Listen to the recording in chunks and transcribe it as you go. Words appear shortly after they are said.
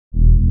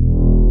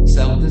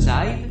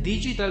Southside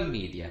Digital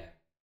Media.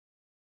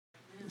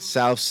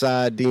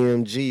 Southside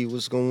DMG,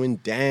 what's going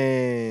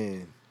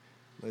down?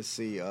 Let's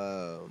see,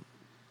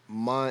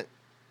 Montserrat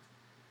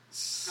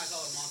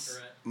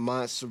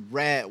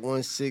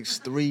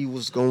 163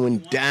 was going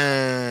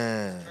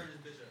down.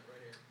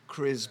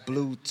 Chris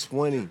Blue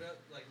 20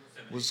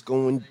 was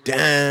going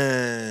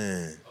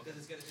down.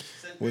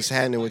 What's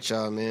happening with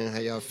y'all, man? How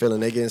y'all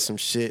feeling? They getting some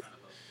shit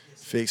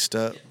fixed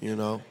up, you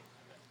know.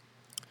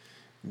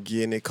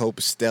 Getting it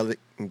copacetic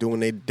and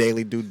doing their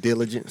daily due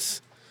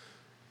diligence,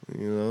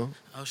 you know.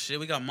 Oh shit,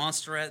 we got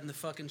Monsterrat in the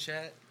fucking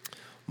chat.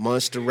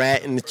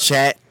 Monsterrat in the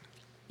chat.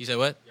 You said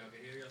what? Y'all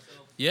can hear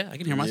yourself? Yeah, I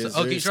can hear myself.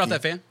 Oh, can you turn off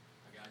that fan?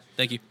 I got you.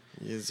 Thank you.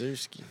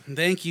 Yazerski.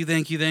 Thank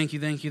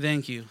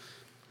you.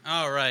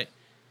 All right.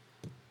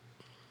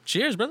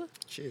 Cheers, brother.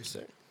 Cheers,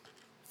 sir.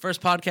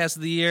 First podcast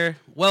of the year.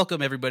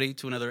 Welcome, everybody,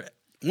 to another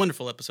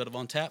wonderful episode of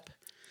On Tap.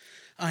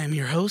 I am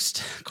your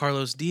host,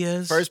 Carlos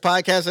Diaz. First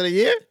podcast of the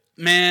year?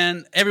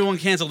 Man, everyone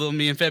canceled on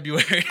me in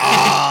February.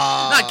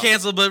 Not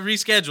canceled, but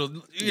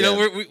rescheduled. You know,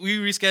 we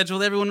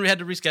rescheduled. Everyone had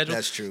to reschedule.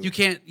 That's true. You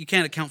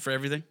can't account for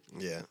everything.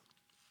 Yeah,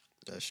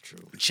 that's true.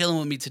 Chilling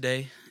with me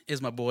today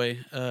is my boy,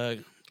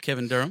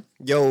 Kevin Durham.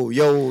 Yo.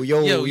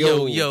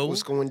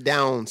 What's going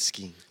down,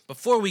 ski?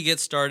 Before we get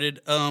started,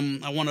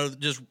 I want to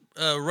just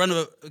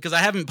because I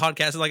haven't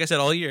podcasted, like I said,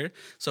 all year.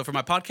 So for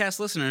my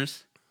podcast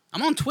listeners,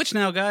 I'm on Twitch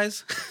now,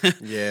 guys.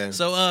 Yeah.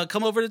 So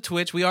come over to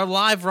Twitch. We are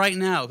live right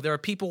now. There are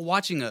people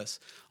watching us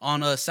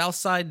on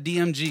Southside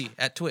DMG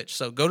at Twitch.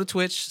 So go to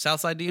Twitch,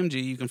 Southside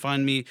DMG. You can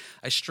find me.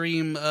 I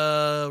stream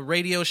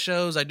radio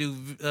shows. I do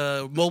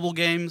mobile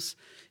games.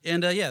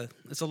 And yeah,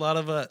 it's a lot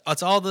of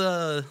it's all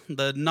the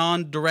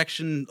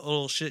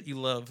non-directional shit you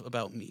love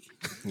about me.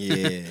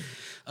 Yeah.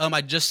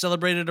 I just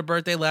celebrated a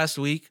birthday last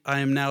week.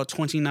 I am now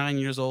 29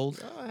 years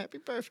old. Oh, happy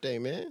birthday,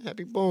 man.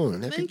 Happy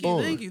born.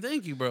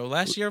 Thank you, bro.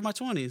 Last year of my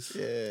 20s.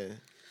 Yeah.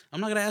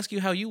 I'm not going to ask you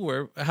how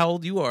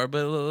old you are,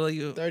 but...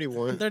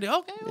 31. 30,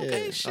 okay,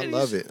 yeah, shit. I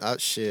love it. I'm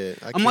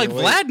like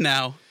wait. Vlad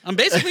now. I'm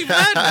basically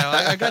Vlad now.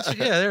 I got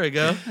you. Yeah, there we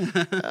go.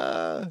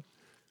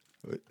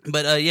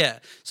 But yeah,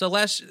 so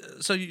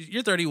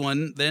you're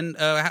 31. Then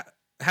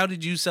how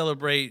did you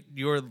celebrate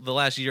the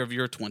last year of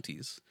your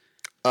 20s?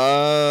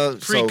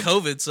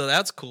 Pre-COVID, so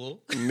that's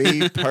cool.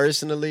 Me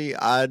personally,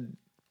 I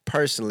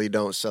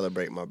don't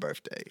celebrate my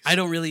birthdays. I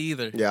don't really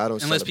either. Yeah, I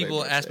don't. Unless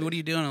people ask me, "What are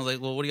you doing?" I'm like,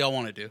 "Well, what do y'all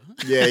want to do?"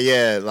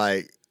 Yeah.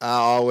 Like I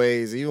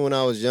always, even when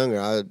I was younger,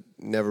 I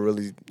never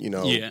really,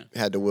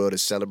 had the will to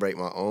celebrate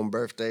my own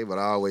birthday. But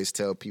I always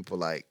tell people,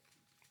 like,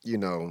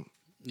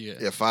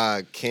 if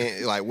I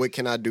can't, like, what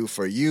can I do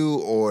for you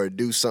or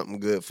do something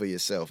good for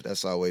yourself?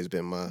 That's always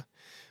been my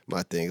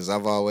thing. Because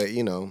I've always,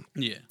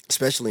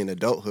 especially in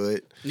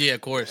adulthood. Yeah,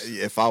 of course.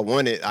 If I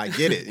want it, I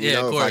get it. You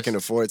know, if I can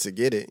afford to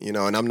get it, and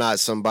I'm not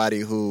somebody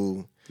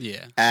who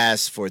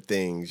asks for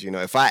things.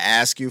 If I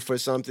ask you for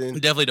something.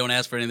 Definitely don't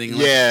ask for anything.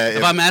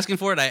 If I'm asking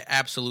for it, I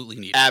absolutely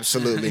need it.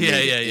 Absolutely need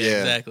it. Yeah,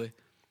 exactly.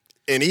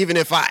 And even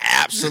if I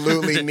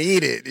absolutely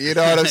need it, you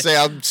know what I'm saying?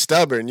 I'm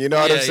stubborn, you know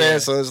what I'm saying? Yeah.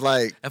 So it's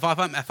like... If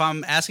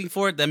I'm asking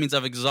for it, that means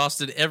I've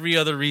exhausted every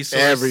other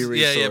resource. Every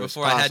resource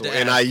before possible. I had to ask.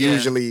 And I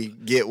usually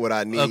get what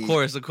I need. Of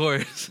course. Before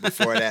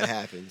that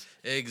happens.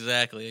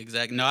 Exactly.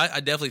 No,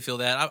 I definitely feel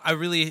that.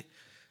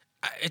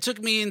 It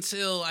took me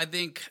until, I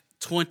think,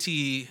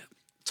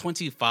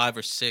 25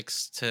 or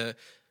 6 to...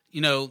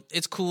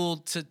 it's cool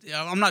to...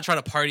 I'm not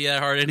trying to party that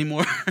hard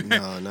anymore.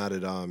 No, not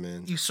at all,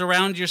 man. You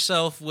surround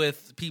yourself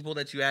with people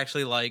that you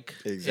actually like.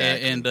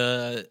 Exactly. And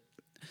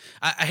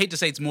I hate to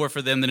say it's more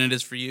for them than it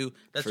is for you.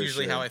 That's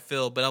usually how I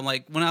feel. But I'm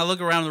like, when I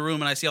look around the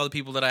room and I see all the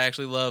people that I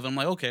actually love, I'm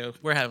like, okay,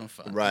 we're having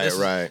fun. Right.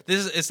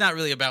 It's not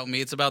really about me.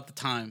 It's about the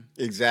time.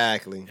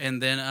 Exactly.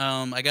 And then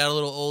I got a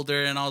little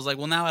older and I was like,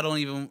 well, now I don't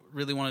even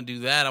really want to do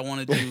that. I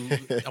want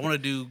to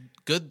do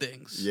good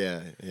things.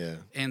 Yeah.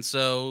 And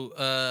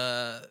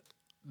so...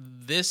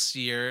 this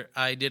year,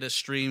 I did a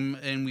stream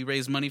and we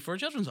raised money for a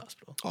children's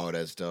hospital. Oh,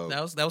 that's dope.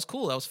 That was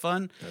cool. That was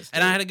fun,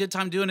 and I had a good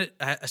time doing it.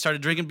 I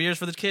started drinking beers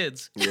for the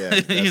kids. Yeah,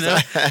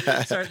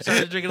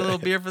 started drinking a little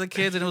beer for the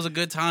kids, and it was a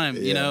good time.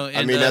 Yeah.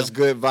 And, that's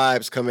good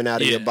vibes coming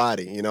out of your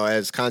body.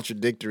 As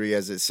contradictory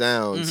as it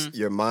sounds,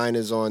 your mind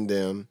is on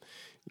them.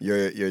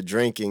 You're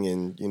drinking,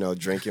 and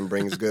drinking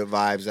brings good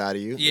vibes out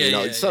of you.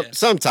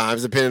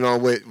 Sometimes, depending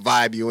on what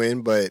vibe you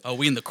in, but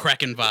we in the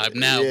cracking vibe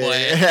now, boy.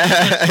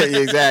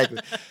 Exactly.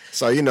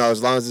 So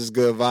as long as it's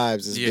good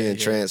vibes, it's being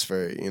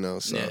transferred.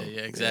 So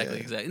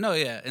exactly. No,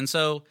 and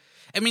so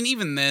I mean,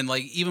 even then,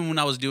 like even when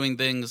I was doing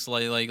things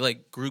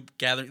like group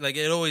gathering, like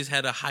it always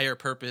had a higher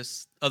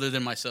purpose other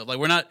than myself. Like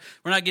we're not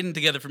getting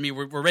together for me.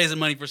 We're raising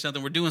money for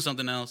something. We're doing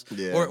something else.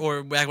 Yeah.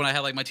 Or back when I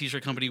had like my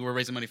t-shirt company, we're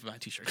raising money for my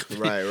t-shirt company.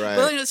 Right.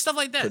 But stuff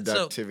like that.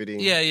 Productivity.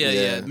 So,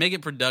 yeah. Make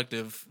it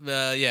productive.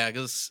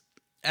 Because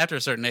after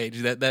a certain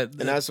age, and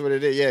that's what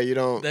it is. Yeah, you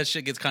don't. That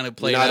shit gets kind of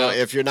played out.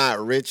 If you're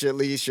not rich, at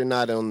least you're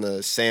not on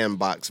the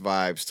sandbox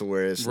vibes to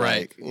where it's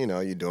like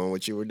you're doing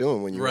what you were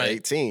doing when you were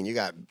 18. You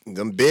got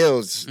them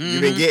bills. Mm-hmm.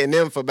 You've been getting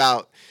them for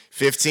about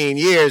 15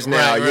 years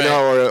now,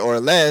 or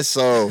less.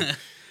 So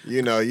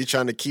You know, you're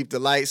trying to keep the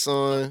lights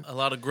on. A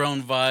lot of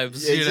grown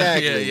vibes.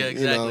 Exactly. You know? Yeah,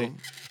 exactly. You know?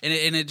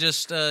 And it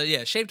just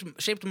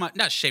shaped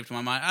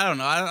my mind. I don't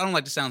know. I don't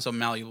like to sound so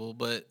malleable,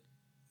 but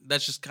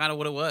that's just kind of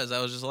what it was.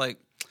 I was just like,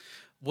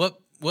 what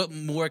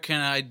more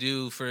can I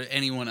do for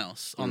anyone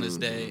else on this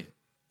day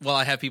while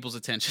I have people's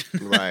attention?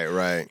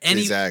 Right.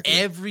 Exactly.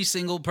 Every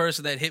single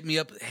person that hit me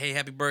up, hey,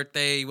 happy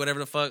birthday, whatever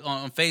the fuck,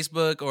 on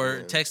Facebook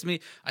or text me,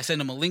 I send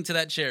them a link to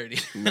that charity.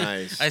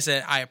 Nice. I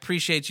said, I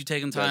appreciate you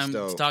taking time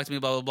to talk to me,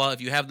 blah, blah, blah.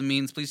 If you have the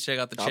means, please check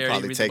out the charity. I'll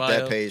probably read take the bio.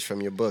 that page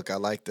from your book. I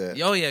like that.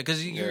 Oh, yeah,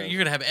 because you're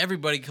going to have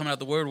everybody coming out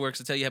the woodworks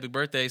to tell you happy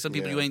birthday. Some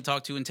people you ain't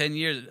talked to in 10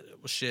 years.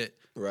 Well, shit.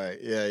 Right,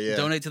 yeah.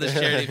 Donate to this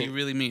charity if you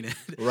really mean it.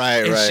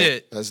 Right.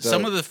 Shit. That's dope.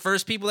 Some of the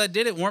first people that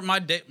did it weren't my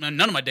day.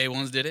 None of my day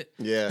ones did it.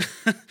 Yeah,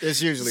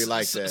 it's usually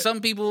like that. Some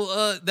people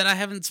that I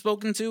haven't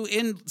spoken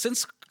to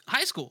since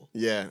high school.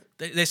 Yeah,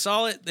 they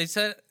saw it. They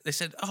said,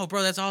 "Oh,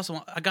 bro, that's awesome.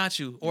 I got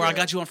you," or "I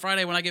got you on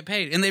Friday when I get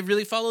paid," and they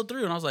really followed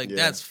through. And I was like,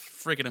 "That's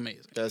freaking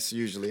amazing." That's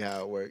usually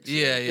how it works.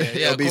 Yeah.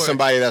 It'll be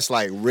somebody that's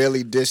like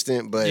really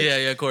distant, but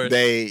of course.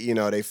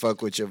 they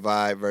fuck with your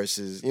vibe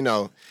versus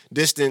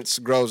distance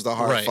grows the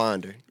heart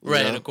fonder.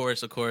 Right, know? of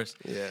course.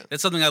 Yeah,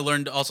 that's something I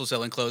learned also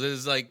selling clothes.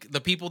 It's like the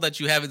people that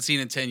you haven't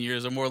seen in 10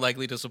 years are more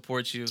likely to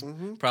support you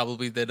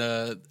probably than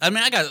I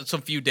mean, I got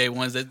some few day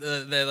ones that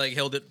like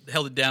held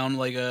it down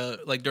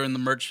like during the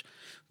merch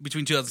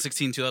between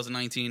 2016 and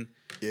 2019.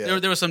 Yeah.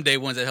 There were some day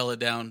ones that held it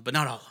down, but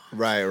not all.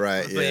 Right.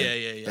 But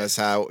yeah. That's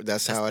how it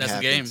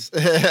happens.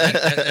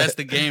 That's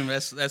the game.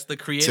 That's the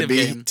creative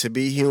game. To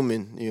be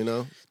human,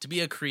 To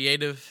be a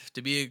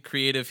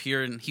creative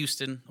here in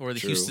Houston or the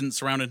Houston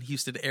surrounding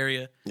Houston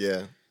area.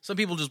 Yeah. Some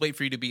people just wait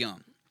for you to be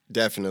on.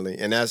 Definitely,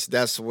 and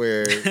that's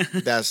where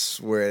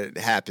it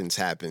happens.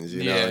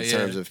 In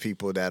terms of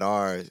people that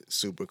are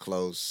super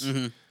close,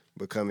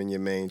 becoming your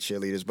main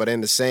cheerleaders. But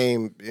in the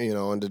same,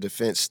 on the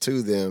defense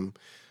to them,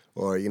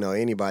 or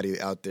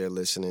anybody out there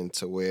listening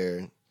to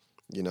where,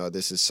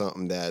 this is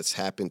something that's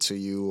happened to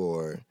you,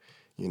 or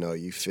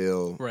you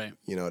feel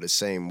the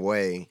same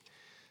way.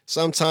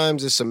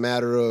 Sometimes it's a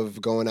matter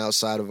of going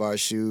outside of our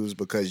shoes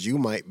because you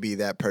might be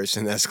that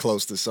person that's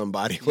close to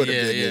somebody with a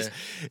business,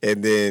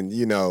 and then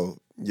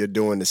you're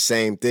doing the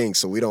same thing.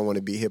 So we don't want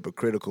to be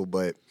hypocritical,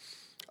 but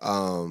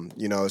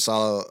it's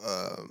all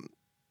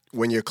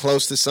when you're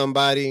close to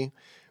somebody,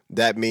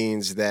 that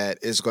means that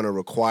it's going to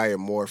require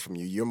more from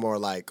you. You're more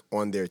like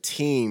on their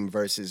team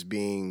versus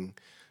being,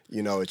 a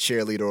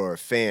cheerleader or a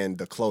fan.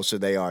 The closer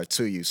they are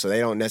to you, so they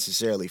don't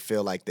necessarily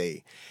feel like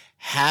they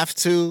have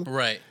to.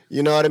 Right.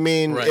 You know what I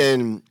mean? Right.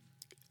 And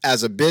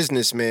as a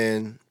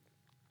businessman,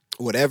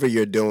 whatever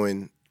you're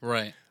doing,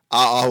 right.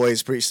 I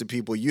always preach to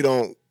people, you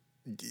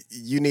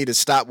need to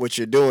stop what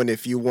you're doing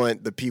if you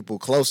want the people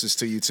closest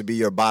to you to be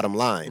your bottom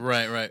line.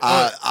 Right.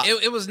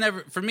 It was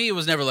never, for me, it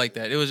was never like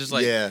that. It was just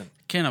like,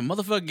 can a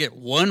motherfucker get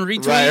one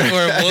retweet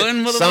or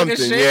one motherfucker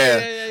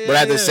share? Yeah. But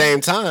at the same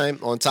time,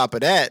 on top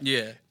of that,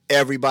 yeah,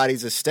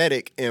 everybody's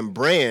aesthetic and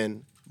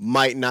brand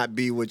might not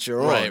be what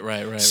you're on.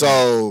 Right.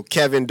 So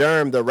Kevin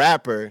Durham, the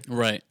rapper,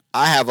 right.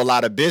 I have a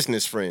lot of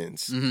business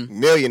friends,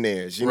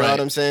 millionaires. You know what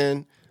I'm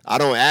saying? I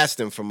don't ask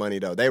them for money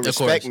though. They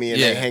respect me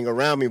and they hang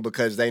around me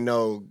because they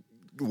know,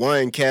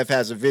 one, Kev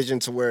has a vision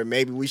to where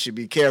maybe we should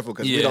be careful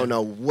because we don't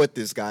know what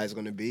this guy is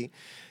going to be.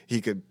 He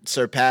could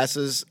surpass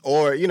us,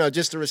 or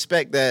just to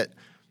respect that.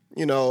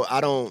 I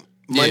don't.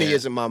 Money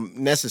isn't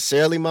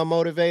necessarily my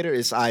motivator.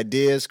 It's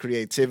ideas,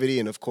 creativity,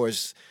 and of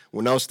course,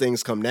 when those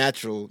things come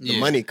natural, the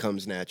money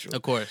comes natural.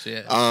 Of course,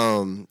 yeah.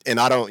 And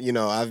I don't.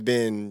 I've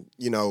been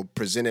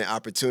presented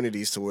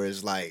opportunities to where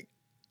it's like,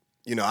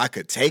 I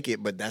could take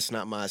it, but that's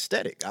not my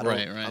aesthetic. I don't.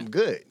 Right. I'm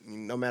good,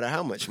 no matter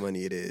how much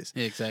money it is.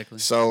 Yeah, exactly.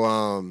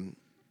 So,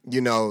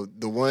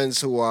 the ones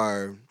who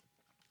are,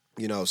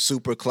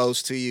 super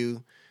close to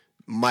you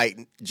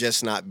might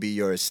just not be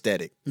your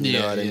aesthetic. You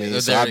know what I mean?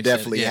 So I've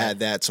definitely had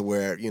that to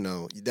where,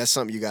 that's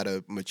something you got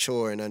to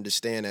mature and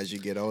understand as you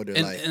get older.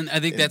 And I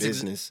think that's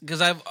business.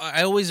 Because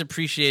I always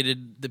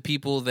appreciated the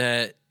people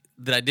that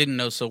I didn't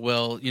know so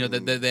well,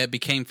 that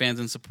became fans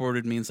and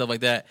supported me and stuff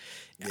like that.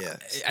 Yeah,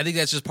 I think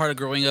that's just part of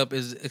growing up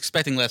is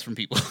expecting less from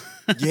people.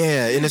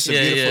 Yeah, and it's a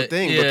beautiful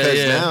thing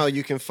because now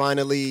you can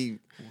finally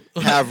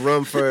have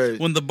room for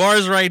when the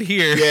bar's right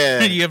here.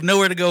 Yeah, you have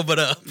nowhere to go but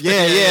up.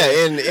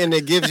 Yeah, and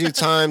it gives you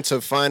time to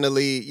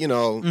finally,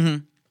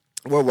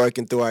 we're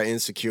working through our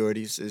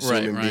insecurities as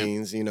human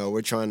beings.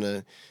 We're trying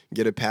to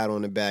get a pat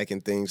on the back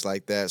and things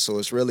like that. So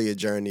it's really a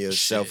journey of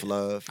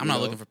self-love. I'm not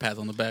looking for pats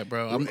on the back,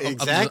 bro. I'm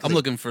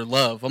looking for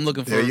love. I'm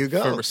looking for, there you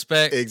go. For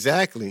respect.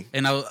 Exactly.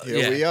 And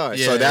here we are.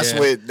 So that's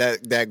what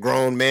that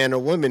grown man or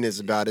woman is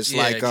about. It's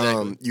like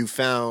exactly. You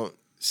found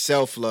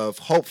self-love,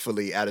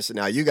 hopefully,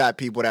 now you got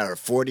people that are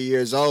 40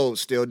 years old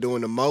still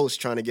doing the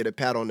most, trying to get a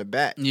pat on the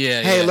back.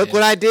 Hey, look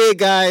what I did,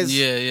 guys.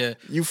 Yeah.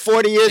 You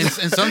 40 years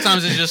and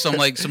sometimes it's just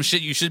some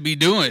shit you should be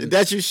doing.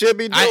 That you should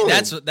be doing.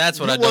 That's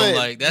what I don't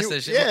like. That's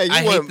the shit.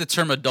 I hate the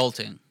term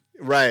adulting.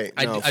 Right.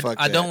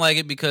 I don't like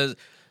it because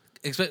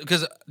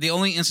the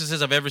only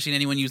instances I've ever seen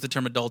anyone use the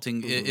term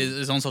adulting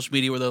is on social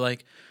media where they're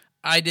like,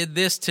 I did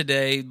this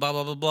today, blah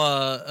blah blah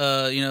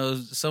blah.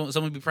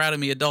 Someone be proud of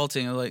me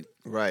adulting. I'm like,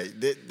 right.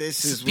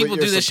 This is people what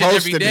you're do this shit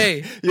supposed every to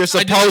day. do. You're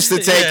supposed to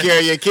take care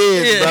of your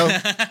kids, bro.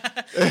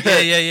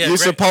 Yeah. You're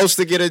supposed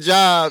to get a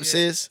job,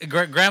 sis.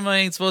 Grandma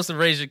ain't supposed to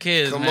raise your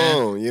kids. Come man.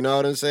 on, you know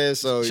what I'm saying?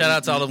 So shout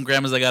out to all them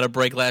grandmas that got a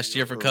break last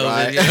year for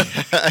COVID.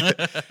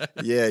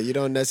 Right. Yeah, you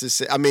don't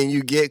necessarily. I mean,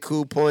 you get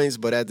cool points,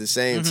 but at the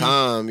same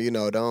time,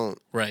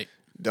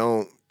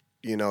 don't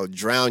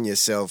drown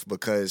yourself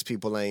because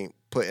people ain't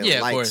putting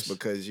likes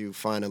because you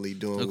finally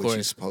doing what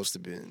you're supposed to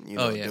be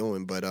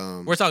doing. But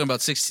we're talking about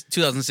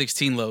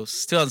 2016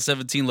 lows.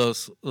 2017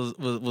 lows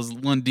was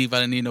one deep. I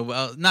didn't need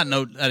nobody.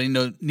 I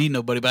didn't need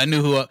nobody, but I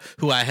knew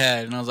who I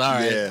had, and I was all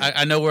right. Yeah.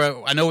 I know where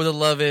the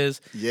love is.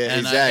 Yeah,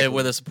 and exactly. And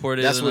where the support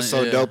is. That's what's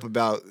so dope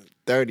about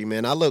 30,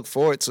 man. I look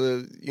forward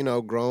to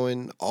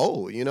growing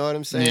old. You know what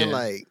I'm saying? Yeah.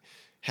 Like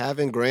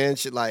having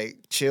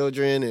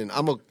children, and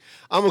I'm a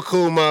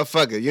cool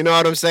motherfucker. You know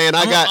what I'm saying?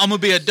 I'm gonna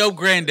be a dope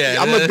granddad.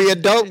 I'm gonna be a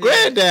dope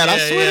granddad. I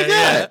swear to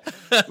God.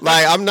 Yeah.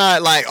 Like I'm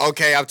not like,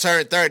 okay, I've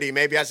turned 30.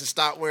 Maybe I should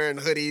stop wearing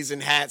hoodies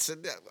and hats.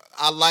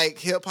 I like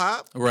hip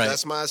hop. Right.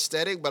 That's my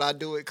aesthetic, but I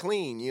do it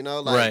clean.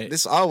 Right.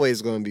 This is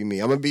always gonna be me.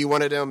 I'm gonna be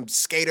one of them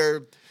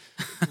skater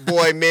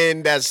boy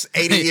men that's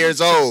 80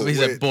 years old.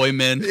 He's a boy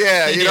men.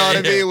 Yeah, you know what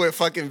I mean? With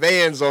fucking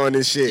Vans on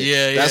and shit.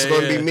 Yeah, that's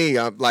gonna be me.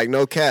 I'm like,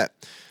 no cap.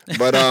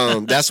 But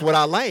that's what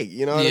I like.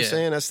 You know what I'm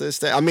saying? That's the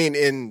aesthetic. I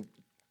mean,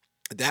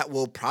 that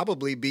will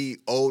probably be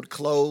old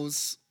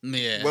clothes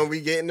when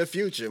we get in the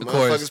future.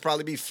 Motherfuckers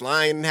probably be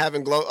flying and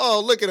having glow.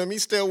 Oh, look at him.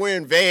 He's still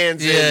wearing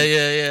Vans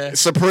and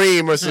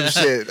Supreme or some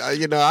shit.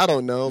 I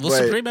don't know. Will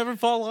Supreme ever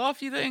fall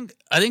off, you think?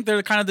 I think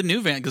they're kind of the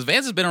new Vans, because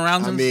Vans has been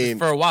around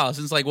for a while,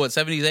 since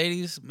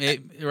 70s,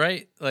 80s,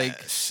 right? Like,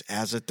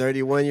 as a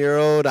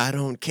 31-year-old, I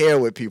don't care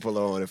what people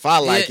are on. If I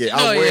like it,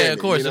 I'm wearing it. Of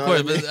course.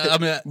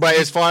 But, but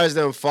as far as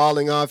them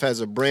falling off as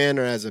a brand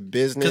or as a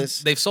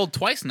business, they've sold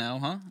twice now,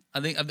 huh?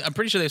 I'm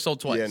pretty sure they've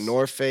sold twice. Yeah,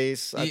 North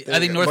Face. I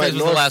think North Face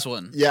was the last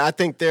one. Yeah, I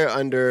think they're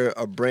under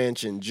a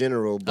branch in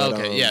general. But,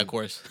 okay, yeah, of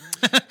course.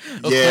 Of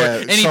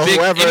course.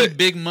 Any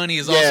big money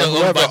is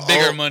also owned by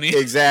bigger money.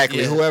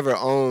 Exactly. Yeah. Whoever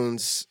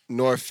owns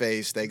North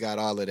Face, they got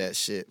all of that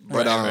shit.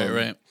 But,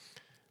 right.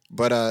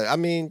 But I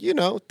mean,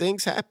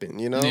 things happen.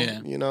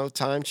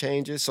 Time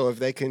changes. So if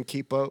they can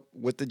keep up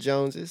with the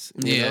Joneses,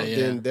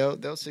 then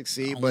they'll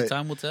succeed. Only but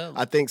time will tell.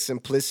 I think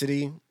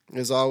simplicity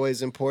is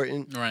always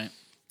important. Right.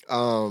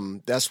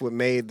 That's what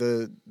made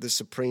the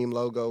Supreme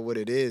logo what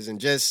it is, and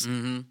just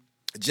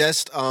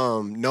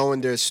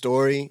knowing their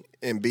story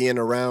and being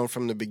around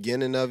from the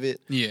beginning of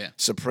it. Yeah.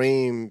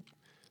 Supreme,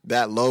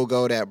 that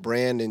logo, that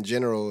brand in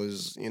general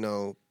is,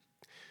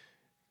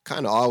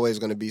 kind of always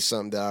going to be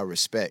something that I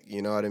respect.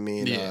 You know what I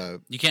mean? Yeah.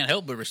 You can't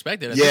help but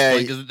respect it at this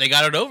point because they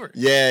got it over.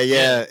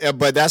 Yeah.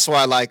 But that's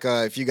why,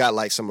 if you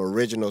got some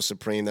original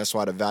Supreme, that's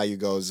why the value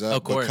goes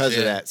up, because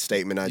of that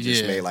statement I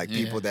just made.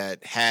 People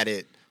that had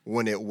it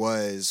when it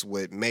was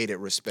what made it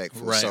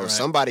respectful. Right.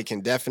 Somebody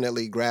can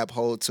definitely grab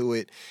hold to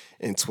it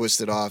and twist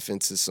it off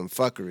into some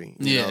fuckery.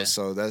 You know?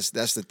 So that's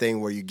the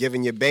thing where you're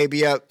giving your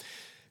baby up.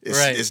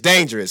 It's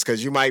dangerous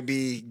because you might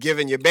be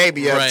giving your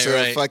baby up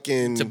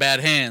to bad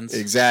hands.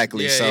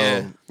 Exactly.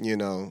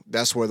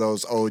 That's where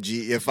those OG.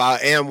 If I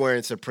am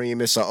wearing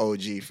Supreme, it's an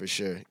OG for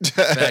sure.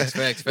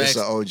 Facts. It's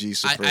an OG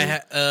Supreme.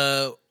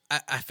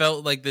 I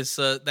felt like this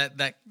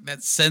that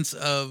sense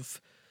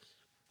of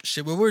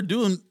shit. What we're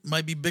doing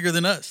might be bigger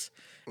than us,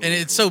 and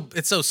it's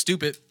so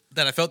stupid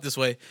that I felt this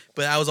way.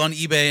 But I was on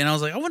eBay and I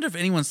was like, I wonder if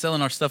anyone's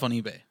selling our stuff on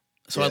eBay.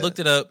 So I looked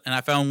it up and I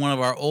found one of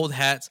our old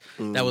hats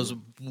that was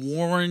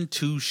worn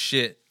to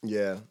shit.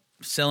 Yeah.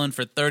 Selling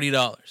for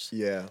 $30.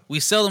 Yeah. We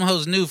sell them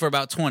hoes new for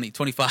about 20,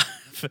 25.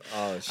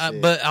 Oh,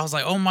 shit. But I was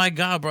like, oh my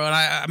God, bro. And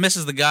I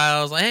messaged the guy.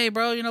 I was like, hey,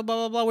 bro, blah,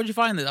 blah, blah. Where'd you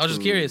find this? I was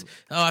just curious.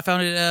 Oh, I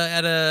found it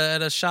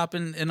at a shop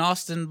in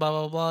Austin, blah,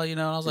 blah, blah.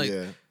 And I was like,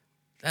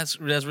 that's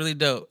really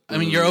dope. I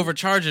mean, you're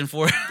overcharging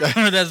for it.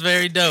 That's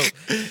very dope.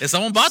 And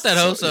someone bought that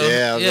hoe.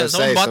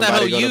 Someone bought that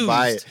hoe used.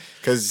 Buy it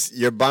because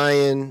you're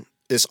buying.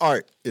 It's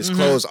art. It's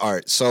clothes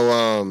art.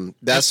 So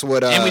that's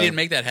what. And we didn't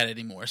make that hat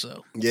anymore.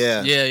 So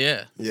yeah.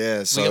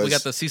 So we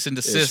got the cease and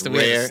desist. And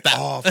we had to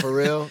stop. Oh, for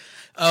real.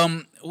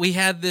 We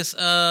had this.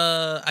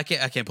 I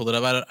can't pull it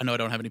up. I know I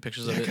don't have any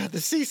pictures of it. I got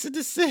the cease and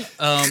desist.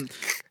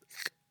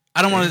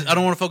 I don't want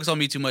to focus on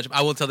me too much.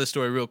 I will tell this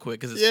story real quick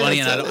because it's funny,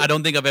 and I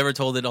don't think I've ever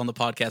told it on the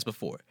podcast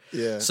before.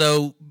 Yeah.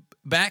 So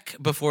back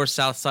before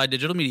Southside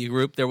Digital Media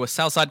Group, there was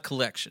Southside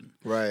Collection.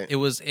 Right. It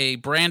was a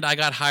brand I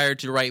got hired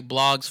to write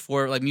blogs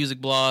for, like music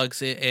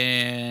blogs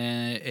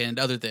and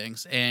other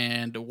things.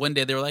 And one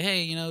day they were like,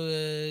 "Hey,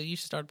 you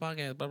should start a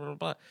podcast." Blah blah blah.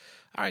 Blah.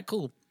 All right,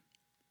 cool.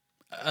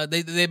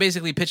 They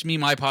basically pitched me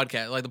my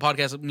podcast, like the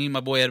podcast me and my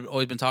boy had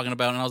always been talking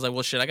about, and I was like,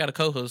 well, shit, I got a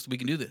co-host, we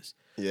can do this.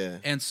 Yeah.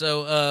 And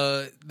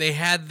so they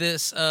had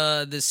this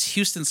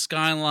Houston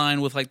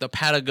skyline with like the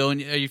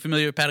Patagonia. Are you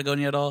familiar with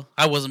Patagonia at all?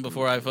 I wasn't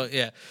before. I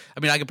mean,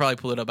 I could probably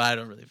pull it up. I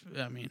don't really.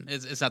 I mean,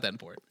 it's not that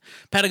important.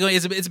 Patagonia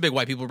it's a big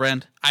white people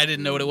brand. I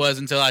didn't know what it was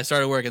until I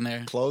started working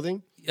there.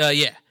 Clothing?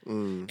 Yeah.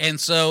 And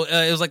so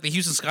it was like the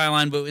Houston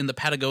skyline, but in the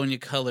Patagonia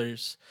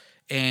colors.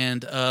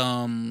 And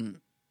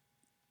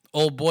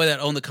old boy that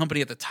owned the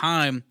company at the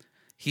time,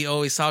 he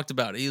always talked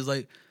about it. He was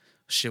like,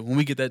 shit, when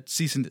we get that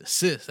cease and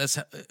desist, that's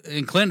how,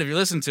 and Clint, if you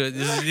listen to it,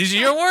 these are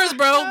your words,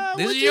 bro.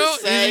 These are your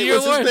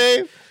What's words. his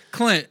name?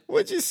 Clint.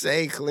 What'd you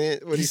say,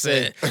 Clint? What'd He he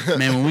say? said,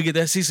 man, when we get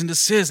that cease and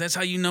desist, that's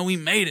how you know we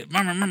made it.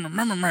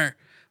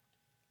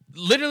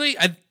 Literally,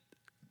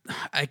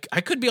 I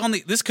could be on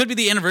this could be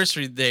the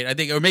anniversary date, I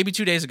think, or maybe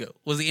 2 days ago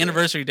was the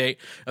anniversary date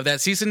of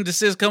that cease and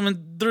desist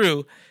coming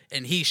through,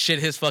 and he shit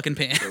his fucking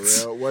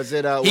pants. For real? Was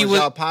it? Was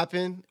y'all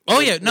popping?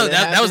 Oh yeah, no,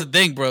 that was the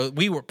thing, bro.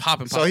 We were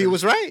popping. So he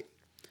was right.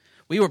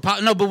 We were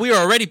popping. No, but we were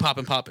already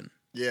popping.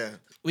 Yeah.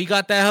 We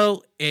got that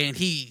hoe, and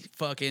he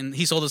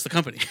sold us the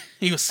company.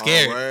 He was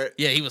scared. Word?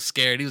 Yeah, he was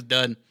scared. He was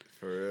done.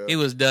 For real. He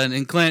was done.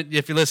 And Clint,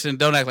 if you're listening,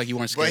 don't act like you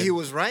weren't scared. But he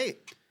was right.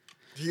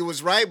 He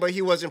was right, but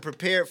he wasn't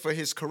prepared for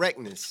his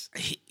correctness.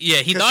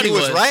 He thought he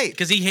was right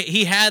because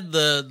he had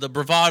the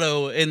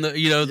bravado and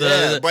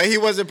but he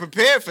wasn't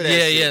prepared for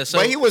that. Yeah. So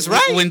but he was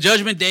right when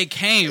Judgment Day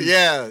came.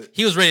 Yeah,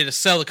 he was ready to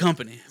sell the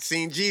company.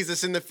 Seen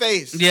Jesus in the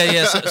face.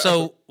 Yeah.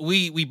 So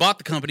we bought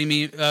the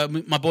company.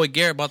 My boy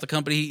Garrett bought the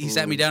company. He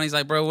sat me down. He's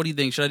like, bro, what do you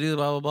think? Should I do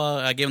blah blah blah?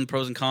 I gave him the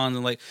pros and cons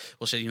and like,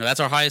 well, shit, that's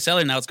our highest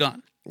seller. Now it's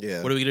gone.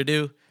 Yeah. What are we gonna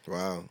do?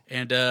 Wow.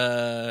 And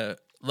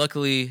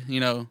luckily,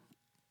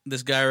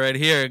 this guy right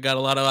here got a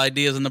lot of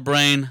ideas in the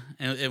brain,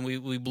 and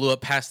we blew up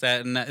past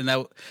that, and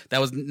that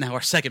was now our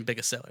second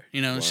biggest seller,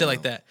 shit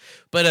like that.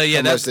 But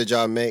how much did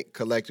y'all make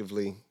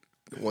collectively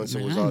once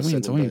it was all said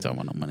and done? We ain't talking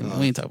about no money.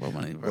 We ain't talking about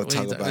money, bro. We'll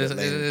talk about it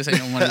later. This ain't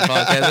no money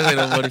podcast. This ain't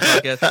no money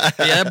podcast.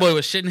 Yeah, that boy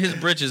was shitting his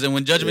britches, and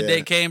when Judgment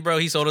Day came, bro,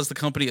 he sold us the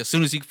company as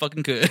soon as he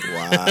fucking could.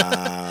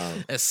 Wow.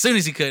 As soon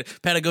as he could.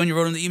 Patagonia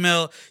wrote in the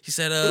email. He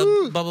said,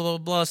 blah blah blah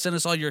blah. Send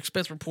us all your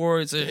expense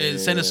reports and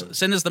send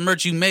us the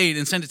merch you made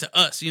and send it to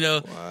us.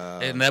 Wow.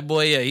 And that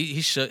boy, yeah,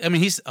 he shook. I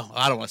mean,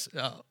 I don't want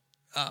to.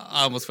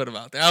 I almost put him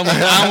out there.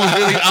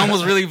 I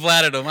almost really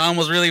flattered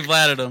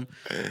him.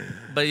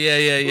 But yeah.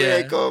 We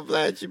ain't gonna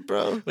flatter you,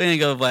 bro. We ain't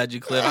gonna flatter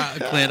you, Clint. I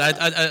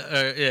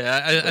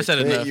said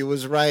Clint, enough. You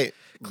was right.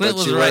 Clint but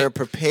was you right. weren't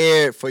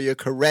prepared for your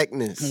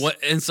correctness. What?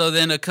 And so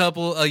then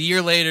a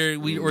year later,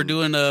 we were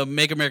doing a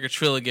Make America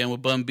Trill again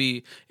with Bun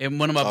B, and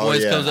one of my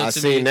boys comes up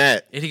to me. I seen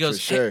that. And he goes,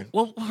 for sure. Hey,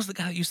 what was the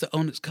guy that used to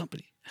own this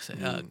company? I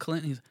said,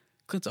 Clint.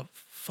 Clint's a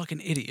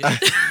fucking idiot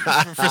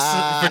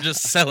for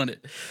just selling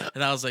it.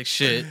 And I was like,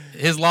 shit,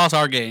 his loss,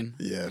 our gain.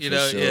 Yeah,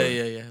 Sure.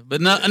 Yeah.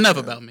 But enough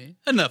about me.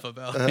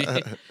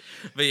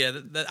 But yeah,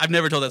 I've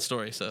never told that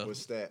story. So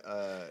what's that?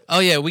 Oh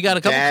yeah, we got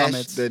a couple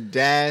comments. The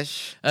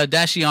Dash.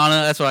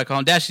 Dashiana, that's what I call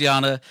him.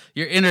 Dashiana,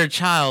 your inner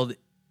child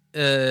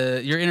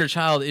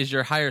is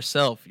your higher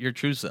self, your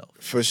true self.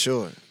 For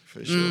sure.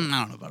 I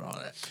don't know about all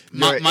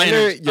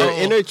that. Your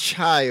inner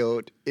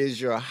child is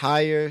your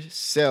higher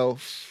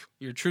self.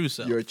 Your true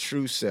self. Your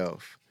true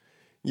self.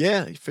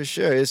 Yeah, for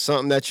sure. It's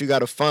something that you got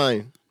to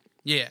find.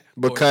 Yeah.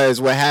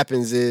 Because what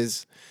happens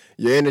is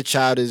your inner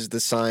child is the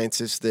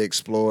scientist, the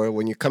explorer.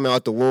 When you come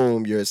out the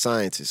womb, you're a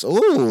scientist.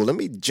 Ooh, let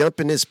me jump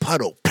in this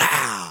puddle.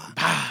 Pow.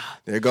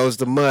 There goes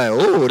the mud.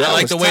 Ooh, that I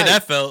like was the way tight.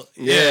 that felt.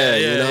 Yeah,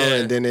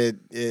 and then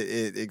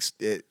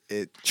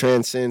it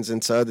transcends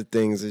into other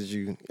things as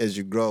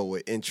you grow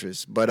with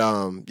interest. But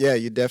yeah,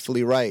 you're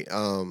definitely right.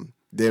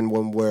 Then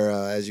when we're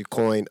as you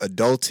coined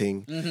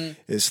adulting,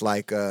 it's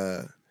like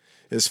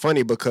it's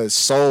funny because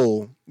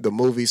Soul, the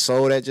movie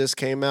Soul that just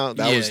came out,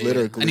 that was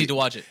literally I need to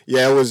watch it.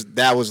 Yeah,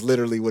 that was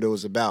literally what it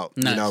was about.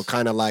 Nice.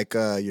 Kind of like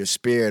your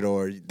spirit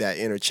or that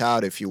inner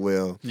child, if you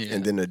will. Yeah.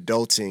 And then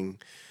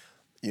adulting,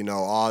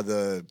 all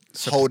the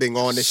holding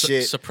on to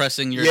shit.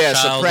 Suppressing your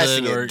childhood.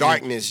 Suppressing it.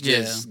 Darkness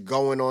just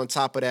going on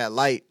top of that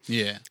light.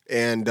 Yeah.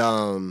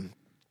 And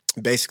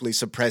basically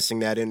suppressing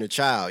that inner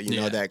child,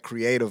 that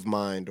creative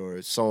mind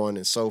or so on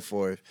and so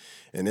forth.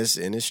 And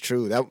it's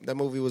true. That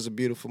movie was a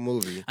beautiful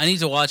movie. I need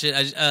to watch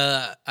it.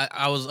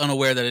 I was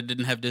unaware that it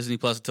didn't have Disney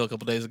Plus until a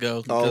couple days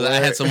ago because I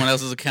had someone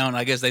else's account. And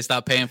I guess they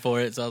stopped paying for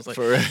it, so I was like,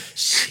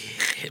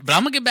 shit. But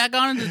I'm gonna get back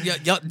on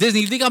it. Disney,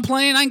 you think I'm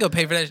playing? I ain't gonna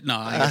pay for that. No,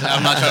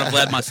 I'm not trying to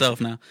blab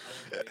myself now.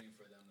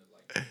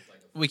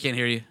 We can't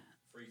hear you.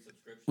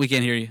 We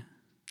can't hear you.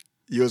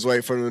 You was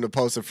waiting for them to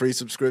post a free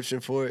subscription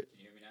for it?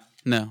 Can you hear me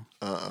now?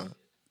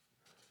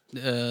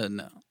 No.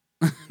 No.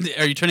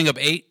 Are you turning up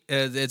 8?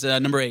 It's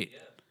number 8. Yeah.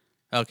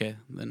 Okay,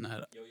 then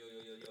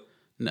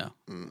no.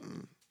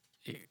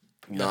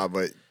 Nah,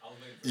 but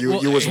you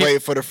was waiting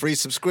for the free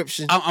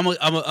subscription. I'm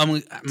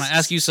gonna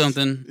ask you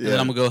something, and then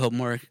I'm gonna go help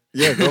Mark.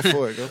 Yeah, go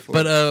for it.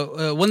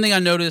 But one thing I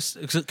noticed,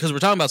 because we're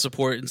talking about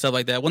support and stuff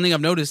like that, one thing I've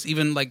noticed,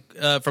 even like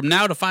from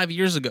now to 5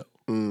 years ago,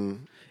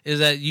 is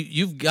that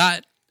you've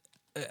got.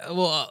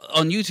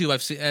 On YouTube,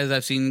 I've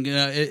seen,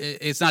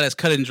 it's not as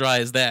cut and dry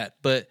as that,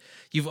 but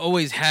you've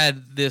always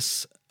had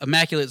this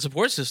immaculate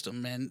support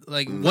system, man.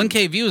 Like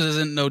 1K views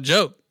isn't no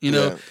joke.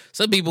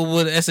 Some people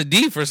would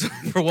S&D for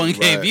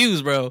 1K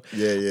views, bro.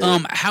 Yeah.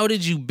 How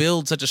did you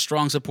build such a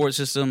strong support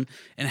system,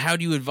 and how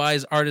do you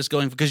advise artists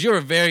going? Because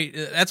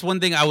that's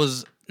one thing I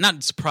was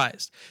not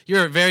surprised.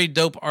 You're a very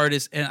dope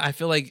artist, and I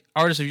feel like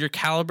artists of your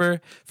caliber,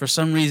 for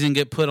some reason,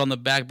 get put on the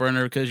back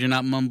burner because you're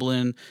not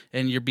mumbling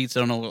and your beats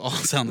don't all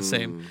sound the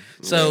same.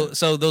 So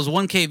those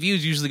 1K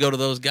views usually go to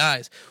those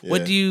guys.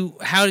 What do you?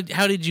 How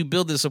did you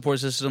build this support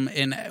system,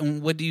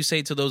 and what do you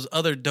say to those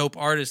other dope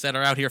artists that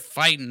are out here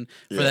fighting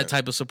for that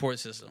type of support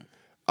system?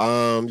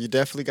 You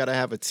definitely got to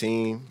have a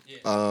team.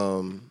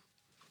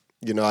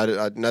 You know,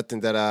 I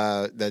nothing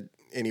that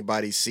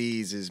anybody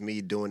sees is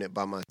me doing it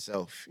by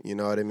myself. You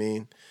know what I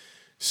mean?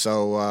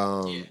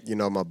 So, you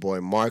know, my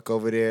boy Mark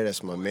over there,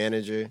 that's my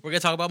manager. We're going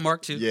to talk about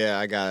Mark, too. Yeah,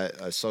 I got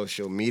a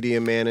social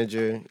media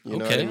manager. You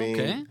know what I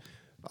mean?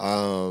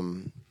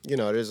 You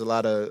know, there's a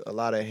lot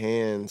of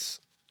hands.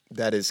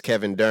 That is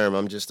Kevin Durham.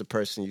 I'm just the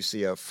person you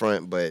see up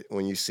front, but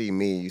when you see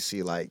me, you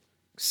see like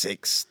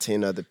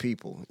 6-10 other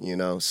people, you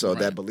know, so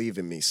that believe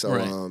in me.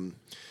 So,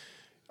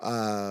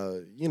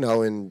 you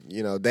know, and,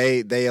 you know,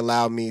 they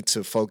allow me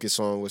to focus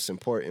on what's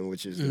important,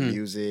 which is the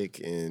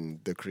music and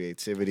the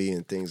creativity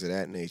and things of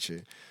that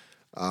nature.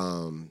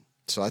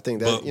 So I think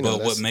that, you know,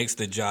 but what makes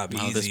the job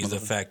easy is the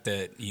fact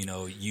that, you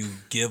know, you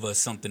give us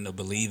something to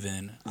believe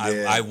in.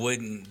 I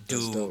wouldn't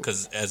do,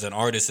 because as an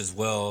artist as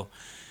well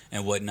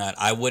and whatnot,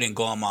 I wouldn't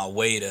go on my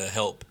way to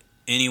help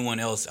anyone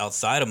else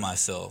outside of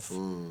myself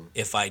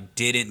if I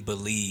didn't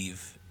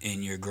believe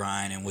in your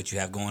grind and what you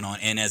have going on.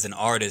 And as an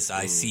artist,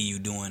 I see you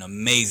doing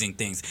amazing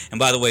things. And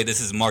by the way, this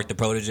is Mark the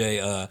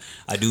Protege.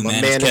 I do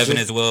manage Kevin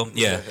as well.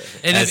 Yeah,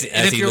 and as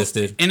he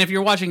listed. And if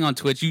you're watching on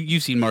Twitch,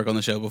 you've seen Mark on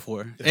the show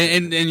before.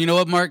 And you know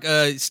what, Mark?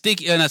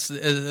 Skinny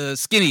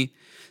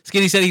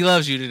said he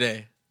loves you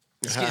today.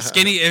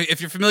 Skinny, if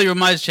you're familiar with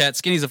my chat,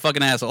 Skinny's a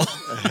fucking asshole.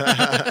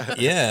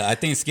 Yeah, I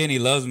think Skinny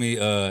loves me.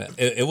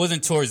 It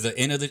wasn't towards the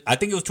end of the. I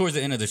think it was towards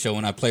the end of the show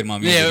when I played my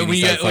music.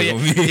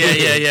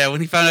 Yeah.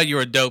 When he found out you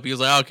were dope, he was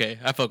like, "Okay,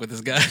 I fuck with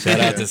this guy."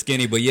 Shout out to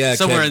Skinny, but yeah,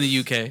 somewhere in the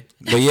UK.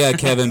 But yeah,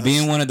 Kevin,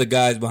 being one of the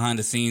guys behind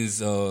the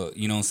scenes, you know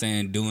what I'm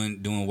saying,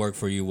 doing work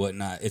for you,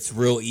 whatnot. It's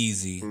real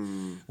easy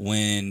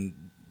when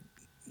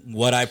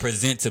what I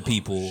present to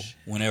people,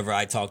 whenever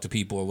I talk to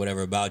people or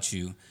whatever about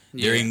you,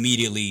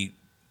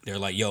 they're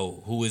like,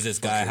 yo, who is this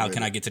guy? How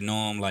can I get to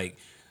know him? Like,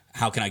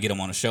 how can I get him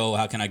on a show?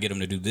 How can I get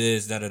him to do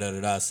this?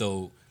 Da-da-da-da-da.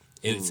 So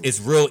it's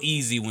real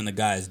easy when the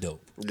guy is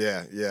dope.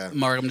 Yeah.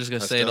 Mark, I'm just going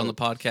to say it on the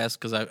podcast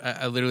because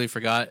I literally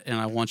forgot, and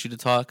I want you to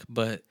talk,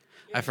 but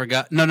I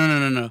forgot.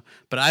 No.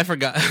 But I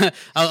forgot.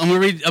 I'm gonna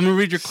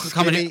read your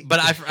comment here,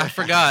 but I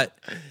forgot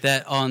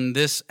that on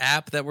this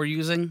app that we're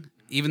using,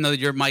 even though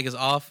your mic is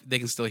off, they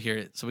can still hear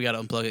it. So we got to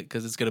unplug it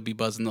because it's going to be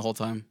buzzing the whole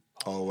time.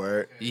 Oh,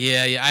 word.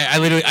 Yeah. I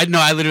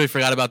literally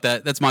forgot about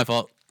that. That's my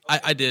fault.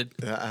 I did.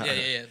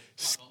 Yeah.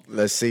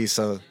 Let's see.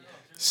 So,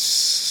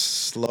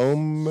 Slomer,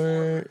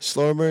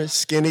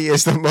 Skinny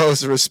is the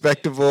most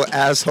respectable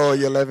asshole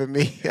you'll ever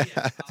meet.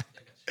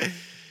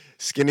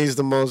 Skinny's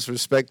the most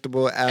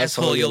respectable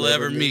asshole you'll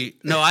ever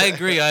meet. No, I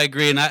agree,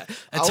 and I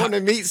want to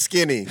meet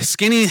Skinny.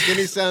 Skinny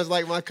sounds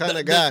like my kind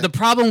of guy. The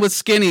problem with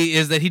Skinny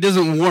is that he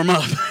doesn't warm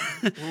up.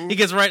 He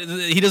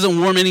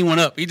doesn't warm anyone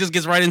up. He just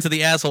gets right into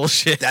the asshole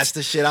shit. That's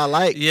the shit I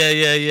like.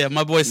 Yeah.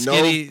 My boy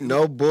Skinny.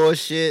 No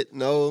bullshit.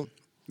 No.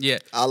 Yeah,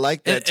 I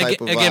like that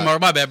type of vibe. Again, Mark,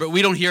 my bad, but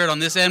we don't hear it on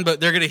this end, but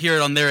they're gonna hear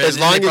it on their end. As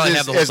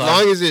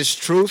long as it's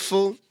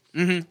truthful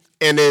and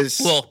is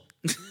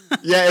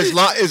yeah, as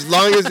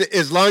long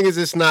as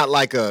it's not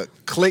like a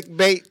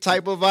clickbait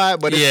type of vibe,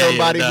 but it's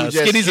somebody who just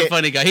Skinny's a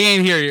funny guy. He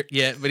ain't here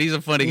yet, but he's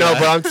a funny guy. No,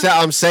 but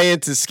I'm saying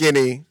to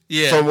Skinny,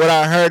 from what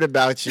I heard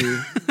about you,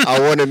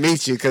 I want to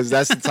meet you because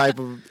that's the type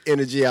of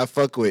energy I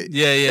fuck with.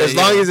 Yeah. As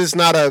long as it's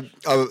not a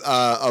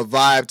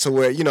vibe to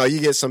where you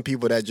get some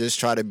people that just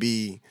try to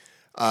be.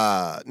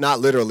 Not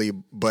literally,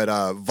 but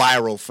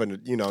viral for no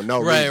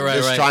reason.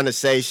 Just trying to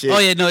say shit. Oh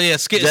yeah.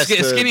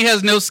 Skinny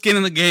has no skin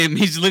in the game.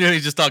 He's literally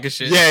just talking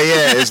shit.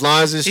 Yeah. As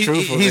long as it's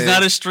truthful. He's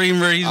not a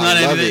streamer. He's not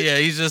anything. Yeah,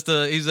 he's just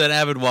he's an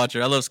avid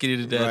watcher. I love Skinny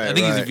to death. I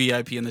think he's a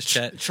VIP in this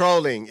chat.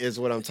 Trolling is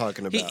what I'm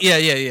talking about. Yeah.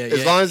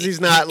 As long as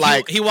he's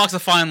not he walks a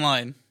fine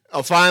line.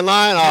 A fine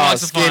line? Oh,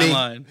 Skinny. A fine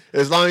line.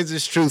 As long as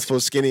it's truthful,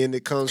 Skinny, and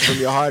it comes from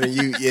your heart,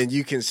 and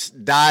you can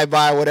die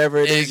by whatever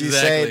it is you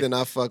say, then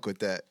I fuck with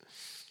that.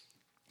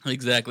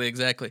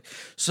 Exactly.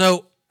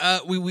 So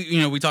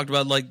we talked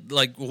about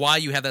like why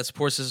you have that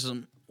support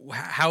system.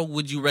 How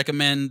would you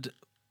recommend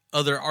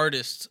other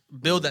artists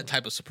build that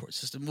type of support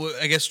system?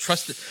 I guess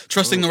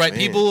trusting the right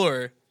people,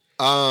 or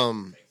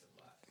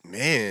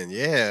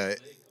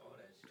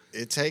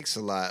it takes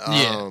a lot.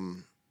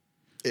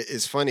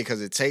 It's funny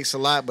because it takes a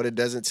lot, but it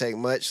doesn't take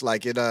much.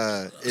 Like it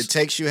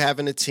takes you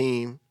having a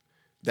team.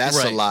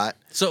 That's a lot.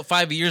 So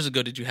 5 years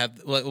ago, did you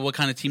have what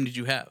kind of team did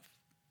you have?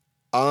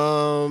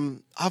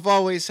 I've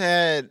always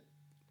had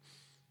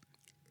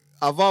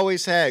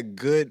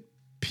good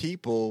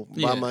people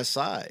by my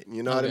side.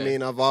 You know what I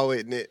mean? I've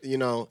always,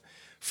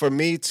 for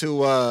me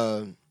to,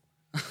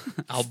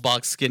 I'll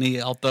box Skinny,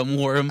 I'll thumb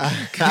war him.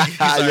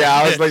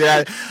 I was looking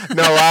at it.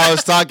 No, while I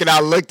was talking, I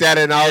looked at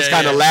it and I was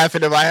kind of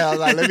laughing in my head. I was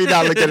like, let me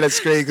not look at that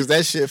screen because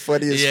that shit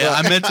funny as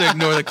fuck. I meant to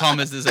ignore the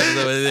comments this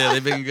episode. Yeah,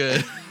 they've been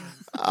good.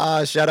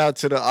 Shout out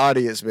to the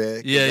audience,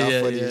 man.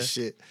 Yeah. Funny as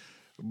shit.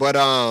 But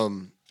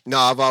no,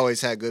 I've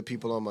always had good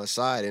people on my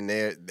side, and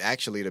they're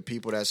actually the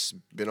people that's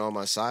been on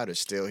my side are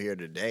still here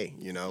today.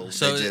 You know,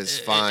 so they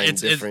just find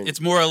different. It's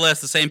more or less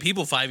the same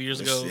people 5 years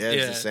ago.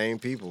 It's the same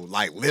people.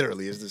 Like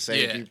literally, it's the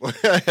same people.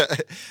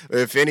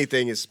 If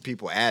anything, it's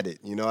people added.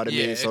 You know what I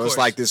mean? So it's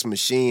like this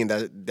machine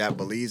that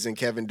believes in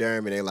Kevin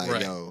Durham, and they're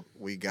like, "Yo,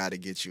 we got to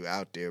get you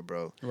out there,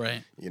 bro."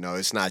 Right. You know,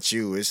 it's not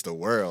you, it's the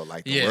world.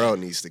 Like the world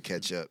needs to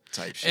catch up,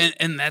 type shit.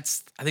 And I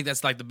think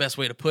that's like the best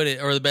way to put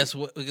it, or the best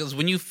because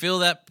when you feel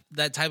that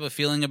type of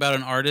feeling about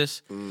an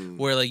artist,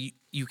 where like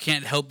you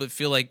can't help but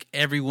feel like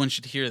everyone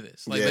should hear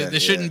this. Like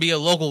this shouldn't be a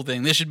local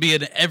thing. This should be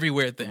an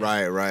everywhere thing.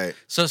 Right.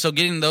 So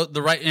getting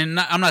the right, and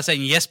I'm not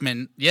saying yes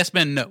men.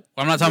 No,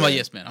 I'm not talking about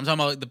yes men. I'm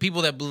talking about the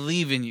people that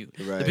believe in you.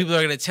 Right. The people that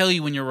are going to tell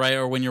you when you're right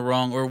or when you're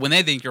wrong, or when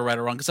they think you're right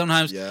or wrong. Because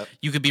sometimes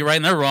you could be right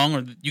and they're wrong,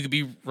 or you could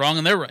be wrong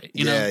and they're right.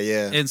 You know.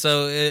 Yeah. And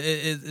so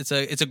it's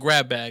a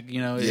grab bag. You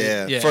know.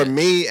 Yeah. For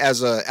me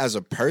as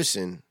a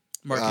person,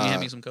 Mark, can you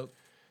hand me some Coke?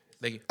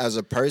 Thank you. As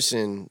a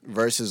person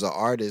versus an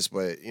artist,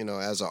 but you know,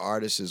 as an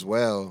artist as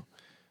well,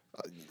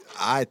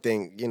 I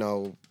think you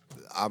know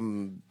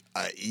I'm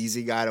an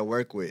easy guy to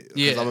work with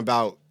because I'm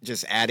about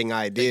just adding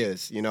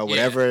ideas. You know,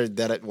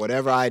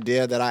 whatever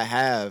idea that I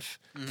have,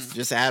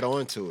 just add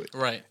on to it.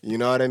 Right. You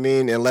know what I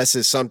mean? Unless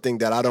it's something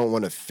that I don't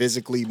want to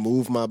physically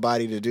move my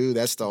body to do,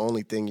 that's the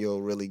only thing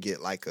you'll really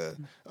get like a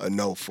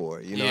no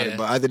for. You know.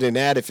 But other than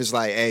that, if it's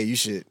like, hey, you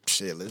should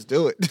let's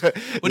do it.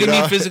 What do you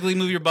mean physically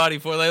move your body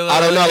for? Like, I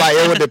don't know. Like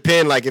it would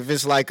depend. Like if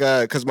it's like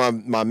because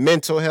my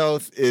mental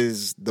health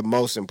is the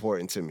most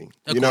important to me.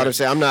 You know what I'm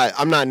saying?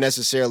 I'm not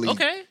necessarily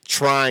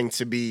trying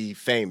to be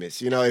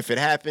famous. You know, if it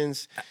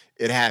happens,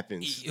 it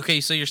happens.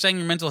 Okay, so you're saying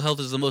your mental health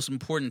is the most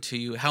important to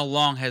you. How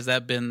long has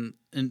that been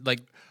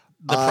the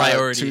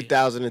priority?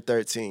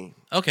 2013.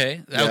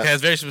 Okay,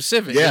 that's very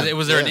specific. Yeah.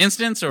 Was there an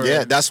instance or?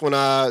 Yeah, that's when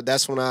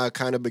I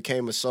kind of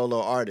became a solo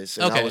artist,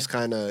 and I was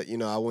kind of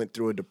I went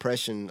through a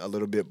depression a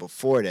little bit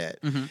before that,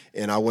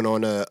 and I went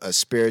on a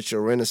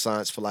spiritual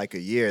renaissance for like a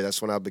year.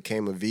 That's when I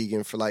became a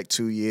vegan for like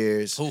 2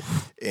 years,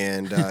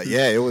 and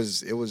it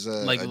was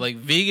like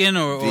vegan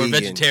or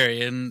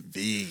vegetarian.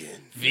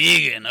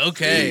 Vegan.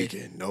 Okay.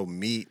 Vegan. No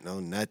meat. No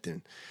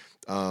nothing.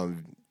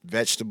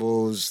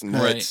 Vegetables,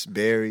 nuts,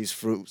 berries,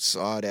 fruits,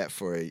 all that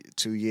for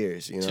 2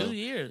 years. You know, 2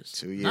 years.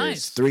 2 years.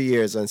 Nice. 3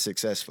 years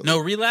unsuccessfully. No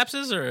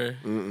relapses or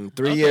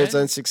 3 years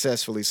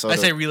unsuccessfly. So I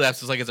say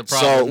relapses like it's a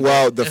problem.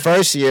 So the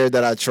first year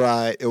that I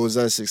tried, it was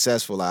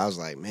unsuccessful. I was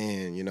like,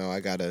 man, I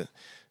gotta,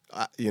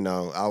 I in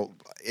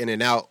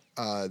and out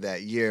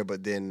that year.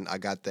 But then I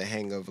got the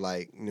hang of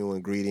like new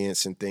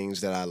ingredients and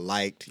things that I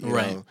liked. You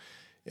know.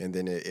 And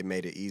then it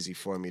made it easy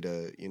for me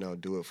to,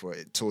 do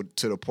it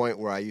to the point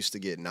where I used to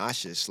get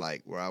nauseous,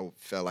 like where I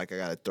felt like I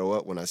got to throw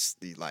up when I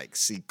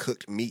see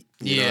cooked meat.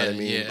 You know what I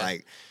mean? Yeah.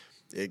 Like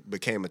it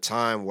became a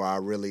time where I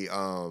really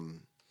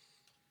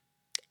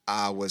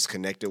I was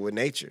connected with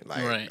nature.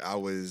 Like I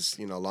was,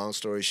 long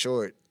story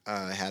short,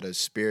 I had a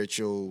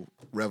spiritual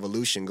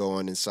revolution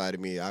going inside of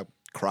me. I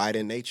cried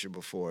in nature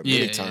before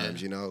many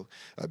times,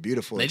 a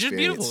beautiful Nature's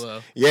experience. Beautiful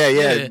though.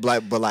 Yeah.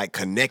 But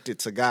connected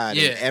to God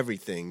and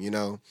everything,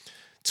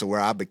 to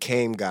where I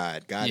became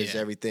God. God is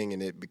everything,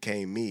 and it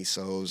became me.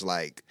 So it was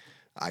like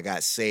I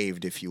got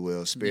saved, if you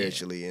will,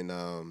 spiritually.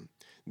 And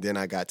then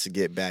I got to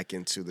get back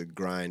into the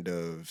grind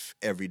of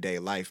everyday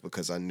life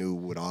because I knew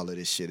what all of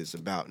this shit is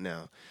about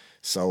now.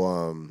 So,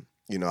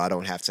 I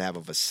don't have to have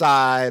a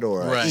facade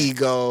or an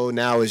ego.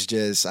 Now it's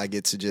just I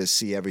get to just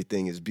see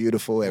everything is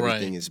beautiful.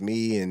 Everything is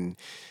me, and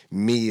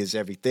me is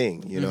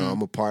everything.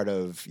 I'm a part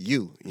of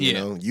you. You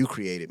know, you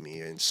created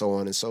me, and so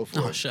on and so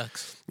forth. Oh,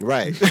 shucks.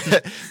 Right.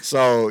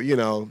 So,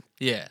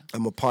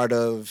 I'm a part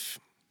of.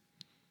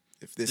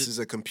 If this is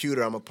a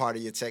computer, I'm a part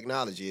of your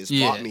technology. It's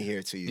brought me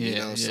here to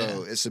you.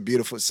 So it's a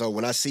beautiful. So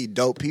when I see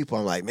dope people,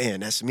 I'm like, man,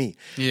 that's me.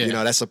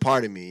 That's a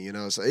part of me.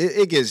 So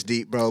it gets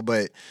deep, bro.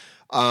 But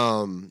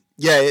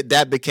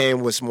that became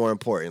what's more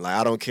important. Like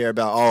I don't care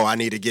about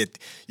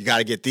you got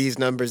to get these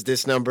numbers,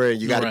 this number, and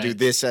you got to do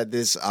this at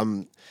this.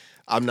 I'm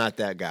not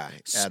that guy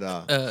at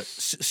all.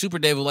 Super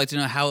Dave would like to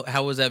know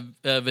how was that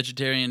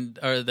vegetarian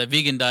or the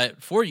vegan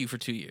diet for you for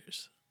 2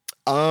 years?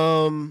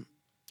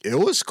 It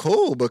was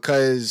cool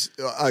because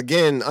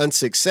again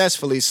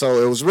unsuccessfully.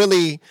 So it was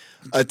really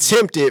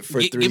attempted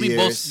for 3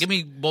 years. Give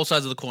me both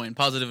sides of the coin,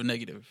 positive and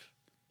negative.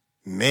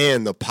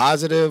 Man, the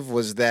positive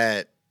was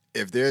that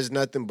if there's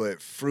nothing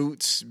but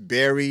fruits,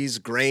 berries,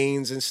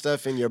 grains, and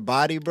stuff in your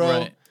body,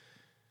 bro,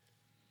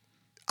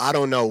 I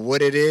don't know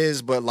what it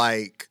is, but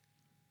like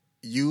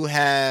you're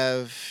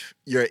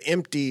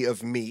empty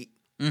of meat,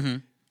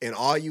 and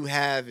all you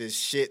have is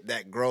shit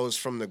that grows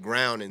from the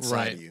ground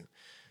inside of you.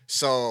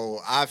 So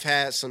I've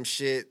had some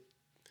shit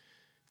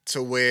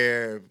to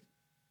where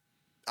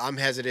I'm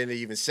hesitant to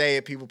even say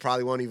it. People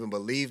probably won't even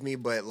believe me,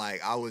 but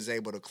like I was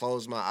able to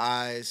close my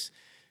eyes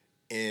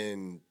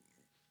and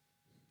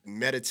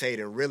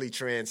meditate and really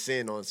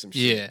transcend on some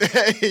shit.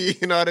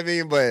 You know what I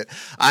mean? But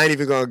I ain't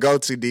even gonna go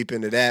too deep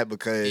into that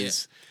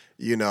because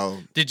You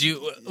know. Did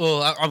you?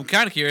 Well, I'm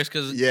kind of curious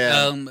because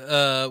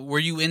were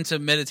you into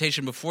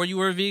meditation before you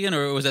were a vegan,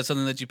 or was that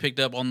something that you picked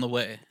up on the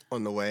way?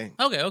 On the way.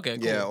 Okay, cool.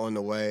 Yeah, on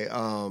the way.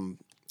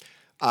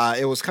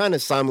 It was kind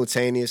of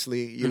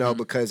simultaneously, you know,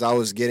 because I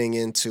was getting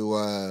into.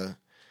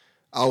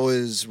 I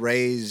was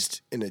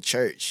raised in a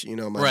church. You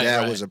know, my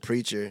dad was a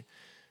preacher,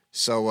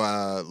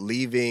 so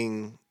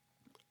leaving.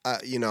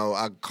 You know,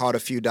 I caught a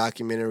few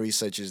documentaries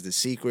such as The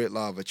Secret,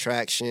 Law of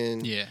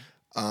Attraction. Yeah.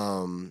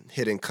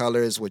 Hidden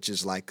Colors, which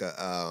is like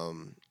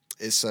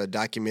it's a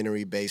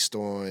documentary based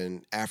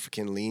on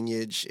African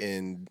lineage,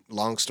 and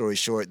long story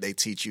short, they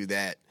teach you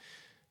that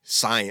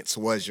science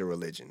was your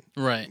religion,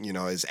 right? You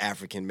know, as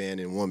African man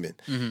and woman.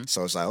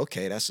 So it's like,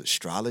 okay, that's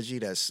astrology.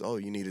 That's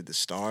you needed the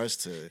stars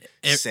to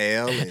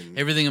sail and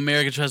everything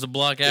America tries to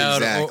block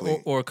out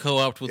or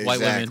co-opt with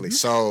white women.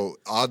 So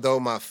although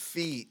my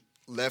feet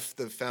left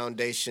the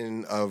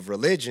foundation of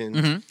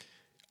religion.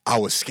 I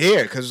was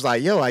scared because it's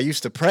like, I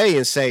used to pray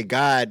and say,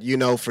 God, you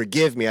know,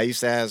 forgive me. I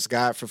used to ask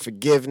God for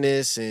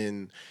forgiveness,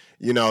 and,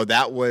 you know,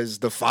 that was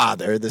the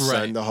Father, the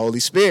Son, the Holy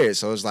Spirit.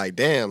 So it's like,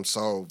 damn.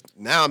 So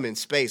now I'm in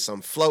space.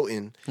 I'm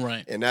floating.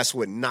 Right. And that's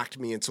what knocked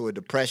me into a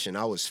depression.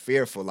 I was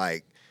fearful.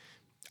 Like,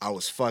 I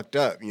was fucked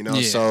up, you know.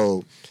 Yeah.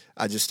 So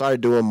I just started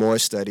doing more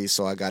studies.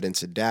 So I got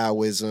into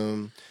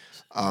Taoism.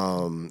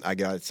 I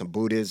got into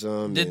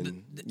Buddhism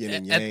and yin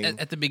and yang.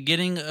 At the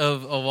beginning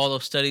of all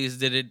those studies,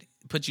 did it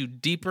put you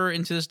deeper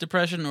into this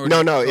depression, or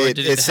no? Or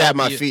It sat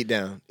my feet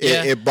down.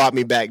 It brought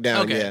me back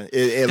down. Okay.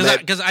 Yeah,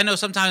 because I know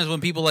sometimes when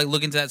people like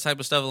look into that type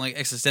of stuff, like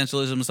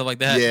existentialism and stuff like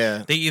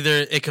that, they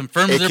either it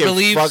confirms their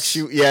beliefs,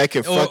 it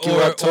can fuck you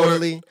up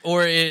totally,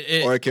 or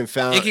it can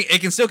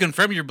it can still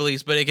confirm your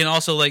beliefs, but it can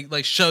also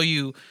like show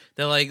you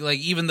that like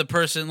even the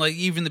person, like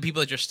even the people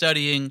that you're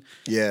studying,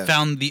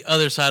 found the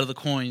other side of the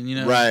coin. You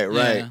know, right.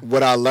 Yeah.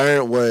 What I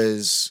learned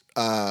was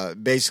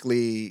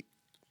basically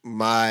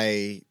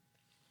my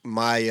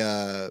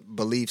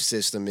belief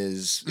system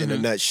is, in a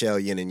nutshell,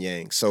 yin and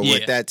yang. So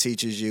what that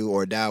teaches you,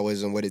 or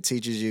Taoism, what it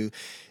teaches you,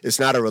 it's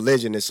not a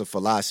religion, it's a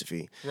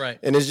philosophy. Right.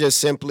 And it's just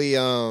simply,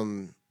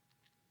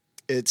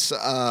 it's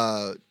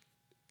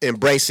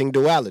embracing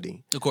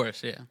duality. Of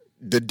course, yeah.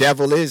 The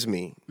devil is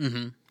me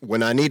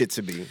when I need it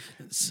to be.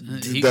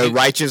 The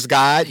righteous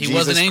God,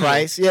 Jesus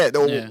Christ,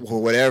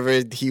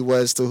 whatever he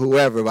was to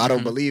whoever. I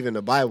don't believe in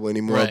the Bible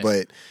anymore,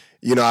 but...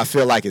 You know, I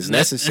feel like it's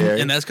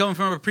necessary. And that's coming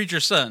from a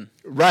preacher's son.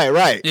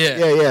 Right.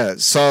 Yeah.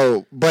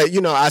 So, but,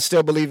 you know, I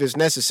still believe it's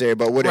necessary.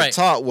 But what it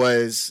taught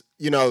was,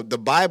 you know, the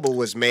Bible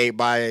was made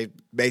by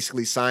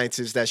basically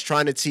scientists that's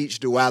trying to teach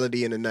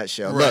duality in a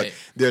nutshell. Right. Look,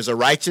 there's a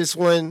righteous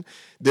one,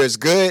 there's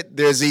good,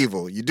 there's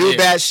evil. You do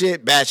bad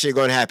shit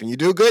gonna happen. You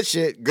do good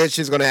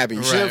shit's gonna happen.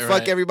 You shouldn't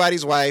fuck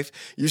everybody's wife.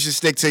 You should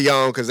stick to your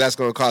own because that's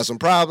gonna cause some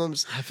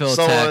problems. I feel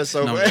so attacked. on and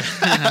so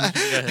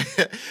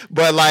forth.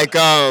 But like,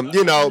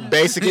 you know,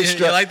 basic instructions.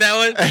 You like that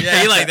one?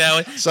 Yeah, you like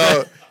that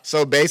one.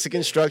 So basic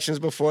instructions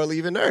before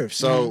leaving Earth.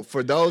 So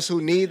for those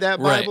who need that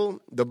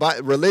Bible,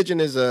 religion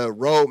is a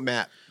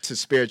roadmap to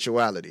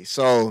spirituality.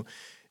 So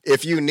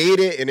if you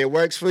need it and it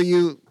works for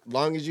you,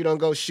 long as you don't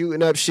go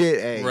shooting up shit,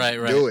 hey,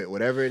 do it,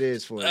 whatever it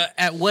is for you.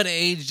 At what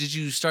age did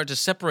you start to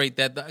separate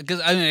that? Because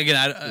I mean, again,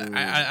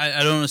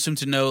 I don't assume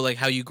to know like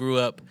how you grew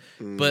up,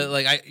 but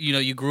like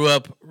you grew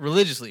up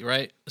religiously,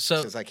 right?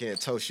 So since I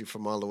can't toast you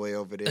from all the way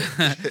over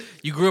there,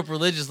 you grew up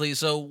religiously.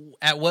 So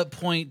at what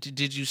point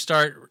did you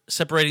start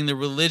separating the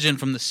religion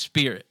from the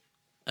spirit?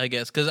 I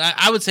guess because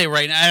I would say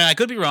right now, and I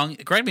could be wrong.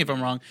 Correct me if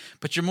I'm wrong,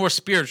 but you're more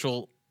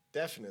spiritual.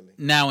 Definitely.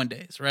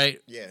 Nowadays,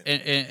 right? Yeah.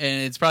 And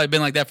it's probably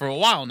been like that for a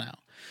while now.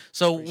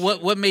 So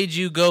what made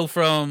you go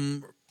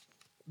from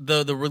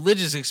the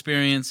religious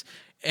experience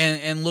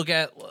and look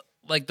at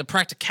like the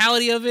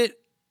practicality of it?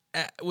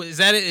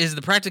 Is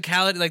the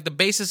practicality like the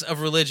basis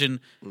of religion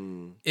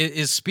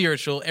is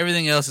spiritual?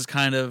 Everything else is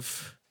kind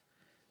of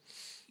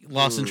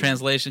lost in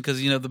translation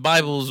because the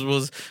Bible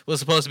was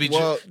supposed to be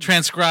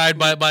transcribed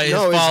by his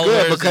followers. No, it's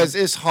good because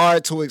it's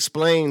hard to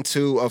explain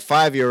to a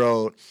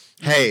 5-year-old.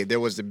 Hey, there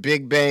was the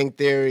Big Bang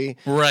Theory.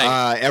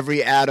 Right.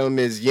 Every atom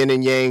is yin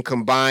and yang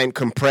combined,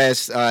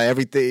 compressed.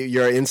 Everything,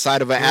 you're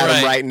inside of an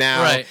atom right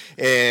now. Right.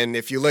 And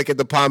if you look at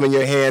the palm of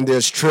your hand,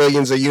 there's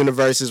trillions of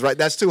universes. Right.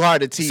 That's too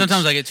hard to teach.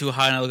 Sometimes I get too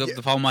high and I look up at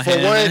the palm of my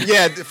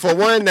hand. For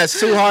one, that's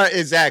too hard.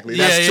 Exactly.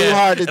 That's too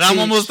hard to teach. I'm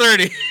almost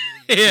 30.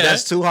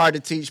 That's too hard to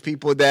teach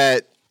people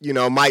that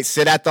might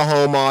sit at the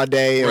home all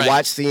day and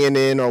watch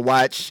CNN or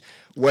watch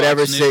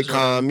whatever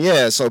sitcom.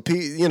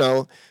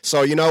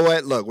 So you know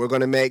what? Look, we're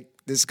gonna make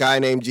this guy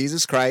named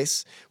Jesus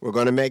Christ. We're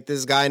going to make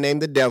this guy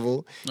named the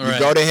devil. You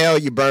go to hell,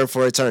 you burn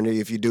for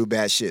eternity if you do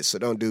bad shit. So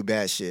don't do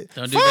bad shit.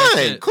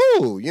 Fine,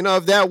 cool.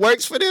 If that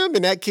works for them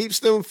and that keeps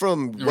them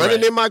from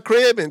running in my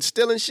crib and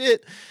stealing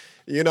shit,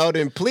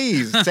 then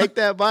please take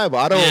that Bible.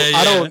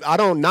 I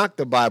don't knock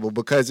the Bible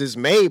because it's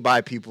made by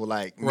people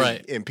like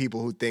me and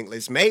people who think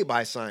it's made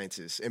by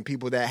scientists and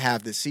people that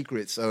have the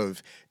secrets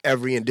of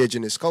every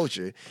indigenous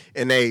culture,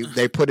 and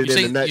they put it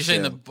in a nutshell. You're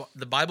saying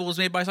the Bible was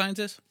made by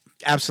scientists?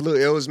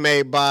 Absolutely. It was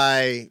made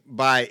by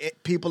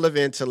people of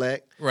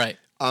intellect. Right.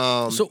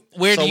 So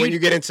where do when you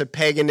get into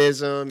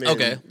paganism, and,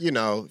 okay,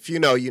 if you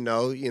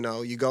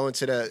go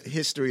into the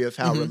history of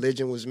how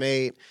religion was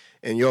made,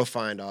 and you'll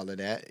find all of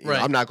that. You know,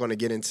 I'm not going to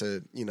get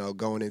into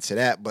going into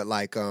that, but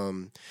like,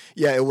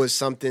 it was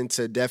something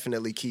to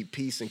definitely keep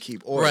peace and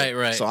keep order.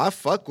 Right. So I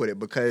fuck with it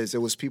because it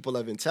was people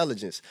of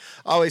intelligence.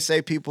 I always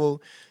say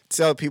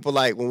tell people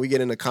like when we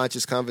get into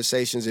conscious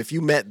conversations, if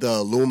you met the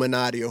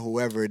Illuminati or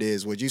whoever it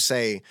is, would you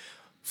say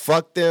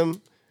fuck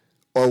them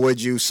or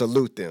would you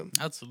salute them?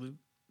 I'd salute.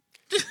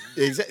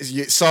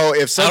 Exactly. So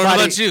if somebody, I don't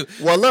know about you.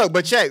 Well, look,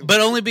 but check. But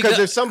only because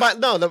if somebody,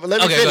 let me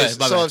finish.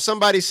 Ahead, so if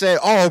somebody said,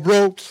 "Oh,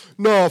 bro,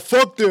 no,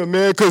 fuck them,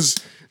 man," because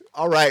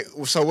all right.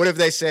 So what if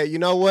they said, "You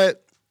know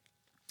what?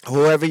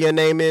 Whoever your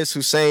name is,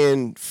 who's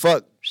saying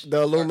fuck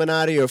the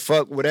Illuminati or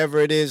fuck whatever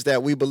it is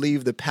that we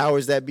believe the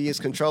powers that be is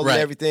controlling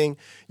everything."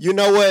 You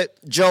know what,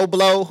 Joe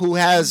Blow, who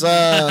has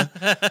a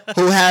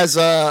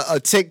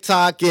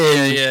TikTok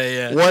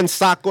and one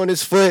sock on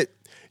his foot.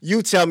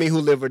 You tell me who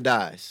live or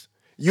dies.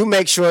 You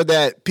make sure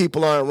that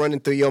people aren't running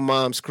through your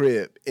mom's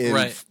crib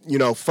and,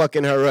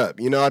 fucking her up.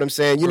 You know what I'm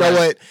saying? You know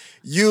what?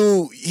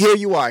 Here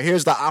you are.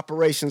 Here's the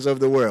operations of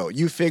the world.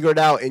 You figure it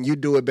out and you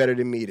do it better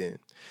than me then.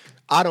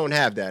 I don't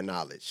have that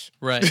knowledge.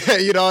 Right.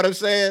 You know what I'm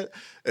saying?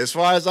 As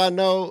far as I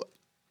know,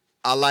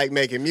 I like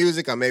making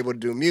music. I'm able to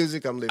do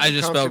music. I'm living I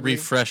just spelled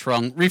refresh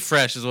wrong.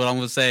 Refresh is what I'm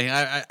going to say.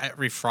 I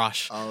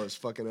refresh. Oh, it's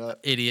fucking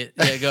up. Idiot.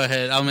 Yeah, go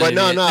ahead. But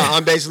no,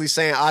 I'm basically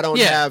saying I don't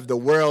have the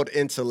world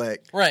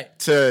intellect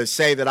to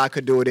say that I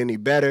could do it any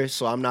better.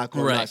 So I'm not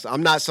going to.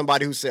 I'm not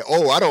somebody who said,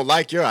 "Oh, I don't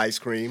like your ice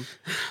cream."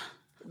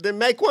 Then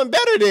make one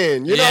better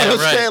then. You know what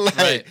I'm saying?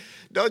 Like,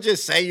 don't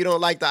just say you don't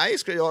like the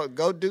ice cream. Or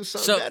go do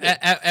something better.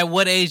 At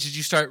what age did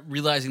you start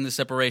realizing the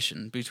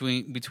separation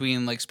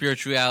between like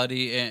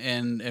spirituality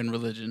and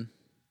religion?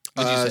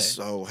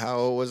 So how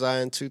old was I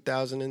in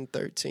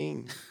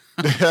 2013?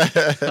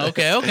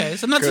 Okay.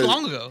 So not too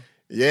long ago.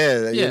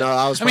 Yeah,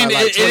 I was. I mean,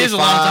 like it is a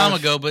long time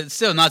ago, but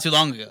still not too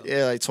long ago.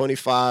 Yeah, like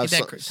 25,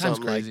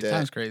 something like that.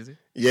 Time's crazy.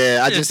 Yeah,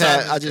 I just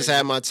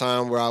had my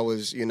time where I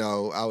was,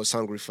 I was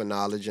hungry for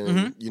knowledge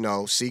and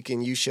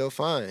seeking you shall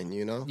find.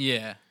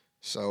 Yeah.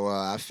 So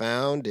I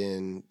found,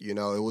 and it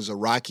was a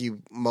rocky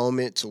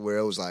moment to where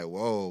it was like,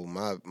 whoa,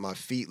 my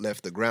feet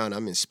left the ground.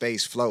 I'm in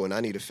space floating.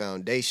 I need a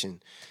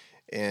foundation.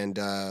 And,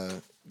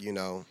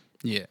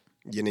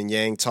 yin and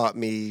yang taught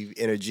me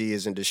energy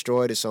isn't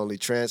destroyed, it's only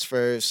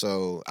transferred.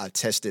 So I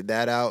tested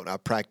that out. I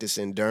practiced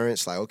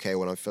endurance. Like, okay,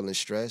 when I'm feeling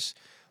stressed,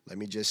 let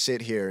me just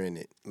sit here in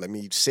it. Let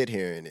me sit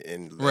here in it.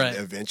 And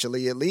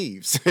eventually it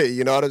leaves.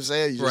 You know what I'm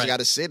saying? You just got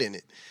to sit in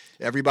it.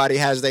 Everybody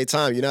has their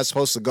time. You're not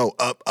supposed to go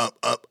up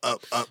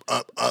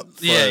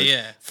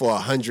for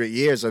 100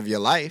 years of your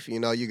life.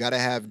 You got to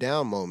have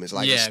down moments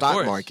like the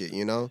stock market,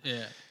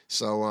 Yeah.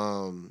 So,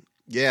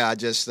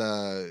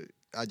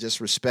 I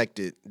just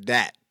respected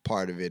that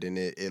part of it, and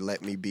it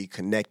let me be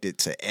connected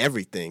to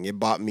everything. It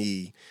bought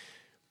me,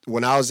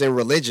 when I was in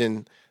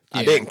religion,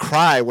 I didn't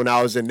cry when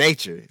I was in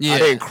nature. I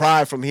didn't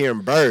cry from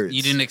hearing birds.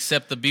 You didn't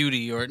accept the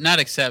beauty, or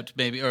not accept,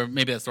 maybe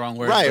that's the wrong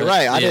word. Right.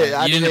 I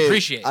didn't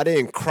appreciate. I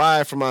didn't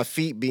cry for my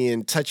feet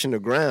being touching the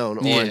ground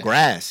or in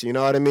grass. You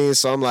know what I mean?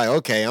 So I'm like,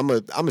 okay, I'm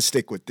a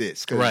stick with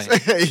this. Right.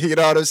 You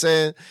know what I'm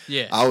saying?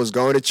 Yeah. I was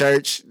going to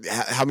church.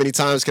 How many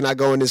times can I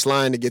go in this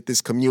line to get this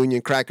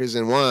communion crackers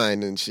and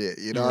wine and shit?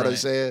 You know what I'm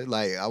saying?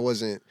 Like I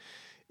wasn't.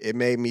 It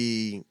made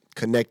me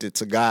connected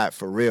to God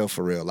for real.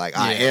 Like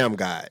I am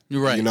God.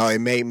 Right. It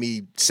made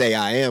me say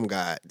I am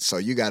God. So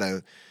you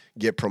gotta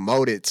get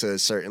promoted to a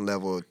certain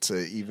level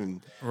to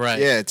even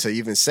to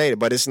even say it.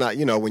 But it's not,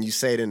 when you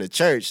say it in the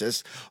church,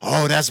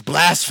 that's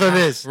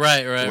blasphemous.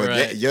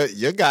 Right.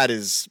 Your God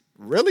is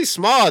really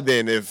small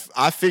then if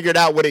I figured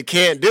out what it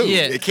can't do.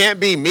 Yeah. It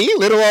can't be me,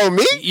 little old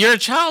me. You're a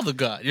child of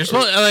God. You're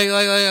supposed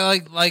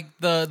like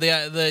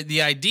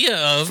the idea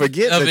of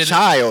forget of the it,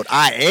 child.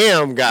 I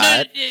am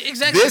God. No,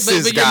 exactly. This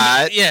is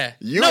God.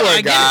 You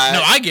are God.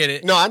 No, I get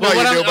it. No, I know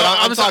you do, but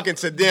I'm talking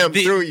to them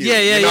through you.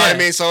 Yeah. You know what I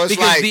mean? So it's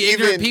because like the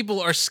ignorant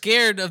people are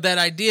scared of that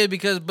idea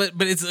because but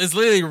it's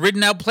literally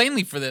written out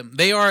plainly for them.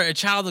 They are a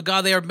child of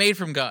God. They are made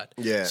from God.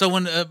 Yeah. So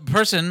when a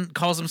person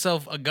calls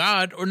himself a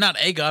God, or not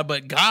a God,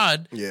 but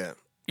God,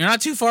 you're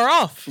not too far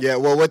off. Yeah,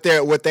 well, what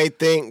they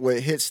think,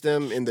 what hits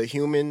them in the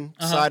human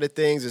side of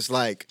things is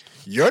like,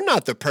 you're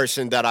not the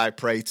person that I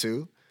pray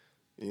to,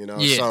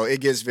 So it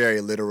gets very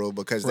literal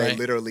because they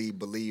literally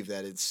believe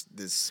that it's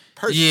this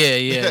person.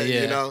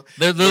 Yeah.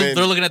 They're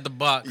looking at the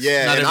box.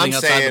 Yeah, not and I'm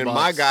saying the box.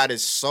 my God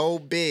is so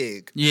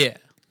big. Yeah.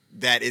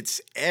 That it's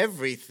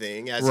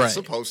everything as it's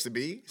supposed to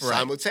be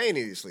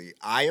simultaneously.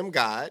 I am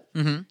God.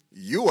 Mm-hmm.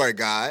 You are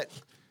God.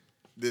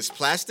 This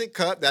plastic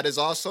cup that is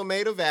also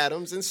made of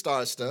atoms and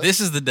star stuff. This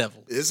is the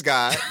devil. Is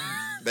God.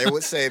 They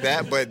would say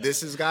that, but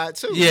this is God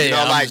too.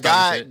 Yeah, like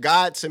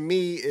God to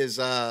me is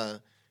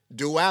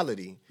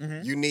duality.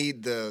 Mm-hmm. You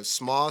need the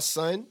small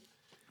sun.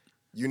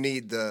 You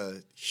need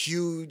the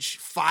huge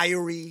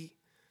fiery,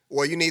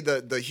 you need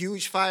the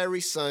huge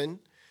fiery sun.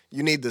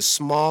 You need the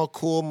small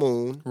cool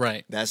moon.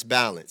 Right. That's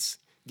balance.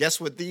 Guess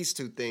what these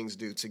two things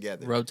do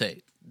together?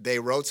 Rotate. They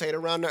rotate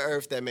around the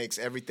earth. That makes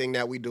everything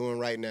that we're doing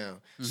right now.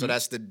 So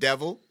that's the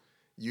devil.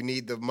 You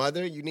need the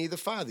mother, you need the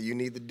father. You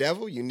need the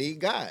devil, you need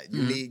God.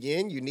 You need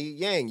yin, you need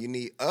yang. You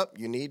need up,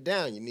 you need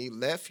down. You need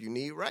left, you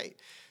need right.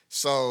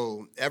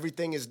 So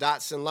everything is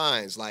dots and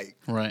lines. Like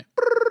right.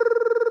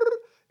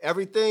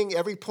 Everything,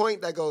 every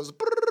point that goes,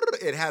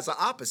 it has an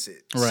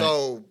opposite. Right.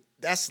 So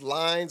that's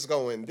lines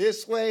going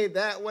this way,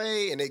 that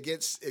way, and it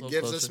gives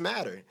us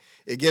matter.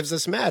 It gives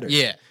us matter.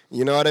 Yeah.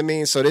 You know what I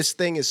mean? So this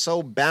thing is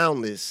so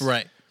boundless.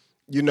 Right.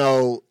 You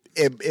know,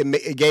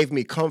 it gave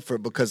me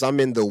comfort because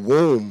I'm in the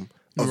womb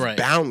of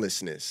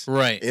boundlessness.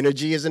 Right.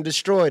 Energy isn't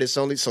destroyed. It's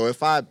only so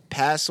if I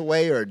pass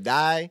away or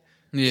die,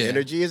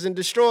 energy isn't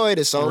destroyed.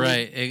 It's only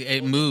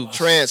it moves.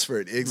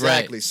 Transferred.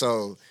 Exactly. Right.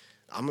 So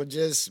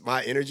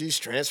my energy's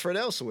transferred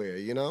elsewhere,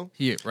 you know?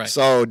 Yeah, right.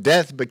 So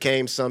death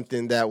became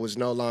something that was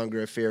no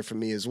longer a fear for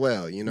me as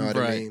well. You know what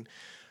I mean?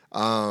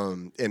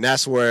 And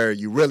that's where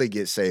you really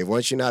get saved.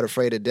 Once you're not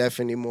afraid of death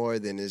anymore,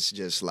 then it's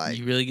just like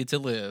you really get to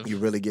live. You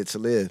really get to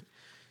live.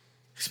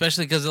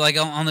 Especially because, like,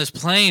 on this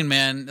plane,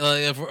 man,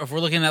 if we're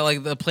looking at,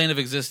 like, the plane of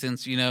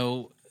existence, you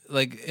know,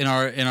 like, in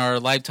our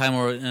lifetime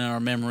or in our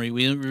memory,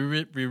 we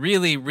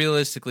really,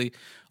 realistically,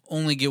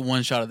 only get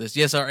one shot of this.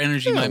 Yes, our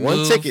energy might one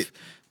move. Ticket.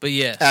 But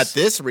yes. At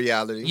this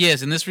reality.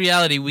 Yes, in this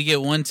reality, we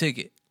get one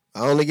ticket.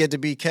 I only get to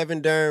be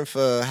Kevin Durham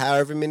for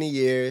however many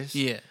years.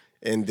 Yeah.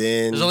 And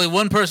then there's only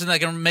one person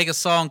that can make a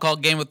song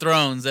called Game of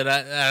Thrones that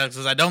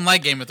I don't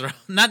like Game of Thrones.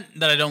 Not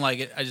that I don't like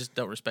it, I just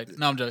don't respect it.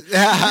 No, I'm joking.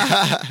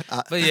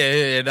 But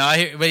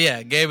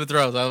yeah, Game of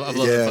Thrones. I love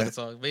that fucking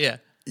song. But yeah.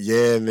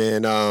 Yeah,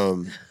 man.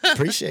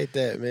 Appreciate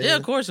that, man. Yeah,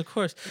 of course.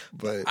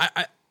 But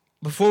I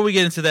before we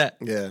get into that,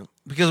 yeah,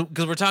 because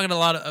we're talking a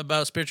lot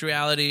about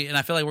spirituality, and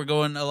I feel like we're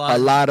going a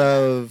lot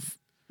of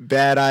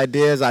bad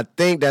ideas. I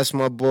think that's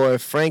my boy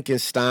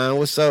Frankenstein.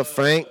 What's up,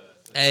 Frank?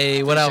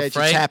 Hey, what up,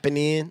 Frank? You tapping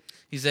in.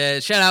 He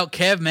said, "Shout out,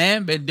 Kev,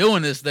 man. Been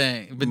doing this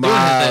thing.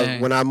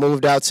 When I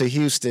moved out to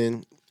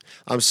Houston,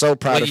 I'm so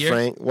proud of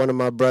Frank. One of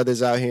my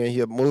brothers out here.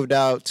 He moved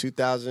out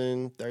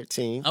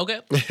 2013. Okay.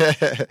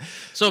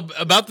 So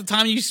about the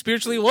time you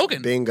spiritually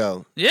awoken.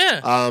 Bingo. Yeah.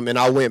 And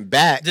I went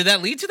back. Did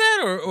that lead to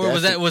that, or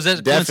was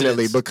that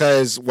definitely?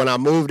 Because when I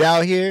moved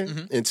out here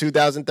in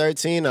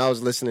 2013, I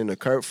was listening to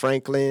Kurt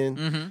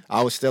Franklin.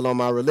 I was still on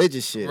my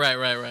religious shit.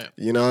 Right.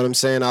 You know what I'm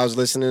saying? I was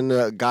listening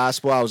to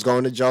gospel. I was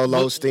going to Joel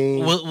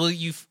Osteen.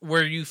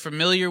 Were you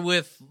familiar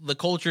with the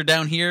culture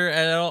down here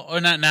at all,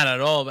 or not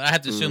at all? But I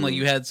have to assume like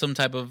you had some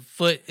type of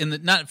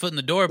not foot in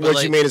the door, but what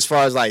like, you mean as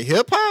far as like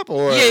hip hop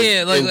or like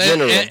in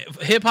general?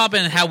 Hip hop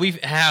and how we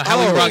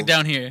rock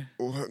down here.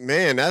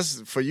 Man,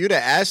 that's for you to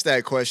ask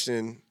that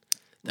question.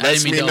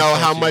 Lets me know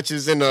how much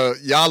is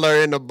y'all are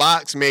in the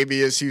box.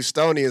 Maybe as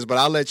Houstonians, but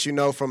I'll let you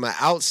know from an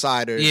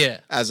outsider. Yeah,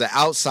 as an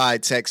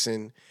outside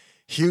Texan,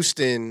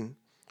 Houston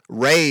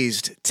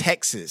raised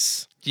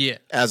Texas. Yeah,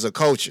 as a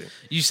culture.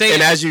 You say,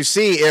 and as you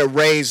see, it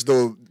raised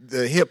the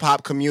hip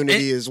hop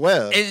community as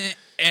well.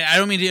 And I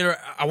don't mean to.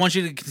 I want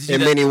you to continue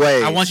in many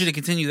ways. I want you to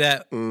continue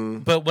that.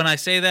 But when I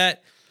say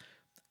that,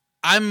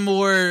 I'm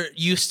more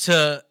used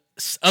to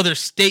other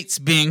states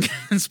being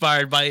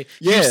inspired by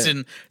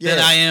Houston than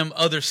I am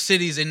other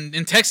cities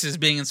in Texas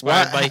being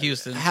inspired by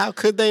Houston. How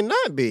could they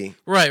not be?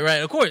 Right.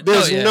 Of course.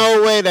 There's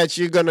no way that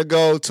you're gonna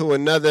go to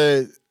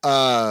another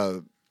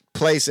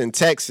place in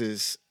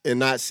Texas and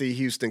not see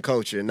Houston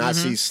culture, not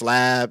see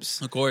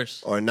slabs, of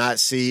course, or not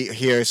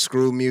hear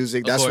Screw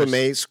music. That's what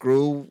made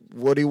Screw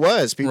what he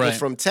was. People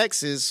from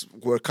Texas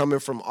were coming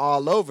from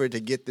all over to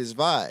get this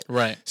vibe.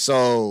 Right.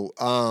 So,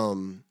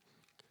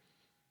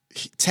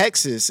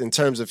 Texas, in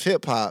terms of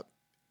hip hop,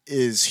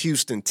 is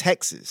Houston,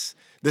 Texas.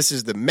 This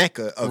is the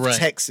mecca of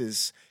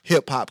Texas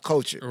hip hop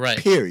culture. Right.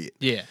 Period.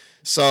 Yeah.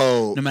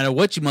 So no matter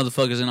what you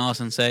motherfuckers in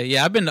Austin say,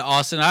 yeah, I've been to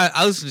Austin.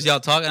 I listen to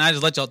y'all talk, and I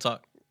just let y'all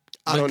talk.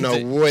 I don't know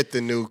what the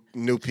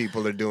new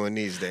people are doing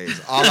these days.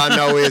 All I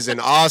know is in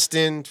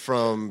Austin,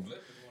 Austin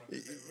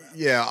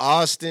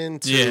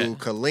to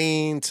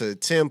Killeen to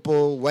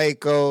Temple,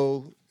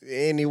 Waco,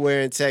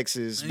 anywhere in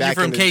Texas. You're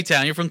from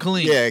K-Town. You're from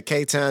Killeen. Yeah,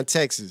 K-Town,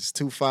 Texas,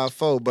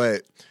 254.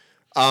 But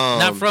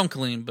not from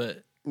Killeen,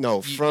 but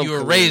no, from you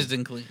were Killeen. raised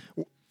in Killeen.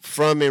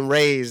 From and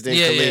raised in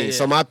Killeen. Yeah.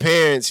 So my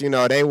parents,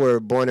 they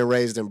were born and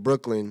raised in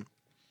Brooklyn.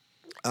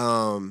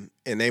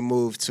 And they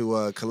moved to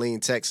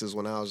Killeen, Texas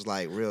when I was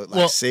like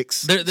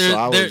 6.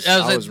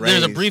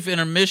 There's a brief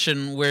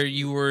intermission where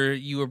you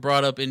were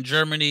brought up in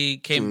Germany,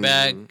 came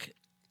back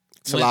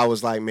till I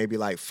was maybe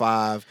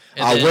 5.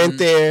 I went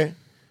there.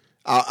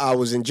 I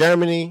was in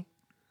Germany,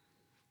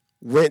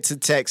 went to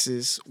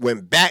Texas,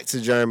 went back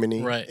to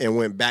Germany, and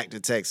went back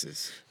to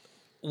Texas.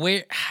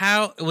 Where?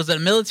 How was that a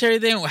military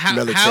thing?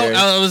 Military.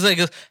 How I was like,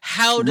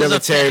 how does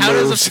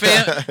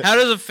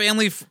a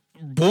family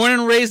born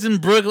and raised in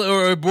Brooklyn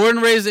or born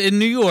and raised in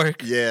New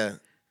York,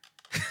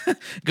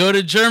 go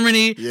to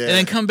Germany and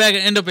then come back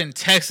and end up in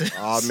Texas?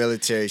 All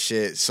military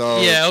shit. So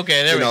there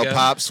we go.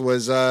 Pops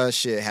was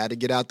had to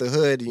get out the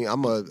hood.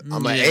 I'm a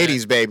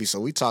 80s baby, so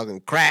we talking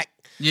crack.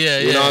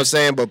 You know what I'm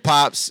saying? But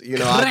Pops,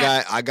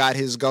 I got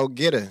his go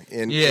getter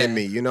in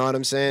me. You know what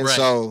I'm saying? Right.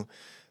 So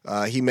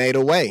he made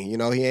a way. You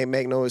know, he ain't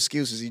make no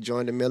excuses. He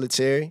joined the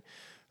military.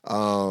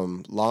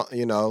 Had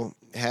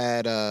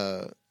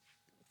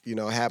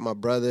my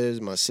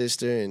brothers, my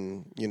sister,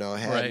 and,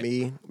 had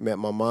me. Met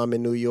my mom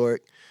in New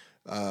York.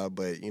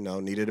 But,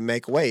 needed to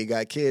make a way. He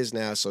got kids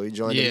now, so he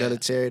joined the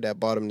military. That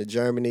brought him to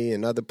Germany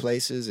and other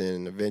places,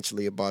 and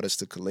eventually it brought us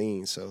to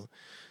Killeen, so...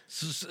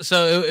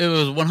 So it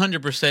was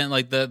 100%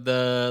 like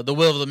the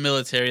will of the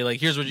military. Like,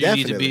 here's what you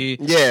need to be.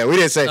 Yeah, we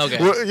didn't say. Okay.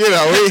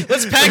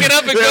 Let's pack it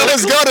up and go.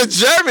 Let's go to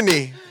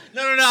Germany.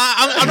 No.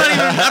 I'm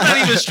not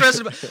even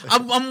stressed about.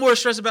 I'm more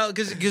stressed about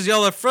because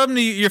y'all are from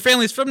your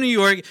family's from New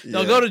York.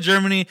 Y'all go to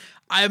Germany.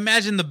 I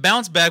imagine the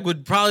bounce back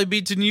would probably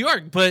be to New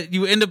York, but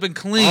you end up in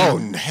Killeen. Oh,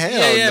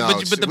 hell no.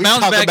 But the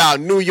bounce back...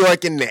 about New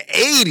York in the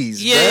 80s,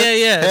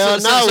 Yeah.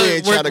 Hell no, we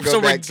ain't trying to go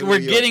back to New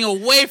York. We're getting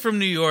away from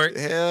New York.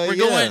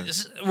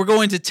 We're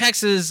going to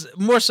Texas,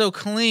 more so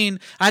Killeen.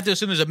 I have to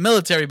assume there's a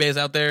military base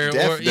out there.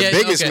 The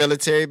biggest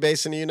military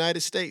base in the United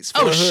States.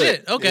 Oh,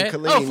 shit. Okay.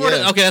 Killeen, Fort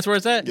Hood. Okay, that's where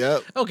it's at?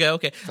 Yep. Okay.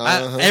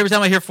 Every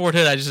time I hear Fort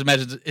Hood, I just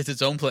imagine it's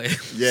its own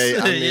place.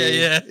 Yeah,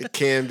 it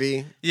can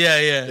be.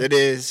 Yeah. It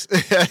is.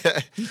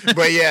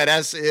 But yeah,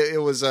 it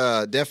was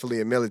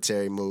definitely a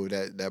military move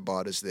that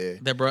brought us there.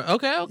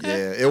 Okay.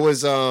 Yeah, it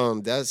was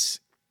that's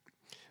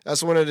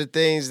one of the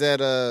things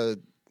that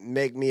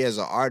make me as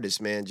an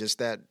artist, man, just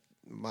that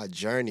my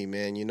journey,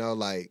 man,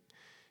 like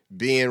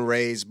being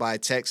raised by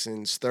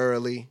Texans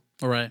thoroughly.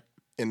 All right.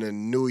 In a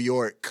New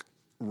York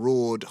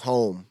ruled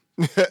home.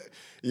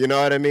 You know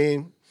what I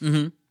mean?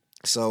 Mm-hmm.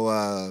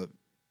 So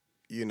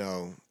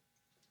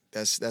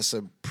that's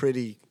a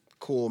pretty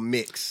cool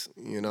mix,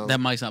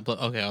 That mic's not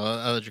okay.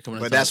 I'll let you come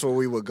in. But that's where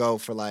we would go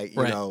for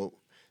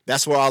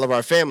that's where all of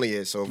our family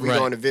is. So if we're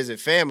going to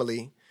visit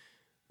family,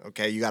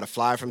 okay, you got to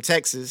fly from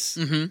Texas,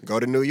 go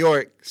to New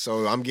York.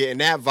 So I'm getting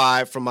that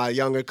vibe from my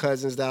younger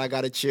cousins that I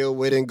got to chill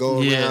with and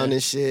go around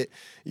and shit.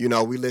 We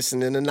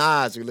listening to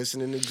Nas, we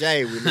listening to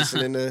Jay, we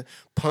listening to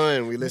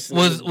Pun, we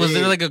listening to Was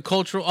there like a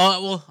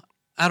cultural?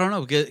 I don't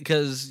know,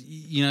 because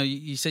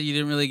you said you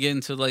didn't really get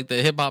into like the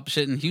hip hop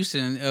shit in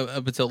Houston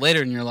up until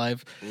later in your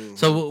life. Mm-hmm.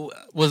 So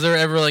was there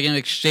ever like an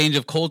exchange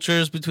of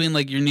cultures between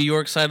like your New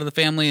York side of the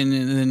family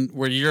and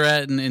where you're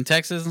at in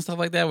Texas and stuff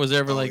like that? Was there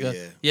ever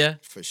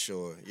for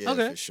sure,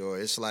 for sure.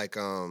 It's like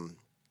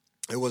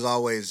it was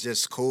always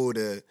just cool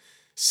to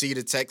see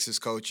the Texas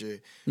culture,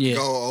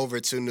 go over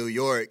to New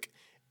York,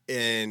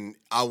 and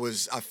I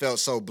felt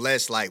so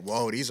blessed. Like,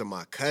 whoa, these are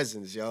my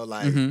cousins, yo,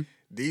 like. Mm-hmm.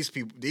 These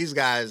people, these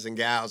guys and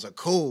gals are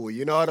cool.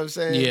 You know what I'm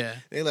saying? Yeah.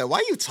 They're like,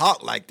 why you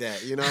talk like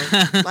that?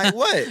 Like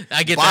what?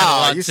 I get that a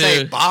lot you too.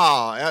 Say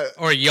ball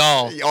or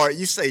y'all, or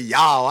you say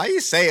y'all. Why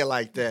you say it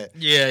like that?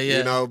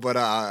 Yeah. But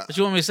what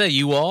you want me to say?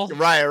 You all?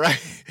 Right.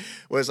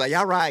 Well, it's like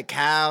y'all ride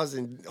cows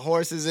and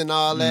horses and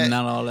all that.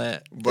 Not all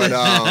that.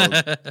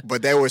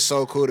 But they were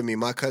so cool to me.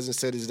 My cousins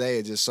to this day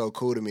are just so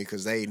cool to me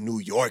because they New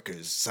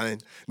Yorkers, son.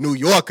 New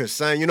Yorkers,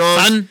 son. You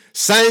know,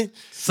 son.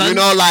 You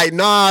know, like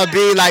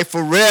be like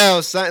for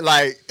real, son.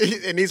 Like,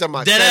 and these are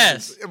my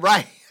cousins,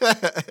 right?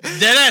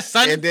 Dead ass,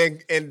 son. And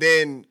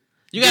then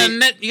you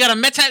got a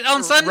Mets hat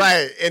on, son.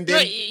 Right, and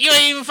then you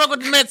ain't even fuck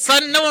with the Mets,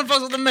 son. No one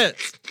fucks with the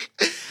Mets.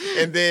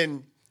 And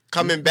then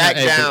coming back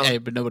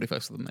down, but nobody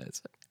fucks with the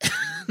Mets.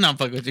 No, I'm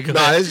fucking with you.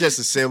 No, it's just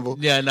a symbol.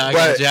 Yeah, no, I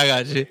got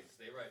you.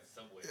 They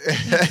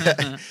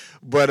ride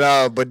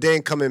subway. But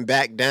then coming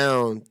back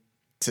down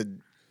to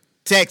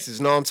Texas,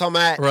 know what I'm talking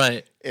about?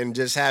 Right. And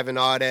just having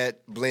all that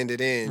blended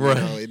in, right.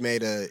 It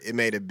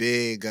made a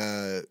big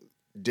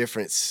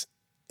difference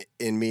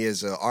in me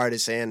as an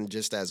artist and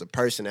just as a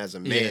person, as a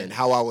man. Yeah.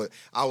 How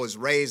I was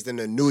raised in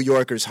a New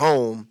Yorker's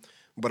home,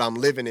 but I'm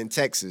living in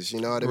Texas.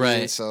 You know what I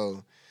mean?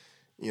 So,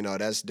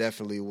 that's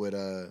definitely what.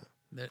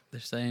 They're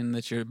saying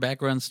that your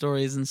background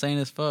story is insane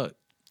as fuck.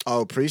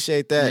 Oh,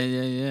 appreciate that.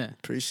 Yeah.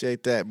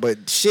 Appreciate that.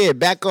 But shit,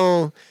 back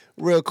on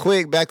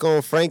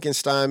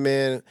Frankenstein,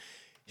 man.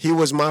 He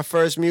was my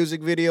first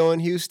music video in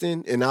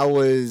Houston, and I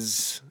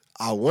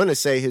want to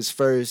say his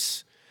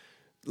first,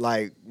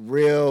 like,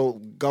 real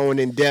going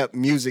in depth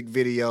music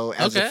video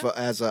as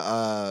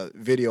a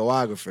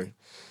videographer.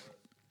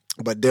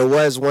 But there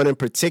was one in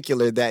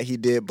particular that he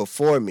did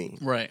before me,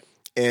 right?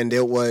 And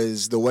it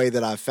was the way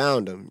that I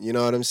found him. You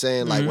know what I'm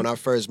saying? Mm-hmm. Like when I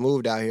first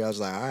moved out here, I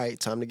was like, all right,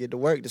 time to get to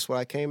work. This is what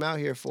I came out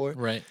here for.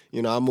 Right.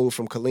 I moved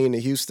from Killeen to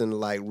Houston to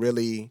like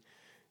really,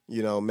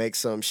 make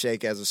something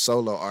shake as a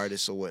solo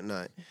artist or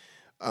whatnot.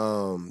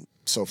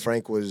 So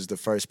Frank was the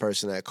first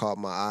person that caught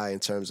my eye in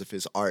terms of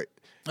his art.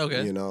 Okay.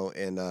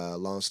 And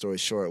long story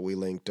short, we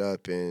linked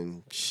up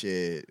and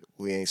shit,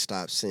 we ain't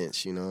stopped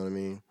since, you know what I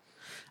mean?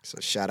 So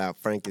shout out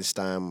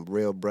Frankenstein,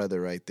 real brother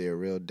right there,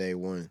 real day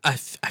one. I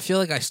feel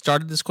like I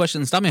started this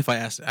question. Stop me if I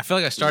asked it. I feel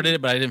like I started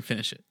it, but I didn't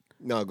finish it.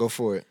 No, go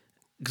for it.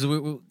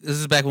 Because this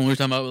is back when we were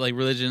talking about like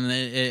religion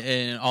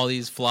and all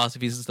these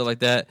philosophies and stuff like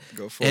that.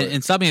 Go for it.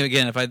 And stop me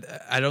again if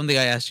I don't think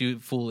I asked you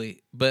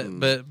fully. But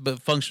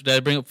feng shui, did I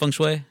bring up feng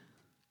shui?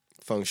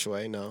 Feng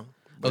shui, no.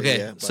 But okay,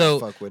 yeah, so I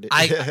fuck with it.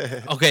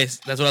 okay,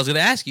 that's what I was gonna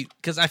ask you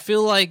because I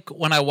feel like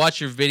when I watch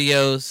your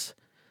videos,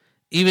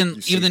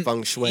 even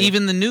feng shui.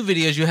 even the new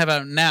videos you have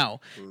out now,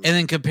 and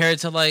then compare it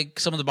to like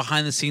some of the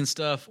behind the scenes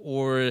stuff,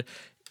 or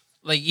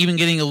like even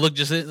getting a look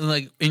just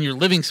like in your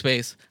living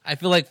space. I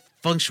feel like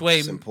feng shui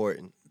is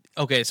important.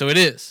 Okay, so it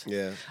is.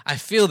 Yeah, I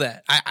feel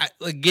that. I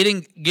like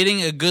getting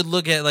a good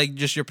look at like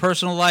just your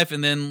personal life,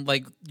 and then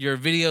like your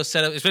video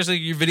setup, especially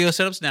your video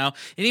setups now.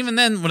 And even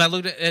then, when I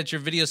looked at your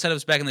video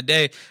setups back in the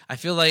day, I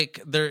feel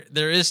like there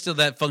is still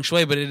that feng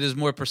shui, but it is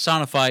more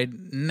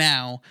personified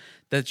now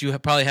that you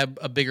probably have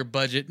a bigger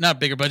budget, not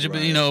bigger budget,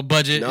 but a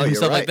budget and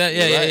stuff like that.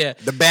 Yeah.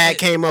 The bag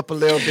came up a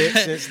little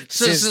bit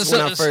since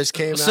when I first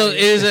came out. So it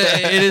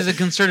is a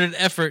concerted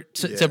effort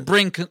to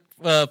bring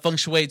feng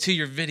shui to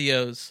your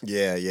videos.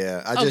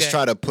 Yeah. I just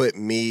try to put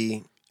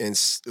me in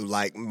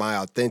like my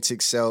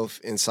authentic self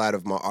inside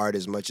of my art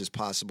as much as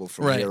possible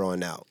from here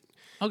on out.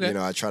 Okay.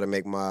 I try to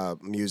make my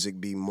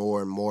music be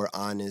more and more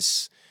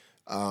honest.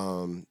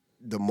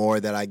 The more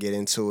that I get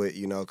into it,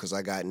 because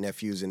I got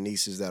nephews and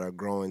nieces that are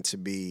growing to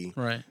be,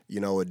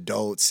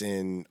 adults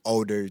and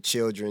older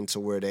children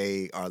to where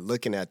they are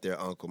looking at their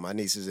uncle. My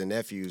nieces and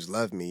nephews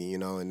love me,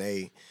 and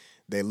they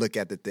look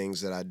at the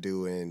things that I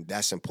do, and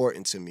that's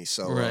important to me.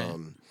 So,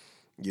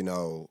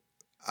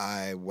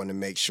 I want to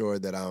make sure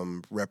that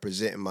I'm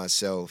representing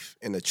myself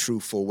in a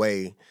truthful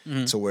way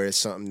to where it's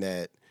something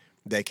that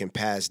they can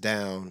pass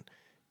down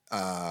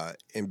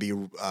and be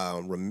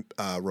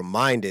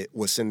reminded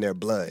what's in their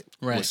blood,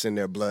 what's in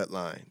their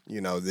bloodline.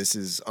 This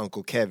is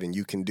Uncle Kevin.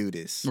 You can do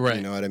this. Right.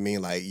 You know what I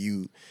mean? Like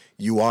you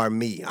are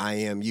me. I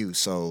am you.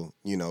 So,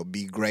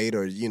 be great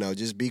or,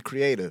 just be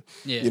creative.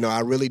 Yeah.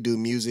 I really do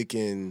music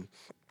and,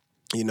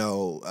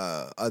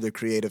 other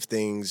creative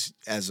things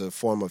as a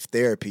form of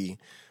therapy,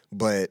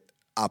 but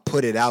I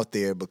put it out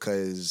there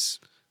because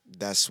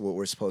that's what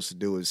we're supposed to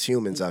do as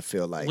humans, I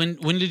feel like.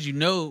 When did you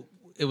know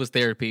it was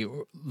therapy?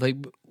 Like,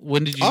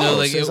 when did you know?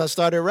 Like, since I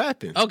started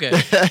rapping. Okay.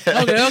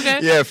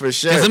 Yeah, for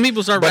sure. Because some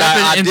people start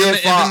rapping and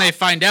then they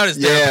find out it's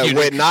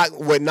therapeutic. Yeah,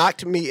 what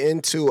knocked me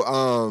into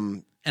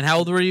And how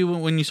old were you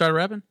when you started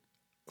rapping?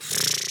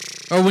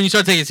 Or when you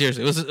started taking it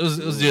seriously? Let's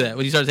do that.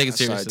 When you started taking it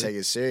seriously. I started taking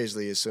it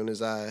seriously as soon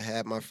as I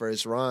had my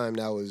first rhyme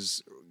that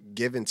was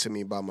given to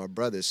me by my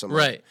brother. So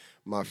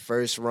my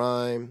first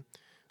rhyme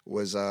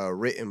was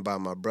written by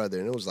my brother,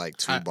 and it was like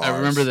 2 bars. I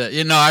remember that.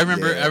 I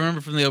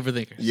remember from the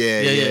Overthinkers.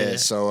 Yeah.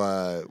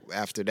 So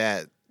after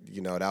that,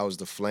 that was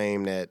the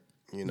flame that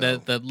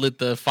that lit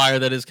the fire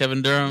that is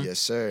Kevin Durham. Yes,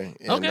 sir.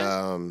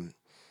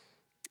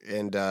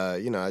 And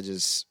I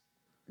just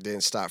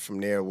didn't stop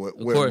from there.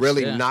 What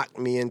really knocked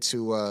me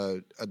into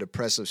a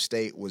depressive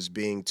state was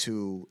being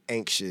too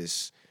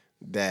anxious.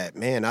 That,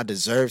 man, I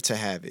deserve to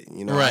have it.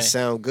 I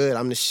sound good.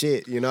 I'm the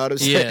shit. You know what I'm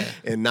saying?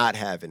 And not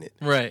having it.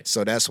 Right.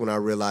 So that's when I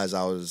realized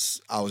I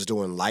was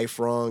doing life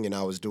wrong, and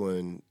I was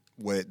doing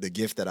the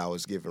gift that I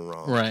was given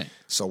wrong. Right.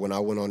 So when I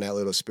went on that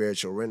little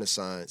spiritual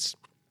renaissance,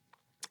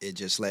 it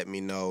just let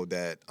me know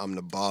that I'm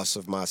the boss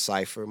of my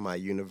cipher, my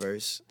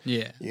universe.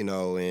 Yeah.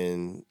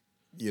 And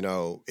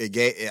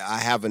I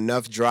have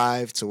enough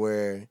drive to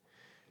where,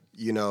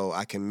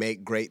 I can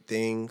make great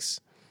things,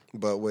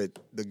 but with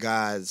the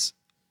gods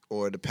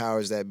or the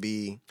powers that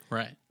be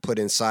put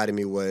inside of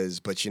me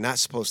but you're not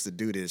supposed to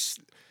do this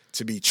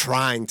to be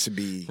trying to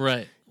be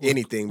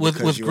anything.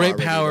 With great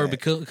power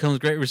comes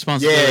great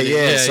responsibility.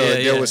 Yeah. So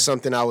there was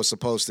something I was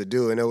supposed to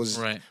do, and it was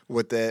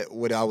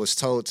what I was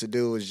told to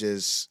do was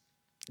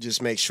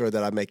just make sure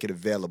that I make it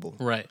available.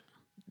 Right.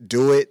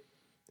 Do it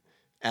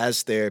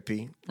as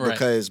therapy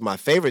because my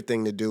favorite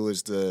thing to do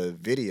is the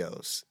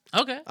videos.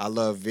 Okay. I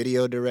love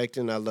video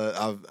directing.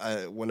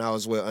 When I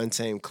was with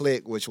Untamed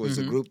Click, which was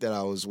the group that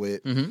I was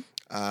with,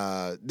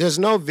 there's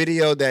no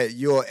video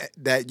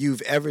that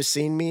you've ever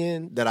seen me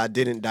in that I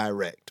didn't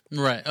direct.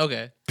 Right.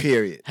 Okay.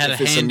 Period. Had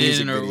if a hand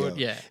in or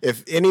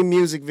if any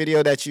music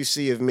video that you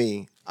see of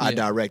me, I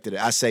directed it.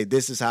 I say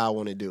this is how I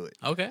want to do it.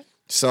 Okay.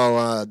 So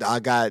I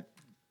got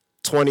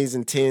 20s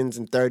and 10s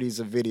and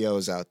 30s of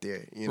videos out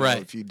there.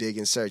 If you dig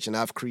and search, and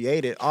I've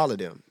created all of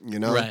them.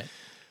 Right.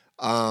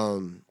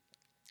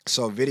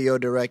 So video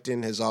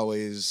directing has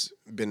always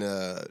been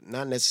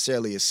not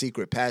necessarily a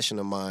secret passion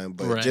of mine,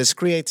 but just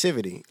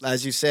creativity.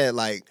 As you said,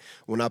 like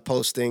when I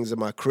post things in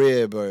my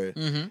crib or,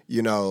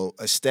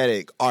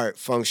 aesthetic, art,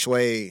 feng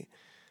shui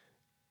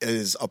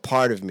is a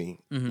part of me.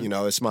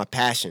 It's my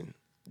passion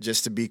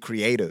just to be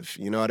creative,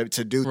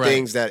 to do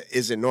things that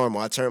isn't normal.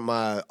 I turned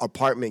my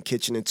apartment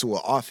kitchen into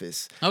an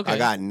office. Okay. I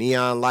got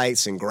neon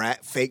lights and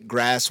fake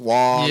grass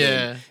wall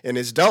and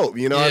it's dope.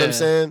 You know what I'm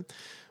saying?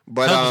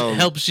 But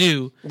helps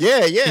you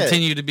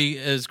continue to be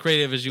as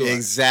creative as you are.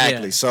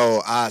 Exactly. Yeah.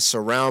 So I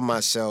surround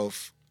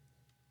myself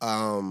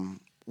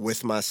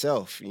with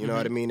myself, you know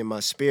what I mean, in my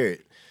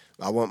spirit.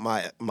 I want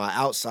my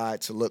outside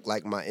to look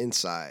like my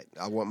inside.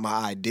 I want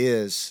my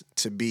ideas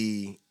to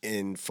be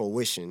in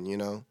fruition,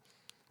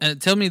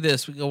 And tell me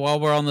this, while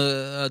we're on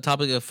the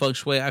topic of feng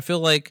shui, I feel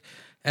like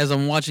as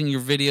I'm watching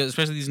your videos,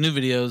 especially these new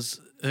videos,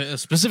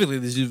 specifically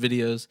these new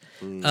videos,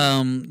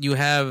 you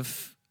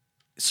have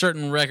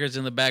certain records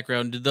in the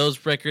background. Do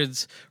those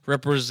records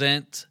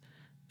represent,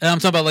 and I'm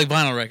talking about like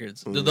vinyl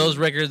records, do those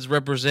records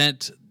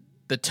represent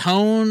the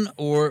tone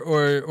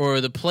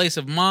or the place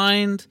of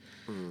mind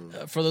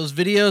for those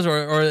videos,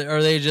 or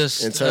are they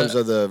just in terms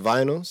of the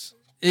vinyls?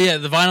 Yeah,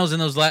 the vinyls in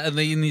those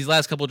in these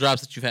last couple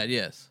drops that you've had.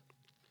 Yes.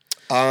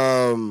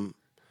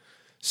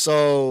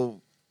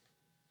 So,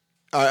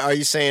 are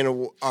you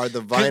saying are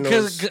the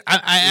vinyls?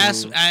 I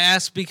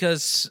asked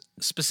because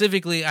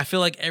specifically, I feel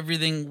like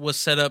everything was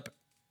set up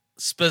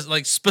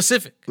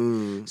specific.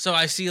 So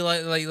I see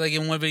like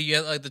in one video you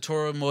had like the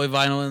Toro Moy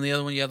vinyl, and the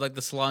other one you had like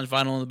the Solange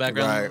vinyl in the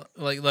background.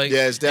 Right. Like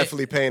yeah, it's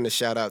definitely paying a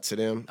shout out to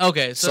them.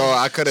 Okay, so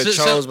I could have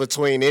chose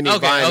between any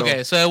vinyl.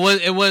 Okay, so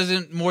it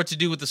wasn't more to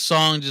do with the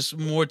song, just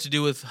more to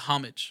do with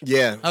homage.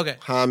 Yeah. Okay.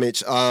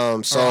 Homage.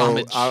 So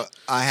homage.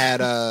 I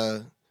had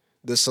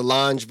the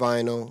Solange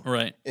vinyl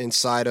right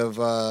inside of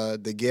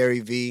the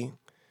Gary V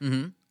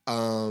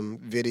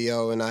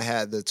video, and I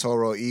had the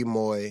Toro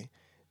Moy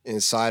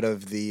inside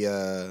of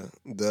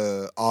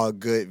the All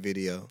Good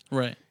video.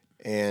 Right.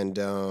 And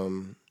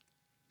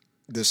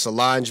the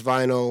Solange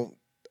vinyl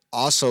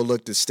also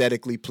looked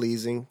aesthetically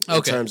pleasing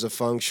in terms of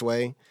feng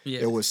shui. Yeah.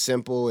 It was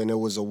simple and it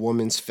was a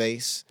woman's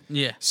face.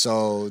 Yeah.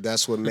 So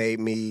that's what made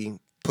me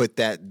put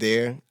that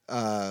there,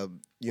 to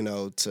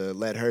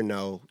let her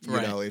know, you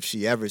know, if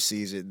she ever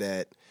sees it,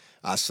 that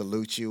I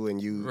salute you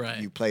and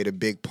you played a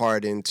big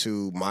part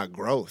into my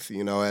growth,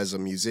 you know, as a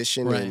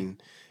musician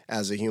and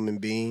as a human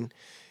being.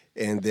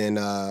 And then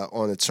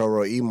on the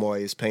Toro Moy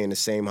is paying the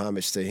same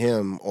homage to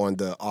him on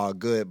the All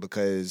Good,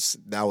 because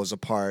that was a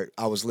part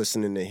I was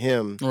listening to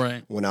him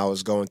when I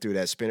was going through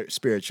that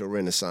spiritual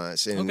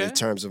renaissance. And in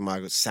terms of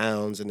my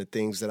sounds and the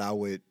things that I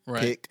would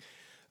pick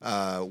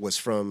was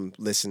from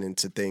listening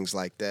to things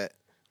like that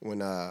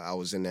when I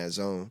was in that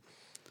zone.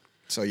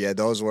 So yeah,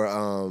 those were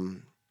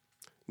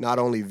not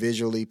only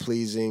visually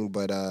pleasing,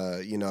 but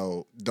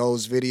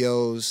those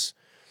videos.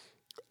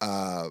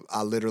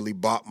 I literally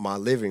bought my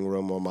living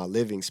room or my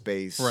living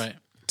space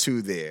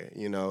to there,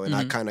 you know, and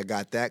I kind of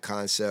got that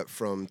concept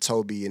from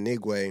Toby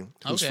Inigwe,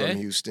 who's from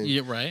Houston.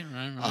 Yeah, right.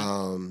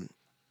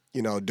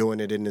 You know, doing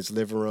it in his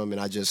living room,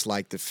 and I just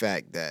like the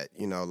fact that,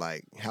 you know,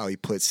 like how he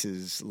puts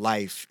his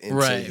life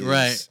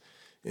into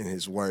in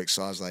his work.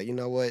 So I was like, you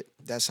know what,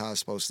 that's how it's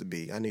supposed to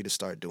be. I need to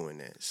start doing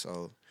that.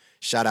 So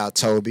shout out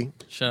Toby.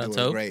 Shout out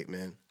Toby. Great,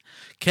 man.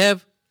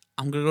 Kev,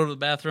 I'm gonna go to the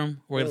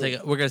bathroom. We're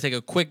gonna take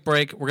a quick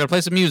break. We're gonna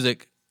play some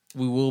music.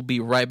 We will be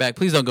right back.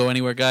 Please don't go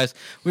anywhere, guys.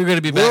 We're going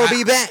to be back. We'll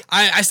be back.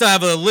 I still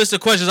have a list of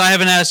questions I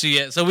haven't asked you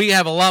yet, so we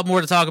have a lot more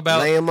to talk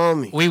about. Lay them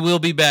on me. We will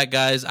be back,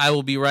 guys. I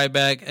will be right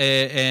back,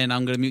 and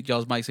I'm going to mute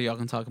y'all's mic so y'all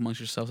can talk amongst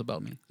yourselves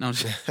about me. No, I'm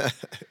just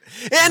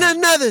and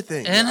another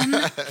thing.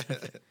 All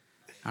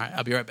right,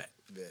 I'll be right back.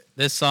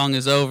 This song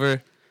is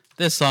over.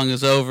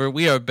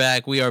 We are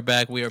back.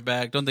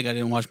 Don't think I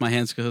didn't wash my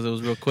hands because it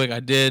was real quick. I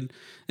did.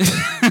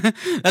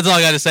 That's all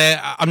I got to say.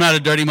 I'm not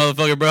a dirty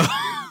motherfucker, bro.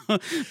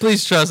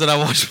 Please trust that I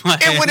washed my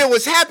hands. And when it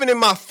was happening,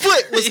 my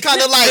foot was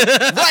kind of like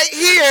right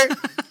here.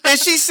 And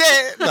she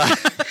said,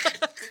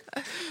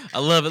 I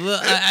love it. Look,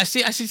 I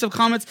see some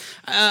comments.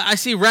 I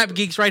see Rap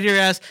Geeks right here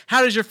ask,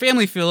 how does your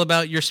family feel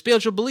about your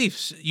spiritual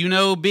beliefs? You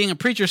know, being a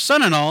preacher's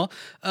son and all,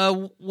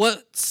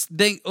 what was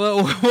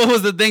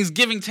the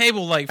Thanksgiving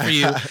table like for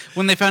you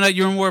when they found out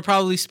you were more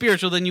probably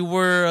spiritual than you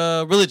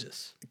were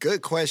religious?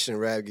 Good question,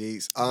 Rap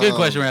Geeks. Good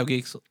question, Rap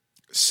Geeks.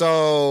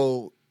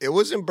 So it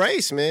was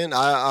embraced, man.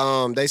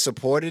 They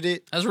supported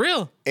it. That's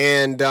real.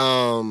 And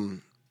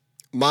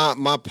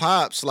my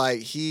pops,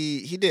 like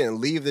he didn't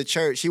leave the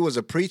church. He was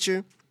a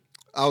preacher.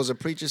 I was a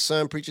preacher's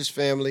son, preacher's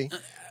family.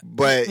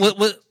 But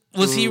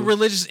was he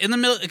religious in the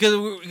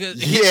military?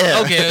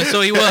 Yeah. Okay,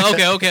 so he was.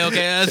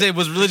 Okay. I say,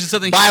 was religion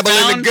something Bible he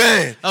found? in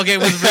the gun. Okay,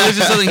 was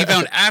religion something he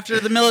found after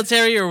the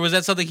military, or was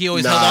that something he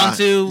always held on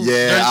to?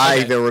 Yeah, I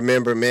even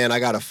remember, man, I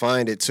got to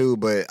find it too,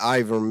 but I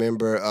even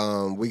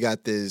remember we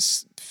got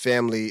this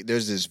family,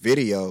 there's this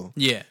video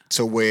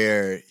to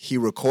where he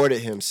recorded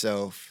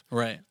himself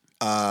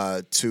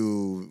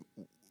to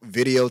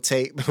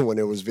videotape when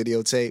there was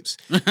videotapes,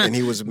 and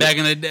he was back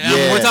in the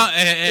day. We're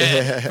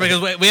talking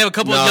because we have a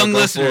couple of young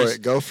listeners.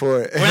 Go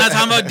for it. We're not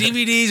talking about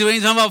DVDs. We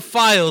ain't talking about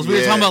files.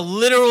 We're talking about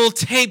literal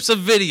tapes of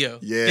video.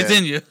 Yeah,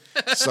 continue.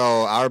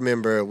 So I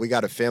remember we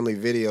got a family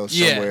video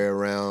somewhere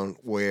around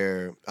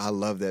where I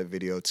love that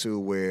video too,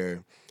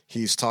 where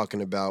he's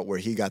talking about where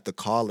he got the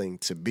calling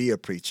to be a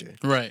preacher.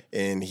 Right.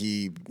 And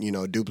he,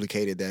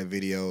 duplicated that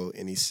video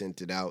and he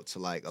sent it out to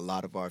like a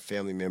lot of our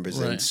family members.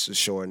 Right. And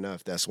sure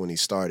enough, that's when he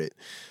started.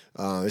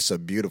 It's a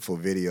beautiful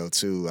video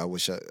too. I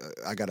wish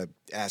I got to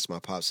ask my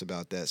pops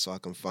about that so I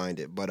can find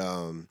it. But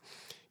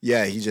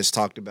he just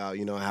talked about,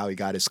 how he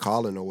got his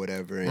calling or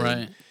whatever.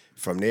 And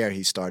from there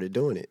he started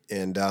doing it.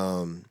 And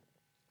in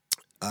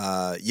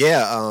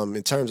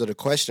terms of the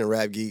question,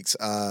 Rap Geeks,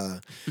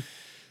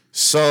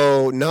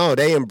 so no,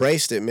 they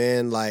embraced it,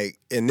 man. Like,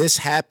 and this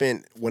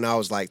happened when I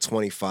was like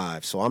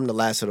 25. So I'm the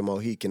last of the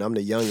Mohican. I'm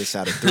the youngest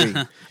out of three.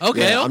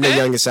 Okay. I'm the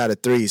youngest out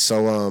of three.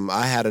 So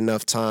I had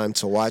enough time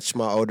to watch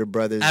my older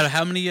brothers. Out of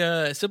how many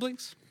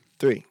siblings?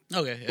 3.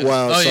 Okay. Yeah.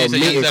 Well, so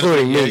me,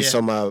 including me. Yeah.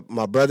 So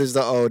my brother's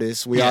the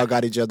oldest. We all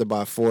got each other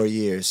by 4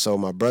 years. So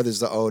my brother's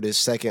the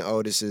oldest. Second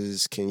oldest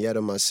is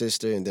Kenyetta, my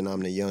sister, and then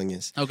I'm the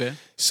youngest. Okay.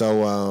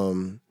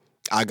 So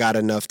I got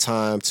enough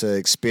time to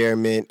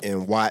experiment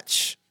and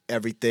watch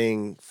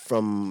everything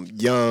from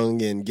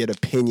young and get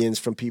opinions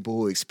from people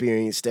who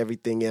experienced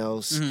everything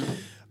else.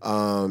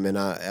 Mm-hmm. And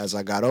as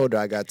I got older,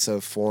 I got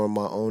to form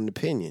my own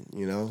opinion,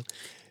 you know.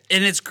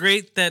 And it's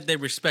great that they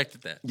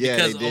respected that. Yeah,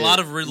 because they did. A lot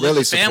of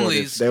religious really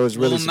families they was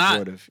really will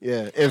supportive. Not,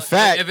 yeah, in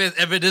fact,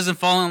 if it doesn't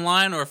fall in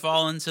line or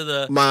fall into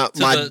the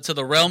to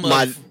the realm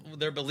of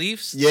their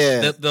beliefs,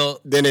 they'll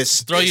then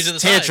it's throw you to the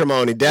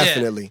tantrimony, side.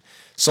 definitely. Yeah.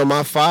 So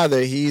my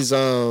father, he's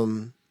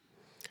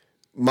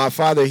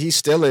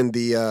still in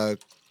the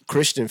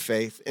Christian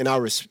faith, and I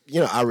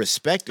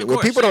respect it.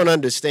 What people don't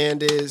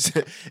understand is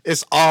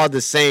it's all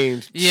the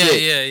same.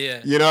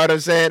 Yeah. You know what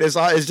I'm saying?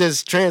 It's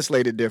just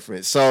translated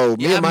different. So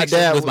me and my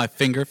dad with my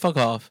finger, fuck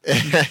off. Go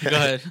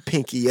ahead,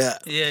 pinky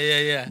up.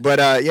 Yeah. But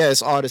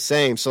it's all the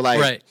same. So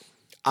like,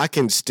 I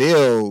can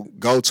still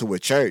go to a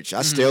church.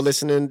 I still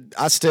listen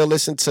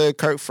to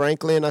Kirk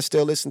Franklin. I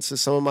still listen to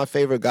some of my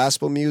favorite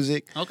gospel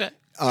music. Okay.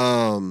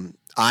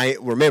 I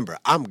remember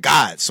I'm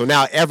God, so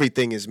now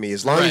everything is me.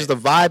 As long as the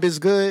vibe is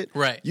good,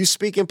 you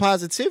speaking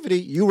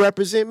positivity, you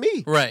represent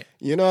me. Right.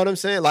 You know what I'm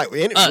saying? Like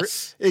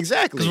us.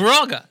 Exactly. Because we're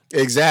all God.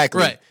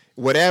 Exactly. Right.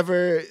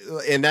 Whatever,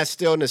 and that's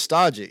still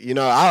nostalgic. You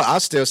know, I'll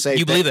still say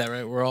you believe that,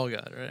 right? We're all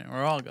God, right?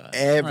 We're all God.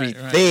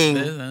 Everything,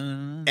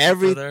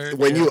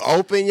 when you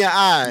open your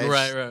eyes,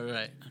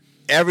 right.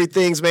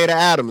 Everything's made of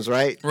atoms,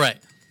 right? Right.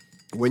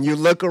 When you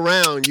look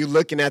around, you're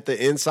looking at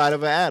the inside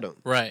of an atom.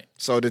 Right.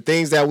 So the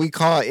things that we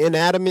call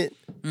inanimate,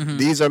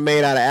 these are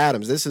made out of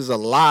atoms. This is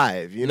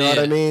alive. You know what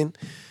I mean?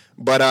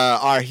 But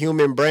our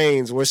human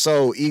brains, we're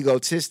so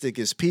egotistic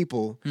as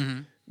people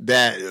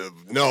that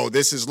no,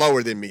 this is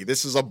lower than me.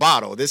 This is a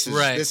bottle. This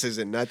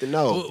isn't nothing.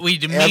 No, we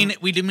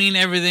demean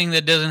everything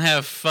that doesn't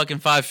have fucking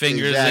 5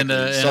 fingers and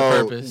a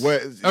purpose,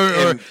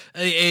 or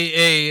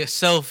a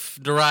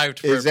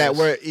self-derived purpose. Exactly,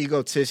 we're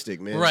egotistic,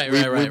 man.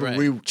 Right.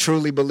 We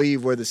truly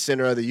believe we're the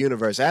center of the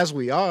universe, as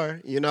we are.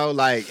 You know,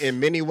 like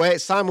in many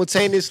ways,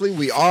 simultaneously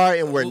we are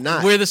and we're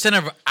not. We're the center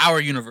of our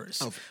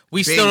universe.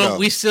 We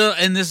still,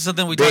 and this is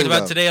something we talked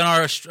about today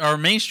on our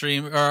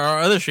mainstream or our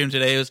other stream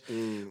today. Is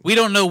we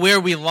don't know where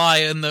we lie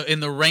in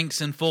the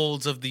ranks and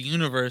folds of the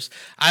universe.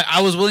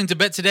 I was willing to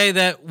bet today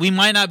that we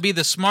might not be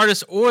the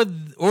smartest or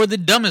the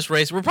dumbest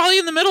race. We're probably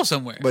in the middle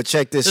somewhere. But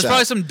check this out. There's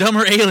probably some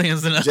dumber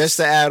aliens than us. Just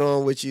to add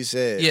on what you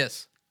said.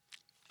 Yes.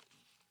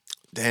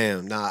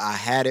 Damn. Nah, I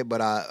had it,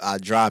 but I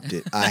dropped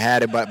it. I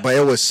had it, but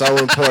it was so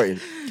important.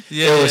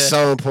 It was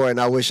so important.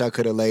 I wish I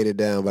could have laid it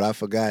down, but I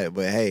forgot it.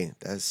 But hey,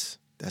 that's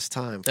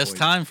time. That's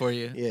time for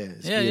you. Yeah.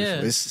 It's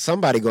beautiful. It's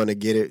somebody going to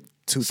get it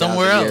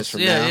 2,000 years from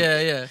now.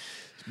 Yeah.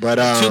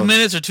 But 2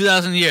 minutes or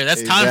 2,000 years.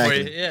 That's time for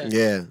you.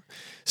 Yeah.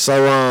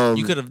 So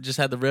you could have just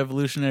had the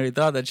revolutionary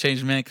thought that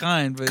changed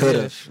mankind, but could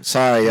have.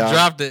 Sorry, y'all.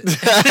 Dropped it.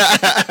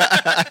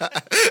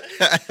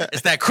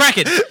 It's that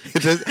Kraken.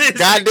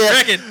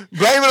 Goddamn Kraken.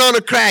 Blame it on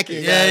the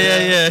Kraken.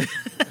 Yeah.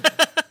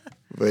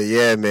 But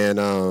yeah, man,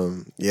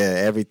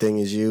 everything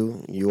is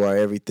you. You are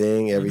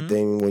everything.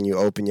 Everything, when you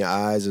open your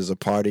eyes, is a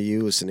part of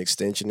you. It's an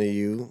extension of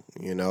you.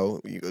 You know,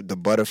 the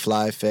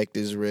butterfly effect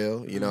is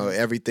real. You know,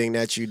 everything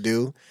that you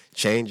do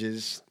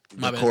changes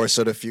the course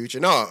of the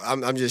future. No,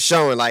 I'm just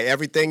showing, like,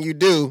 everything you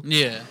do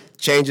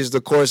changes the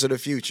course of the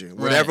future.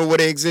 Whatever would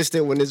have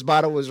existed when this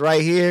bottle was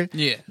right here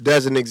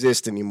doesn't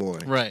exist anymore.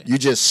 Right. You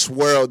just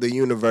swirled the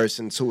universe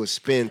into a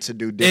spin to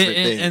do different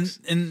things.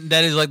 And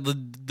that is like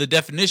the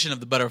definition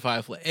of the butterfly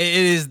effect. It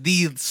is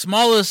the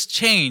smallest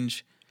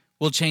change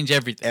will change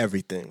everything.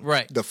 Everything.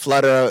 Right. The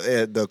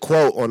flutter, the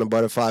quote on the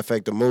butterfly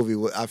effect, the movie,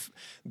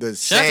 the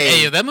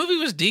same. That movie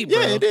was deep, bro.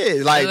 Yeah, it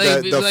is. Like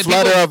the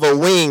flutter of a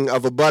wing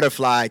of a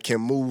butterfly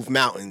can move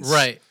mountains.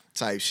 Right.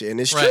 Type shit.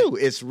 And it's true.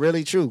 It's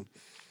really true.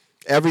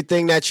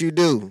 Everything that you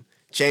do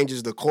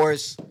changes the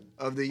course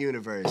of the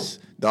universe.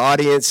 The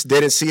audience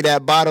didn't see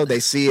that bottle. They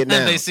see it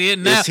now. They see it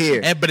now. It's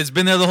here. But it's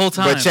been there the whole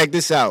time. But check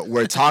this out.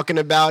 We're talking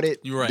about it.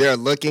 You're right. They're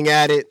looking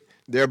at it.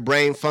 Their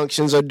brain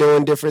functions are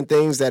doing different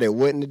things that it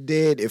wouldn't have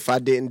did if I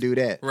didn't do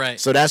that. Right.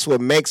 So that's what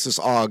makes us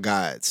all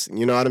gods.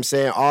 You know what I'm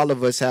saying? All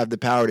of us have the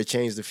power to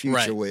change the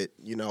future with,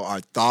 our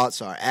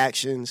thoughts, our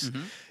actions.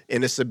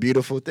 And it's a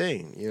beautiful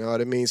thing. You know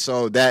what I mean?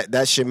 So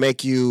that should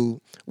make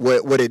you,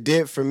 what it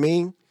did for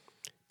me,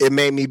 it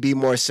made me be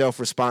more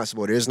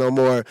self-responsible. There's no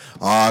more,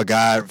 oh,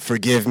 God,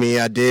 forgive me,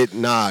 I did.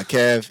 Nah,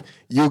 Kev,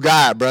 you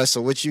God, bro.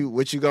 So what you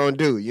gonna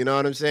do? You know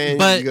what I'm saying?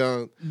 But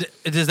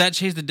does that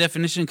change the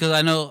definition? Because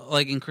I know,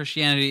 like, in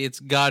Christianity,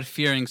 it's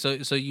God-fearing.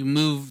 So you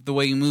move the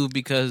way you move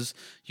because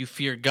you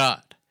fear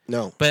God.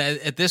 No. But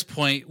at this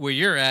point where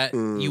you're at,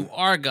 you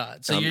are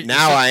God. So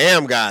I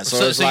am God.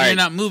 So you're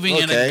not moving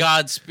in a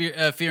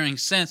God-fearing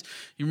sense.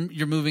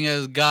 You're moving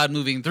as God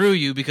moving through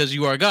you because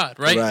you are God,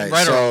 right?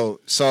 Right.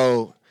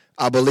 So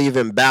I believe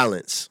in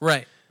balance.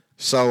 Right.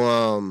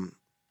 So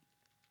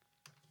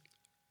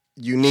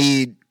you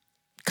need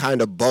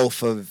kind of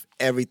both of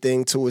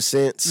everything to a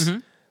sense.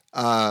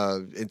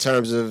 in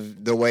terms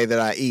of the way that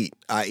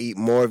I eat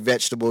more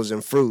vegetables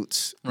and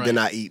fruits than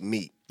I eat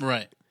meat.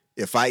 Right.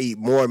 If I eat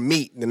more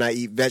meat than I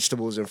eat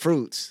vegetables and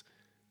fruits,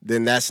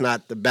 then that's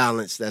not the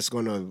balance that's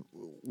going to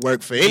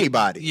work for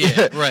anybody.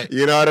 Yeah, right.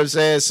 You know what I'm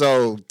saying?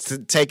 So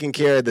taking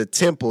care of the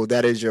temple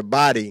that is your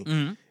body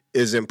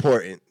is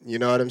important. You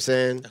know what I'm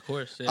saying? Of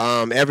course.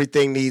 Yeah.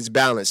 Everything needs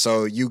balance.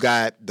 So you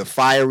got the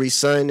fiery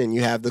sun and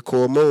you have the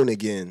cool moon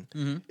again.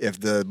 If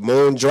the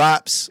moon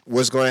drops,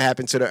 what's going to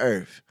happen to the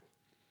earth?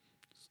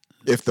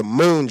 If the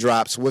moon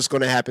drops, what's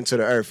going to happen to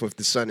the earth if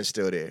the sun is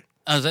still there?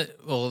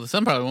 The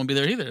sun probably won't be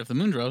there either if the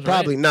moon drops.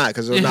 Probably not,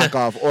 because it'll knock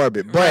off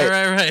orbit. But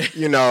right.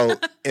 You know,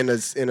 in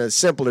a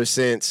simpler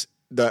sense,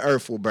 the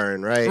earth will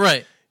burn, right?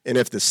 Right. And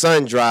if the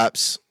sun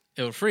drops,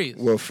 it will freeze.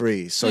 Will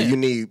freeze. So you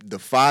need the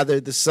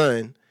father, the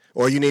son,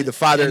 or you need the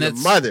father and the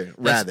mother,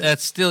 rather.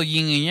 That's still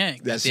yin and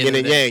yang. That's yin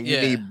and yang. You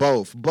need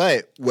both.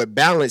 But what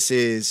balance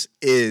is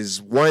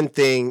one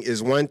thing,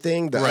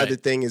 the other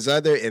thing is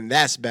other, and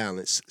that's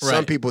balance. Right.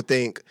 Some people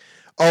think,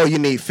 oh, you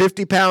need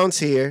 50 pounds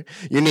here,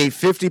 you need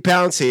 50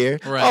 pounds here.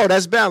 Right. Oh,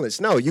 that's balance.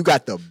 No, you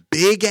got the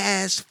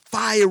big-ass,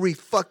 fiery,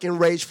 fucking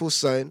rageful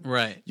sun.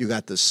 Right. You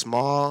got the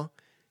small,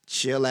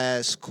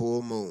 chill-ass,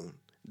 cool moon.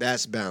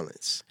 That's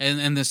balance. And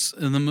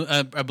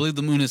I believe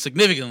the moon is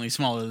significantly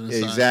smaller than the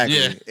sun. Exactly.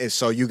 Yeah. And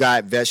so you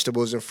got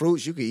vegetables and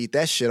fruits. You can eat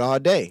that shit all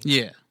day.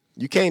 Yeah.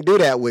 You can't do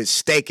that with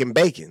steak and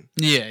bacon.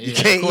 Yeah. You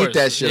can't eat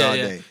that shit all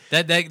day.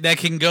 That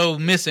can go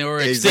missing or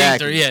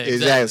extinct.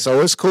 Exactly.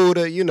 So it's cool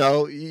to, you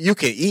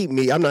can eat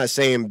meat. I'm not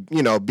saying,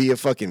 be a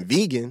fucking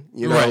vegan,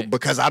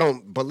 because I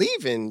don't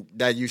believe in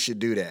that you should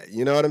do that.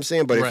 You know what I'm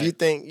saying? But if you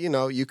think,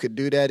 you could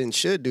do that and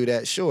should do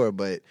that, sure.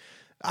 But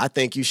I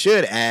think you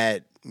should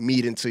add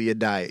meat into your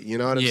diet. You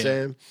know what I'm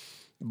saying?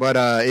 But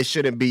it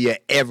shouldn't be an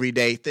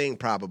everyday thing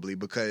probably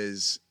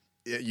because,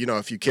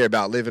 if you care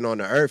about living on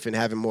the earth and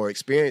having more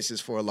experiences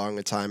for a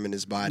longer time in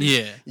this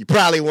body, you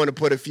probably want to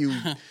put a few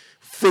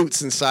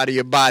fruits inside of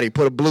your body,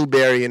 put a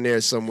blueberry in there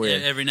somewhere.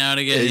 Yeah, every now and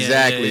again.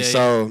 Exactly.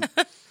 So,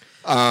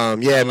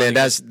 man,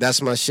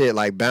 that's my shit,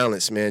 like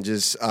balance, man.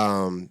 Just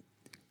trying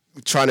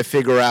to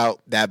figure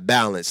out that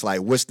balance.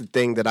 Like, what's the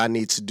thing that I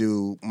need to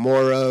do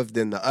more of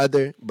than the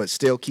other, but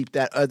still keep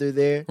that other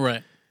there?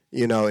 Right.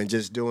 And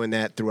just doing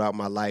that throughout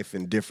my life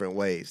in different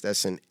ways.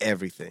 That's in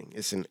everything.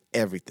 It's in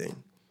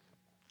everything.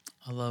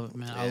 I love it,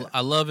 man. Yeah.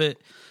 I love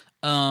it.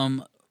 I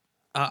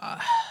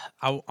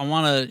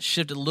want to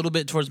shift a little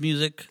bit towards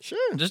music.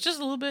 Sure. Just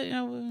a little bit,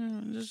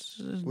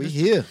 we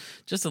here.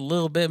 Just a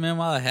little bit, man,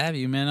 while I have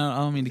you, man. I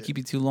don't mean to keep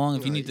you too long.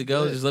 If you need to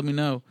go, just let me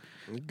know.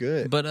 We're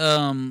good. But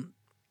I've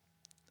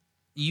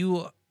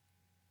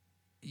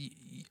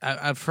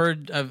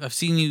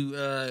seen you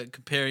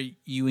compare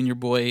you and your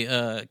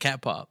boy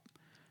Cat Pop.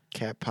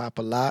 Cat Pop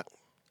a lot.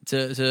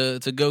 To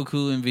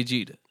Goku and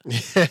Vegeta.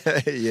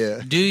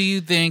 Yeah. Do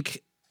you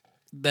think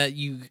that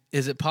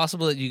is it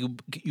possible that you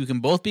can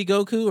both be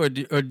Goku,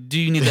 or do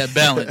you need that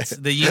balance,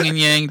 the yin and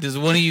yang? Does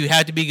one of you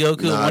have to be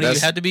Goku and one of you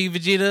have to be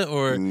Vegeta,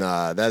 or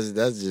nah? That's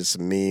just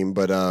mean.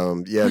 But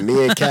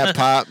me and Cat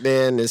Pop,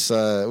 man, it's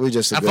we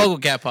just I fuck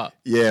with Cat Pop.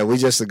 Yeah, we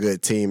just a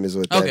good team, is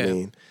what that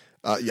mean.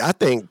 I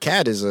think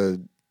Cat is a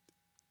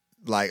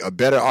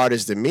better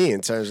artist than me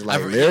in terms of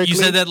lyrically. You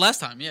said that last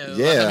time, last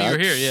time you were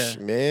here, yeah.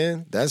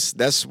 Man,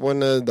 that's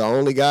one of the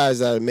only guys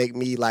that make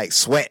me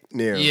sweat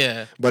near him.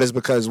 Yeah. But it's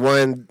because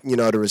one,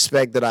 the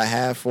respect that I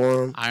have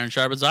for him. Iron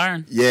sharpens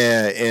iron.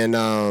 Yeah,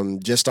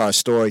 and just our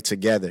story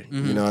together.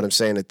 Mm-hmm. You know what I'm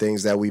saying? The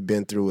things that we've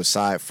been through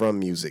aside from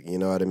music. You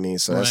know what I mean?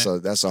 So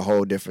that's a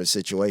whole different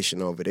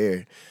situation over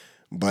there.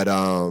 But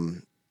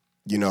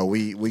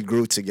we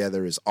grew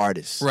together as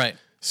artists. Right.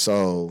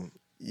 So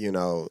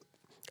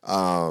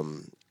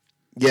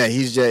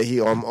he's just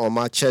on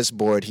my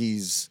chessboard.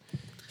 He's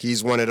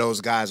one of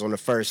those guys on the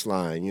first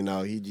line.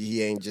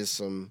 He ain't just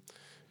some.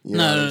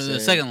 The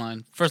second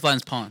line. First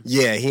line's pawn.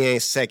 Yeah, he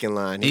ain't second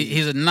line.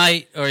 He's a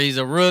knight or he's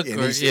a rook, and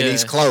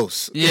he's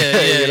close. Yeah,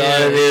 you know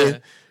what I mean. Yeah.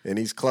 And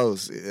he's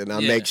close, and I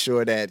make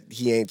sure that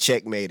he ain't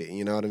checkmated.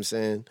 You know what I'm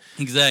saying?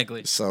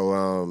 Exactly.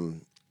 So,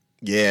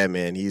 yeah,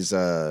 man, he's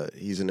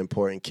an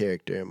important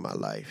character in my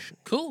life.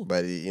 Cool.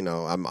 But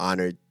I'm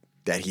honored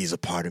that he's a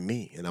part of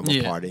me and I'm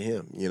a part of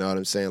him. You know what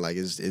I'm saying?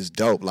 It's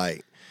dope.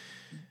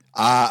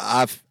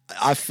 I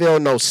feel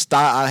no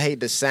style. I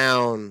hate to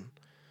sound,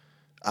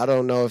 I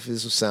don't know if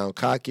this will sound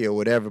cocky or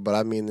whatever, but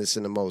I mean this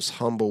in the most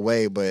humble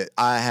way, but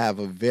I have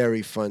a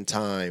very fun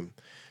time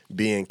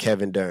being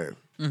Kevin Durham.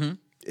 Mm-hmm.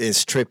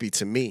 It's trippy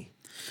to me.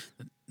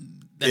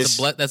 That's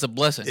a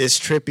blessing. It's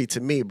trippy to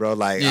me,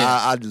 bro.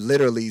 I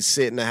literally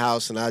sit in the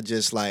house and I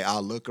just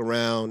I'll look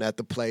around at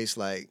the place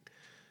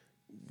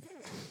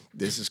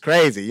this is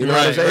crazy. You know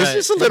what I'm saying? Right.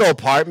 It's just a little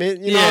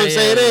apartment. You know what I'm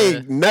saying? It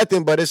ain't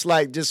nothing, but it's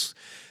just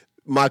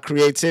my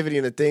creativity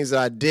and the things that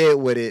I did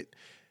with it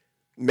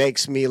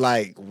makes me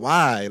why?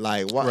 Why?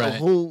 Right.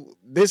 Who?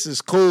 This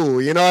is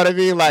cool. You know what I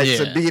mean?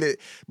 To beat it,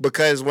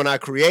 because when I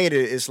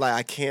created it, it's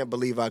I can't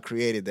believe I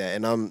created that.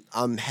 And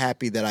I'm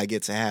happy that I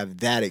get to have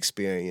that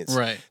experience.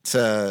 Right.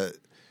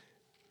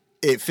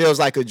 It feels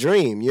like a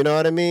dream. You know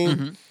what I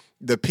mean?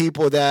 the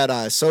people that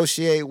I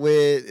associate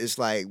with, it's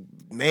like,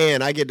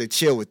 man, I get to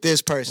chill with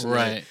this person,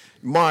 right? Like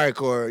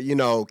Mark or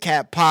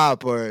Cat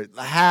Pop, or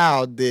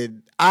how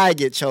did I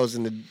get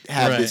chosen to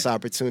have this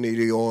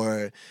opportunity,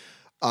 or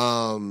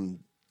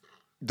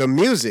the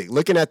music,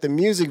 looking at the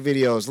music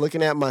videos,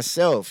 looking at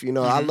myself,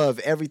 I love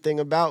everything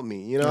about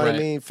me, you know what I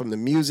mean? From the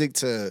music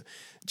to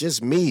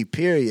just me,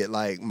 period,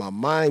 like my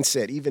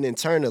mindset, even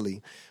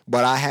internally.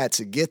 But I had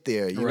to get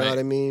there, you know what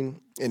I mean?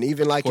 And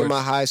even like in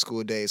my high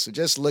school days. So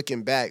just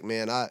looking back,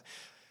 man, I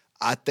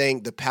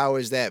think the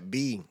powers that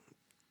be,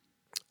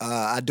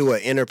 I do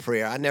an inner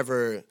prayer. I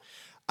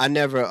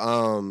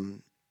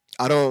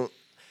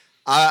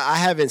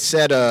haven't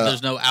said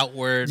there's no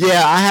outward.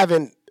 Yeah,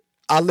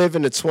 I live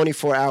in a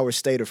 24-hour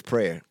state of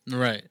prayer.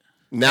 Right.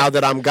 Now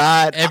that I'm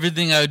God.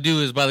 Everything I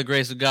do is by the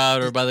grace of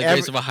God or by the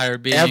grace of a higher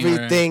being.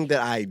 Everything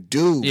that I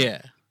do.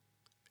 Yeah.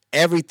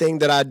 Everything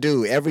that I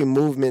do, every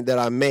movement that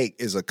I make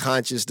is a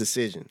conscious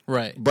decision.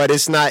 Right. But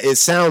it's not, it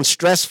sounds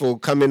stressful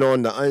coming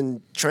on the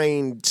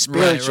untrained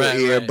spiritual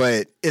ear,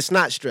 but it's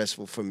not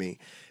stressful for me.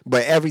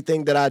 But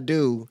everything that I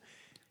do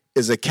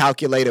is a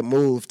calculated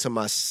move to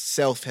my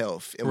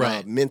self-health and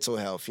my mental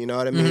health. You know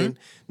what I mean?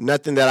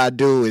 Nothing that I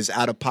do is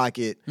out of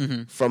pocket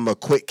from a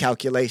quick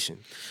calculation.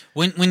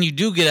 When you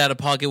do get out of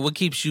pocket, what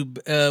keeps you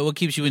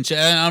in check?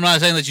 I'm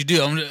not saying that you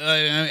do.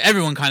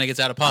 Everyone kind of gets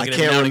out of pocket. I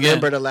can't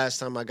remember the last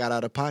time I got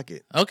out of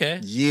pocket. Okay.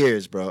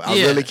 Years, bro. I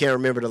really can't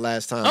remember the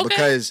last time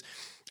because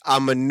I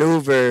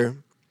maneuver,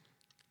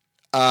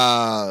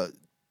 I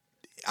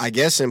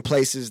guess, in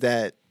places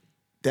that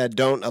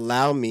don't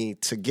allow me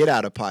to get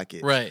out of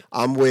pocket. Right.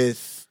 I'm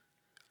with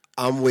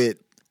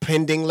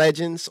pending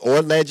legends, or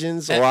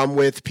I'm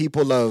with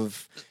people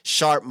of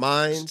sharp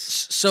minds.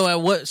 So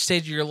at what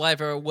stage of your life,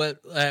 or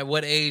at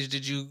what age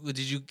did you,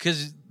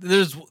 because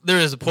there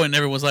is a point in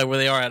everyone's life where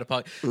they are out of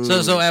pocket.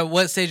 So at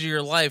what stage of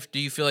your life do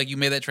you feel like you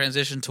made that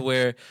transition to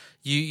where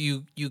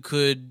you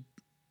could,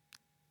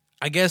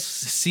 I guess,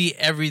 see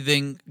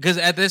everything? Because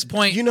at this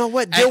point, you know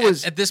what,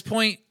 at this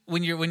point,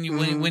 when you've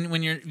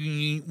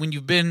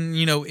been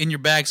in your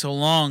bag so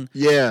long,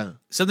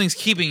 something's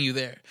keeping you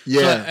there.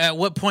 So at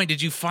what point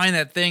did you find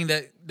that thing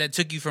that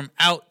took you from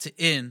out to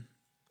in,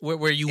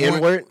 where you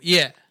inward? weren't?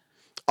 Yeah.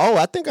 Oh,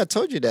 I think I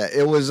told you that.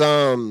 It was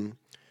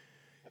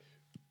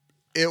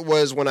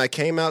when I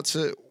came out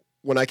to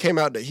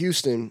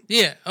Houston.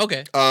 Yeah.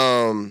 Okay.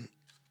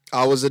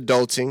 I was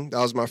adulting. That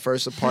was my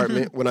first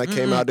apartment when I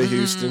came out to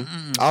Houston.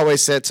 I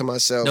always said to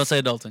myself, "Don't say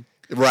adulting."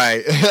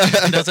 Right.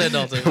 Don't say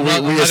adulting.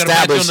 We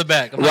established on the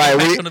back.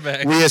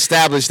 We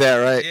established that,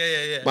 right?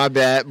 Yeah. My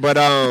bad. But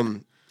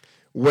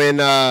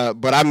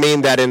but I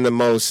mean that in the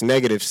most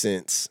negative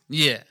sense.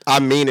 Yeah. I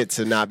mean it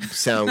to not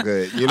sound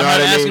good. You know what I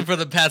mean? I'm not asking for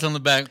the pats on the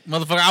back,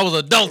 motherfucker. I was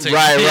adulting.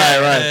 Right.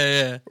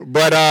 Yeah.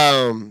 But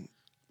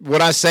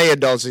when I say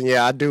adulting,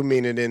 I do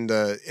mean it in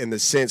the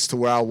sense to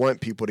where I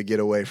want people to get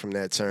away from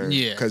that term.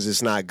 Yeah. Because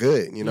it's not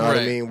good. You know what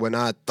I mean? When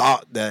I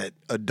thought that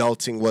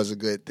adulting was a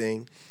good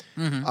thing.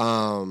 That's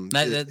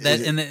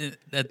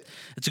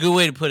a good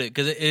way to put it,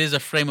 because it is a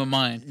frame of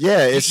mind.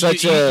 Yeah, it's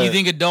you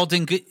think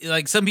adulting,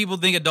 like some people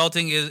think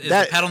adulting is a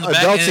pat on the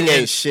back. Adulting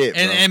ain't shit,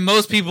 bro. And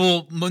most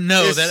people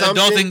know that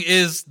adulting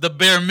is the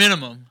bare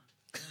minimum,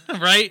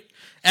 right?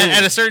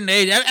 At a certain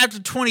age, after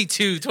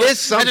 22,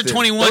 after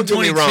 21,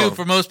 22,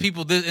 for most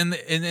people in the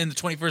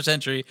 21st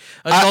century,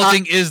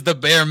 adulting is the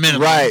bare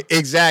minimum. Right,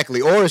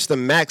 exactly. Or it's the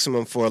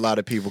maximum for a lot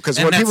of people. Because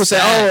when people say,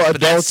 "Oh,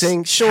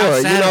 adulting," sure,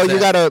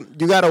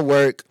 you gotta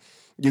work.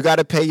 You got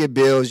to pay your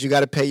bills. You got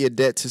to pay your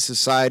debt to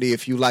society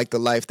if you like the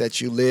life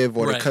that you live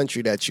or the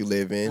country that you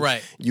live in.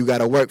 Right. You got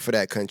to work for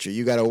that country.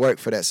 You got to work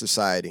for that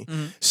society.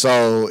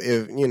 So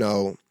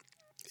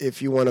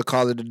if you want to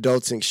call it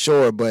adulting,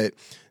 sure, but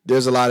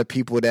there's a lot of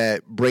people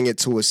that bring it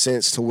to a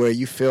sense to where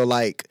you feel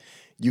like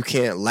you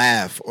can't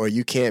laugh, or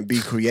you can't be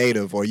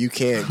creative, or you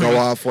can't go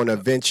off on a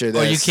venture.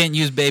 Or you can't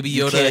use Baby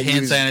Yoda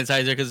hand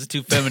sanitizer because it's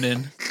too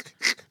feminine.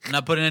 I'm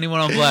not putting anyone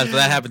on blast, but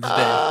that happened today.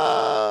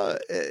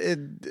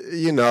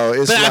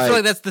 It's but I feel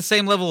like that's the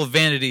same level of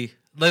vanity.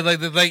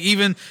 Like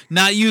even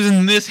not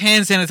using this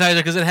hand sanitizer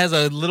because it has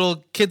a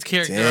little kid's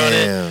character on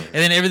it, and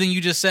then everything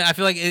you just said, I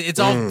feel like it's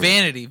all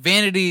vanity.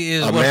 Vanity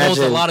is what holds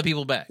a lot of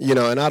people back.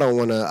 And I don't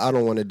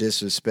want to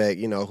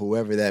disrespect,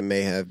 whoever that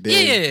may have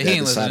been that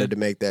decided to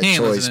make that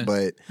choice,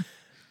 but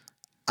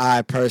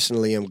I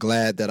personally am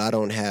glad that I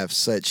don't have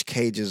such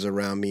cages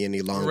around me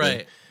any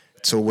longer,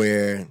 to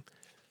where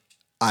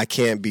I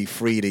can't be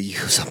free to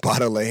use a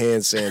bottle of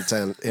hand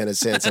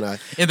sanitizer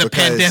in the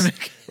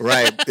pandemic.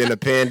 Right, in the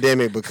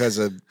pandemic, because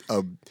a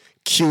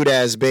cute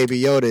ass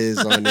Baby Yoda is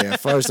on there.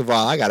 First of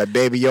all, I got a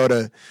Baby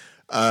Yoda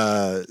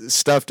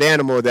stuffed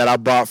animal that I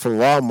bought from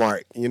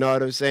Walmart. You know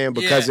what I'm saying?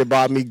 Because it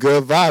brought me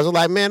good vibes. I'm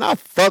like, man, I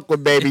fuck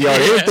with Baby Yoda.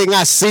 Everything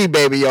I see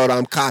Baby Yoda,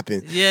 I'm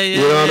copping. You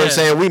know what I'm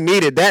saying? We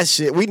needed that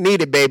shit. We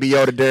needed Baby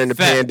Yoda during the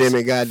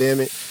pandemic,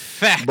 goddammit.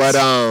 Facts. But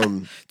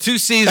 2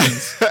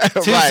 seasons, 2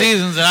 right,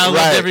 seasons, and I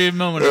loved every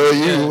moment of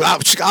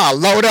it. I'll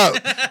load up.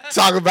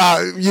 Talk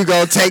about you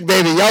gonna take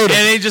Baby Yoda. And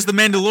ain't just the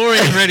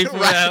Mandalorian ready for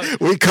that.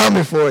 We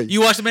coming for you.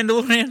 You watch the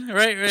Mandalorian,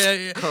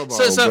 right? Come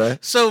on,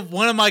 so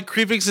one of my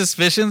creeping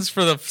suspicions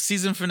for the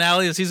season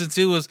finale of season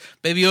 2 was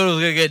Baby Yoda was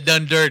gonna get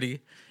done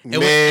dirty. And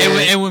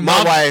when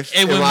my wife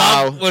and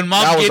Mob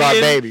that was our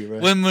baby, bro.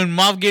 When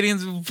Moff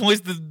Gideon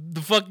points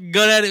the fucking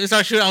gun at it and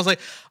starts shooting, I was like,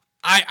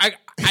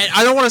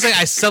 I don't want to say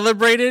I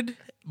celebrated,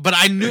 but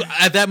I knew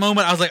at that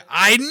moment I was like,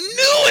 I knew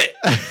it.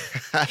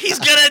 He's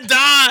gonna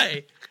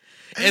die.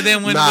 And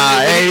then when it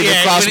ain't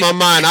even crossed my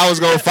mind. I was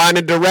gonna find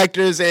the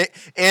directors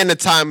and the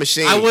time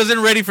machine. I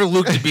wasn't ready for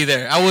Luke to be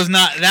there. I was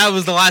not. That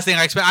was the last thing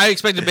I expected. I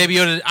expected Baby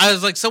Yoda. I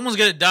was like, someone's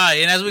gonna die.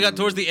 And as we got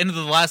towards the end of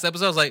the last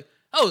episode, I was like,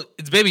 oh,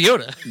 it's Baby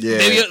Yoda. Yeah.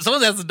 Baby Yoda.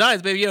 Someone has to die.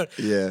 It's Baby Yoda.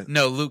 Yeah.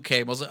 No, Luke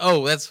came. I was like,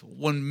 oh, that's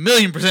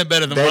 1,000,000%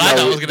 better than what I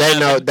thought was going to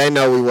happen. They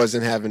know we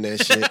wasn't having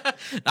that shit.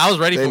 I was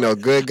ready for it. They know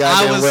good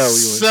goddamn well. I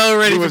was so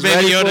ready for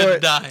Baby Yoda to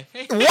die.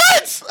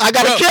 What? I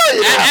got to kill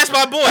you now. Ask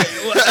my boy.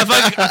 If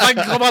I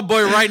can call my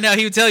boy right now,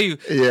 he would tell you.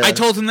 Yeah. I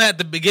told him that at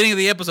the beginning of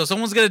the episode.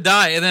 Someone's going to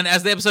die. And then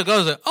as the episode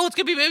goes, like, oh, it's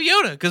going to be Baby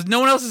Yoda because no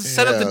one else is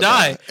set up to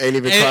die. Ain't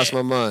even crossed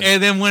my mind.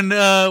 And then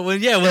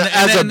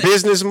as a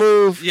business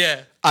move,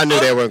 yeah. I knew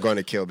they weren't going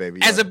to kill Baby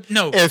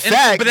Yoda. In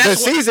fact, the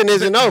season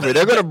isn't over.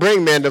 They're going to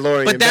bring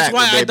Mandalorian back. But that's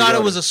why I thought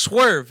it was a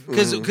swerve.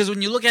 Because Mm-hmm.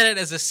 when you look at it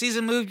as a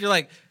season move, you're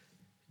like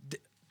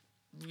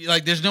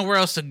there's nowhere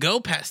else to go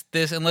past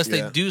this unless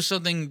they do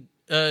something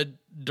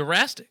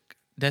drastic.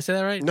 Did I say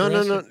that right?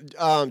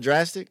 No.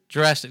 Drastic?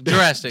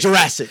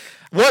 Jurassic.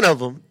 One of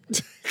them.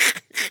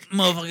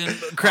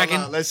 Motherfucking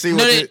cracking. Let's see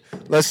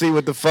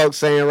what the folks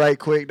saying right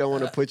quick. Don't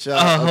want to put y'all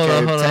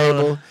on the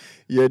table.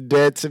 You're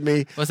dead to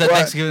me. What's that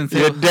Thanksgiving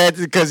thing? You're dead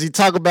because you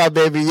talk about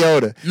Baby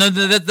Yoda. No,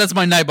 that's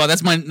my Nightbot.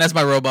 That's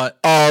my robot.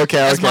 Oh, okay.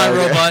 That's my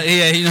robot.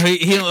 Yeah,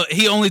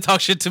 he only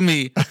talks shit to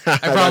me. I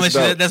promise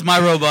you. That's my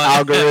robot.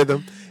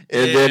 Algorithm.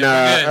 And then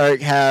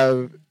Eric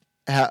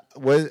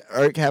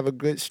have a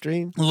good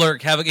stream?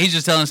 He's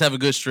just telling us to have a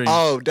good stream.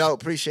 Oh, dope.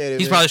 Appreciate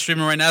it. He's probably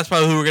streaming right now. That's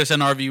probably who we're gonna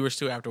send our viewers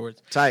to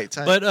afterwards. Tight.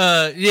 But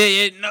no,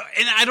 and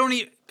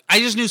I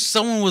just knew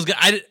someone was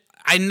gonna.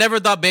 I never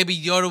thought Baby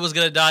Yoda was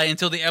gonna die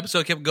until the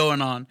episode kept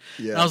going on.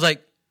 Yeah. And I was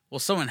like, well,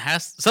 something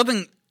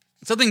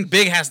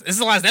big has. This is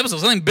the last episode.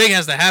 Something big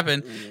has to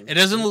happen. Mm-hmm. It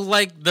doesn't look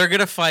like they're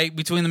gonna fight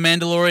between the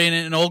Mandalorian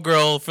and an old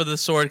girl for the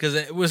sword because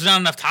it was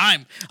not enough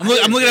time. I'm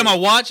looking at my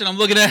watch and I'm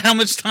looking at how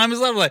much time is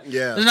left. Like,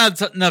 there's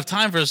not enough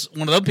time for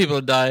one of those people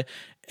to die.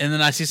 And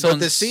then I see someone.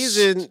 But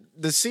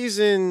the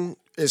season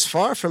is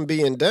far from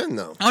being done,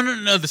 though. Oh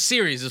no, the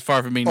series is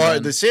far from being done. Or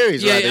the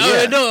series,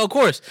 yeah. No, of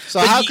course. So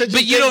how could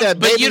you think that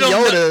Baby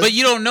Yoda? But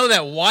you don't know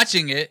that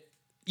watching it.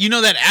 You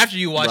know that after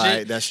you watch it.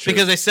 Right, that's true.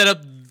 Because they set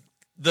up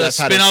the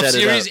spin-off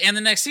series and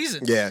the next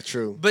season. Yeah,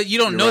 true. But you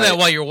don't know that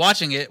while you're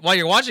watching it. While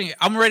you're watching it,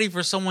 I'm ready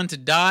for someone to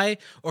die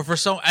or for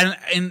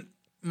and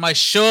my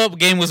show up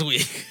game was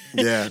weak.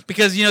 Yeah.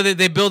 Because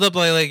they build up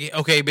like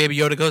okay, Baby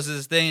Yoda goes to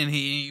this thing and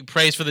he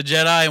prays for the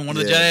Jedi and one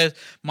of the Jedi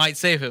might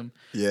save him.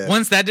 Yeah.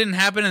 Once that didn't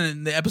happen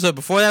in the episode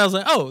before that, I was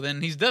like, oh,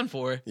 then he's done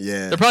for.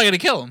 Yeah. They're probably gonna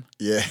kill him.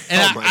 Yeah. And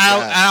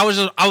I was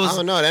I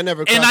don't know, that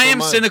never. And I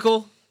am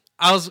cynical.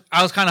 I was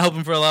kind of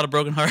hoping for a lot of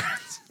broken hearts.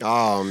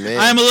 Oh man.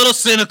 I am a little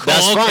cynical.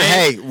 That's fine.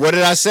 Hey, what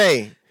did I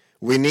say?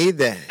 We need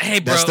that. Hey,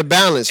 bro. That's the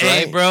balance,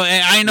 right? Hey, bro.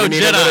 I ain't no we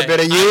need Jedi. A little bit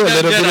of you, a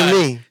little bit of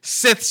me.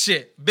 Sith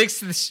shit. Big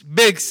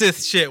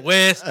Sith shit,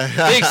 Wes.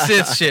 Big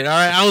Sith shit. All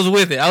right, I was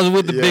with it. I was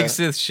with the big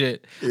Sith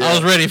shit. Yeah. I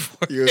was ready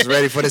for it. You was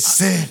ready for the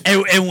Sith.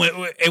 And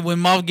when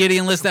Moff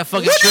Gideon lets that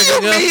fucking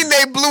trigger go. What do you mean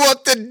they blew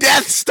up the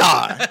Death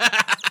Star?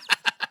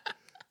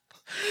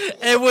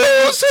 And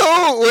when, who's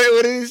who? Wait,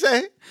 what did he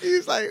say?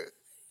 He's like,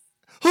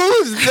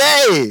 who's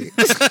they?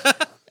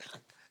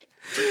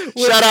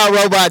 Shout out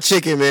Robot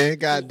Chicken, man.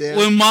 Goddamn.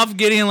 When Moff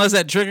Gideon lets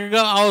that trigger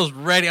go, I was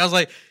ready. I was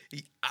like,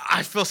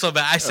 I feel so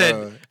bad. I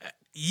said,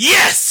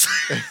 yes!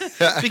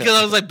 Because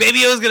I was like, Baby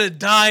Yoda's going to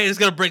die. It's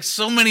going to break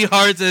so many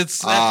hearts. You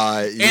would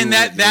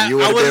have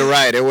been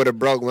right. It would have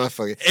broke my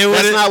fucking...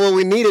 That's not what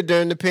we needed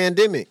during the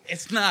pandemic.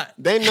 It's not.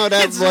 They know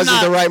that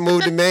wasn't the right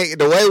move to make.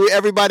 The way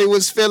everybody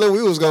was feeling,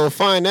 we was going to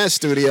find that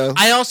studio.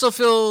 I also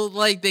feel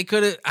like they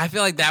could have... I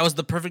feel like that was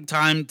the perfect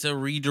time to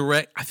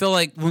redirect. I feel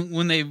like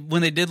when they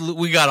did...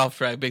 We got off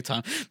track big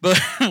time. But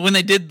when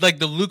they did like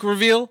the Luke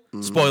reveal,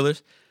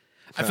 spoilers,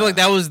 I feel like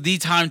that was the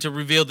time to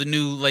reveal the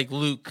new like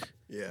Luke.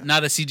 Yeah.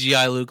 Not a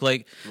CGI Luke,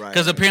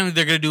 because apparently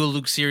they're gonna do a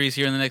Luke series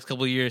here in the next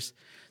couple of years.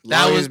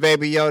 That was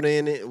Baby Yoda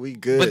in it. We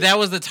good. But that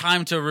was the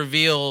time to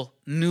reveal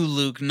new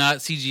Luke, not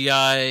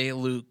CGI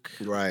Luke.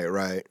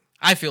 Right.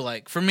 I feel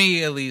like, for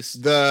me at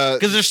least,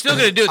 because they're still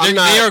gonna do it.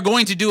 They are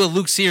going to do a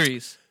Luke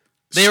series.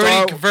 They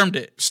already confirmed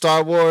it.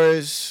 Star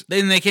Wars.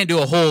 Then they can't do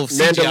a whole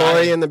CGI.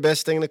 Mandalorian, the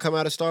best thing to come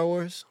out of Star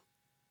Wars.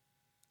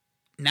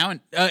 Now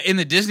in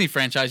the Disney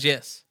franchise,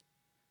 yes.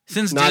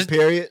 Since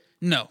period.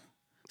 No.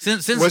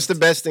 Since what's the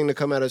best thing to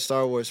come out of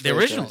Star Wars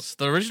franchise?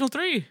 The original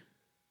three.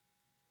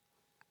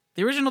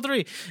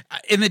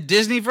 In the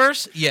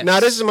Disneyverse, yes. Now,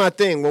 this is my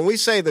thing. When we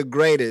say the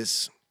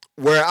greatest,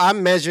 where I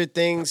measure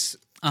things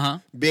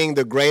being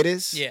the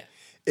greatest,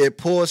 it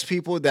pulls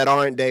people that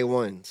aren't day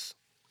ones.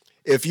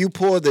 If you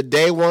pull the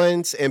day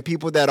ones and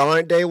people that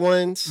aren't day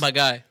ones, my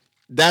guy,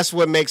 that's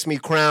what makes me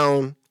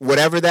crown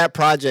whatever that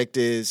project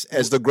is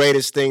as the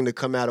greatest thing to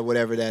come out of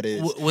whatever that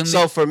is.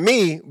 So for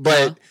me,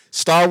 but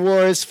Star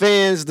Wars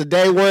fans, the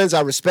day ones,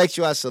 I respect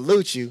you, I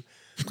salute you,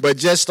 but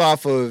just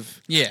off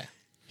of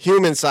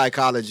human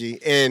psychology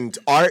and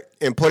art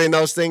and putting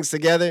those things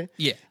together.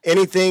 Yeah.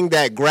 Anything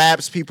that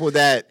grabs people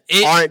that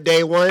aren't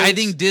day ones,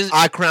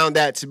 I crown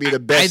that to be the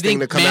best thing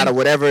to come out of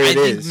whatever it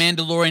is. I think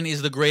Mandalorian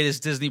is the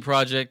greatest Disney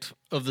project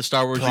of the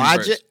Star Wars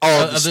universe.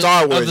 Of the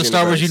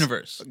Star Wars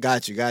universe.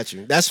 Got you.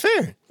 That's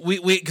fair.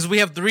 Because we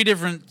have three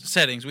different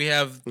settings. We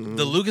have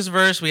the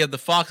Lucasverse, we have the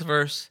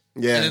Foxverse,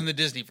 and then the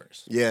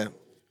Disneyverse. Yeah.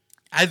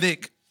 I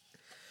think,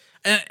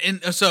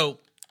 and so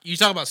you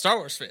talk about Star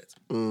Wars fans.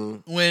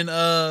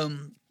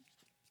 When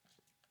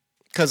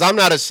because I'm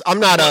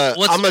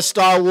a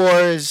Star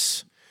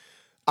Wars.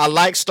 I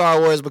like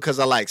Star Wars because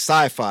I like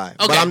sci-fi,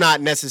 but I'm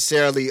not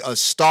necessarily a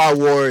Star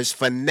Wars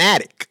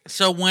fanatic.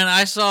 So when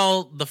I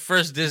saw the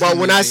first Disney when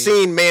movie, I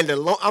seen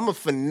Mandalorian, I'm a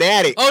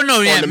fanatic. Oh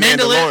no, yeah,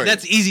 Mandalorian.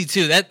 That's easy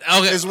too.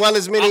 As well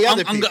as many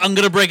other people. I'm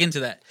gonna break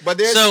into that. But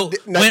there's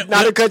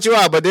not to cut you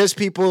out, but there's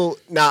people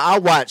now. I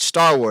watch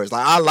Star Wars.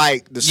 Like I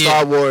like the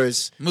Star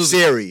Wars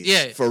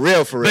series. For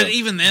real. But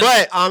even then,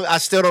 I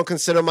still don't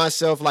consider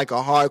myself like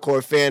a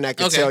hardcore fan that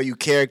can tell you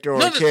character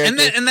on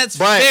character. And that's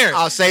fair.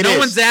 I'll say this. No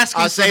one's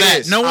asking for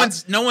that.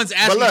 No one's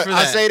asking for that.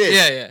 I'll say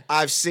this. Yeah.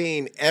 I've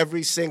seen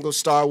every single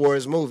Star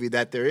Wars movie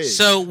that there is.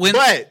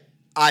 But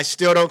I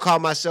still don't call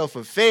myself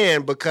a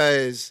fan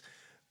because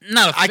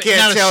I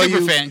can't tell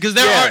you fan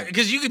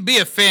because you could be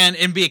a fan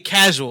and be a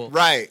casual,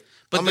 right?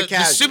 But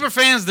the super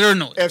fans, they're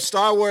annoying. If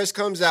Star Wars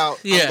comes out,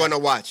 I'm going to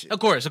watch it. Of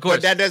course.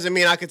 But that doesn't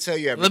mean I can tell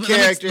you every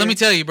character. Let me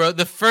tell you, bro.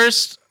 The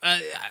first,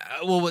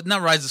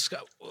 not Rise of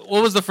Skywalker.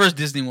 What was the first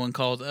Disney one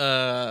called?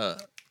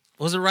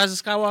 Was it Rise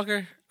of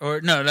Skywalker? Or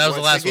no, that was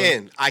the last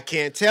one. I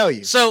can't tell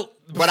you. So,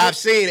 but I've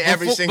seen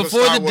every single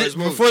Star Wars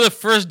movie. Before the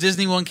first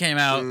Disney one came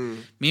out,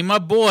 me and my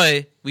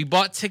boy, we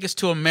bought tickets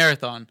to a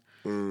marathon.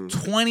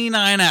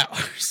 29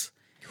 hours.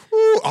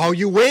 Oh,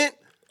 you went?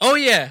 Oh,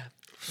 yeah.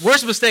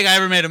 Worst mistake I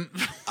ever made.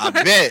 I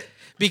bet.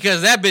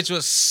 Because that bitch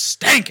was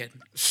stanking.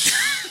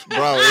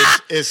 Bro,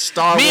 it's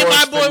Star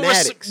Wars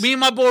fanatics. Me and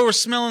my boy were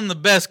smelling the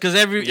best because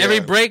every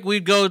break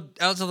we'd go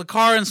out to the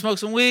car and smoke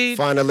some weed.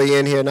 Finally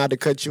in here, not to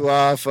cut you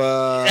off.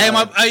 Hey,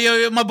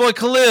 my boy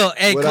Khalil.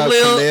 Hey,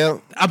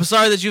 Khalil. I'm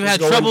sorry that you've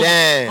had troubles.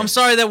 I'm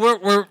sorry that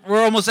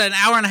we're almost at an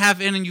hour and a half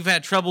in and you've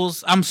had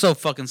troubles. I'm so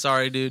fucking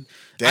sorry, dude.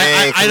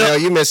 Dang, Khalil,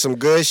 you missed some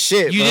good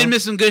shit. You did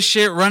miss some good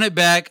shit. Run it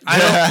back.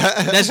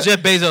 That's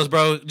Jeff Bezos,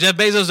 bro. Jeff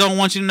Bezos don't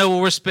want you to know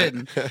what we're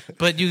spitting,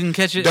 but you can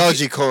catch it.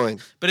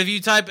 Dogecoin. But if you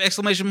type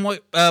exclamation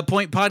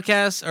point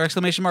podcast or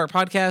exclamation mark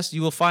podcast,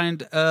 you will find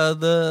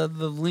the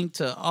link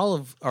to all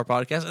of our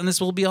podcasts, and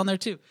this will be on there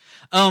too.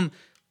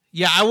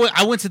 Yeah,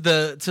 I went to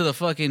the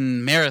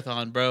fucking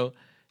marathon, bro,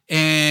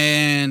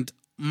 and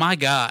my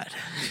God,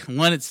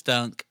 one, it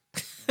stunk,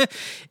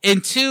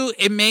 and two,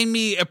 it made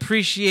me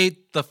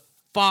appreciate the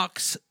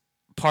Fox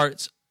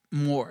parts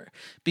more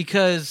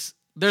because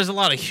there's a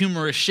lot of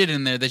humorous shit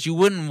in there that you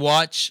wouldn't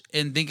watch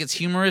and think it's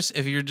humorous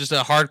if you're just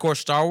a hardcore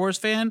Star Wars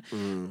fan.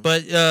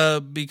 But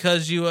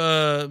because you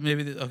but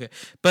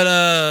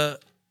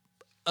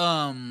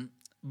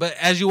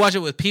as you watch it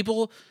with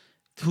people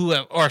who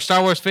are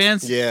Star Wars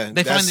fans,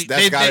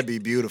 that's gotta be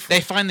beautiful. They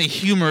find the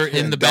humor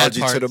in the bad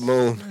parts. To the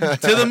moon.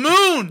 To the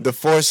moon. The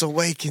Force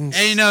Awakens.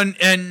 And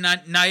and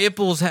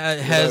Naiples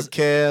has. What up,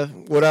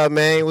 Kev? What up,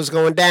 man? What's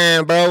going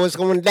down, bro? What's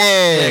going down?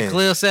 Yeah,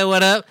 Khalil said,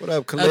 "What up?" What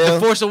up, Khalil? The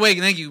Force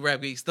Awakens. Thank you,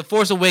 Rap Geeks. The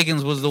Force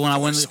Awakens was the one I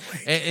went.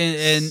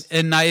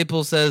 And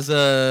Naiples says,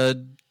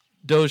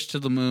 "Doge to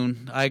the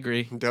moon." I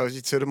agree.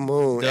 Doge to the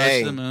moon. Doge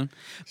to the moon.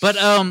 But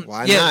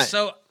why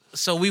not?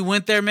 So we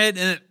went there, man,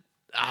 and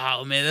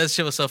oh man, that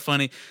shit was so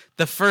funny.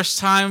 The first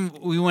time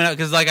we went out,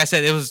 because like I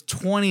said, it was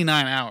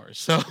 29 hours,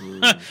 so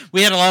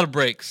we had a lot of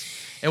breaks.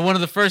 And one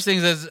of the first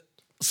things is,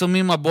 so me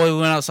and my boy,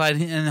 we went outside,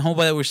 and the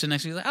homeboy that we were sitting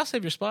next to, he was like, "I'll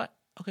save your spot."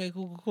 Okay,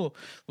 cool.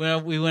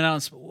 We went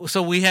out,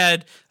 so we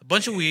had a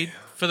bunch of weed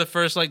for the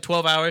first like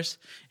 12 hours,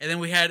 and then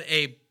we had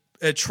a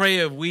tray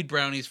of weed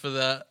brownies for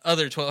the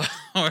other 12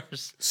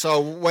 hours. So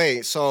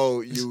wait,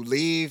 so you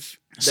leave?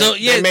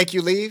 They make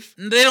you leave?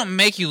 They don't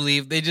make you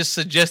leave. They just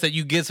suggest that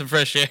you get some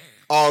fresh air.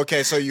 Oh,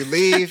 okay. So you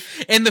leave,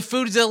 and the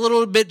food's a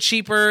little bit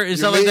cheaper and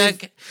stuff like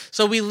that.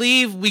 So we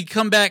leave. We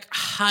come back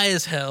high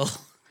as hell,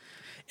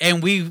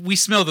 and we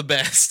smell the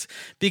best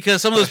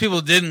because some of those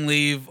people didn't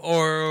leave,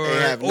 or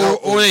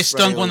they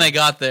stunk when they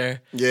got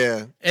there.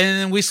 Yeah. And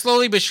then we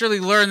slowly but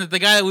surely learned that the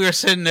guy that we were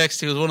sitting next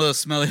to was one of those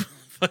smelly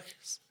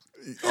motherfuckers.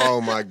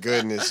 Oh my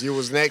goodness! You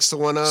was next to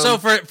one of them. So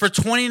for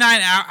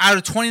 29 out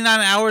of 29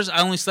 hours,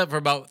 I only slept for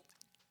about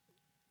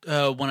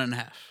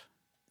 1.5.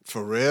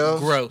 For real?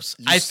 Gross.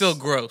 I feel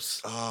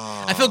gross.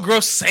 Oh. I feel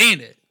gross saying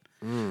it.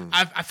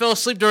 I fell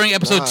asleep during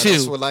episode 2.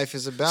 That's what life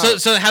is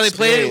about. So how they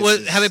played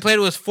it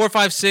was 4,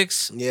 5,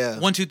 6. Yeah.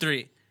 1, 2,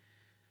 3.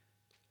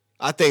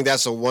 I think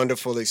that's a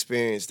wonderful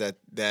experience. That.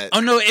 Oh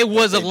no, it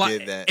was a lot,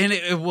 and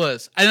it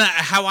was. And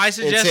how I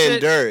suggest and to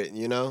endure it,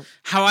 you know.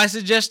 How I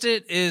suggest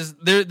it is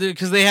there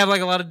because they have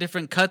like a lot of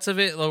different cuts of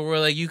it, where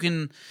like you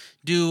can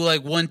do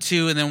like 1,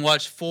 2, and then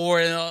watch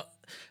 4,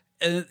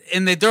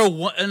 and they throw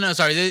 1. No,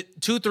 sorry,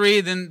 2,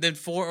 3, then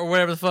 4 or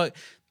whatever the fuck.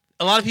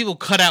 A lot of people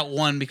cut out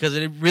 1 because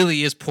it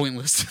really is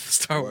pointless to the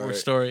Star Wars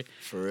story.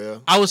 For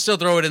real, I would still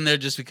throw it in there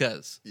just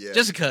because. Yeah,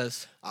 just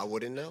because. I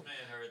wouldn't know.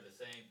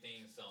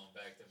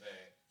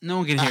 No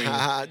one can hear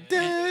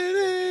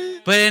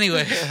you. But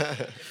anyway,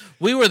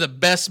 we were the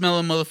best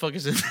smelling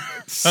motherfuckers in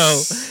there.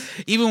 So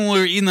even when we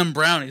were eating them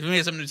brownies, we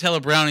made some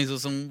Nutella brownies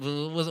with a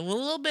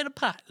little bit of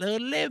pot, a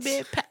little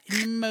bit of pot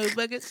in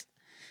motherfuckers.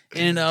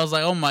 And I was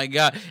like, oh my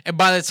God. And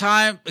by the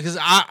time, because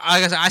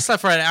I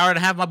slept for an hour and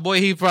a half, my boy,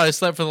 he probably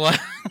slept for the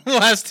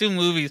last 2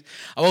 movies.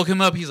 I woke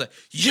him up, he's like,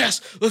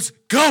 yes, let's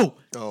go.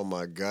 Oh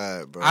my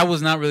God, bro. I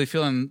was not really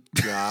feeling.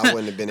 Nah, I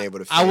wouldn't have been able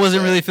to. I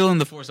wasn't really feeling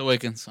The Force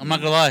Awakens. I'm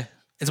not going to lie.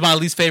 It's my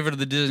least favorite of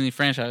the Disney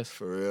franchise.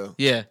 For real?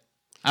 Yeah.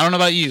 I don't know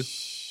about you,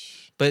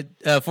 but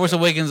Force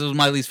Awakens was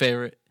my least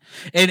favorite.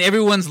 And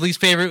everyone's least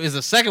favorite is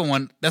the second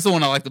one. That's the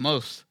one I like the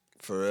most.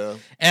 For real?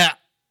 And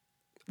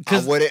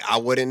I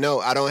wouldn't know.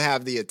 I don't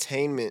have the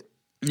attainment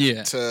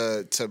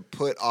to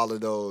put all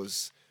of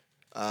those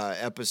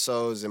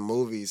episodes and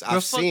movies.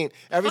 I've seen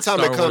every time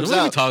it comes out. What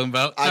are we talking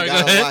about? I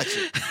gotta watch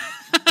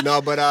it.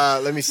 No, but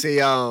let me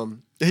see.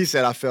 He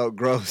said I felt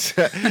gross.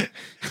 Oh,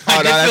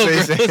 no, that's what he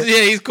said.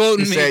 Yeah, he's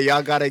quoting me. He said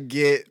y'all gotta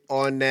get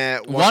on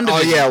that. WandaVision.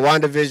 Oh yeah,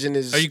 WandaVision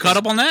is. Are you caught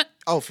up on that?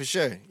 Oh, for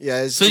sure.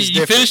 Yeah. So you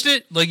different. finished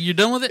it? Like you're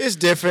done with it? It's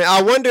different.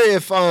 I wonder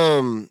if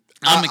I'm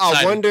excited.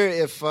 I wonder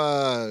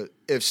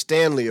if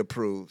Stanley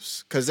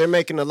approves because they're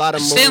making a lot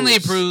of moves. Stanley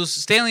approves.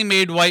 Stanley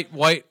made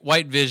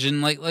White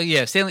Vision. Like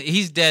yeah, Stanley.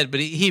 He's dead,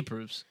 but he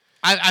approves.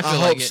 I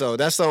hope so.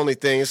 That's the only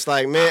thing. It's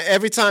like, man,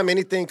 every time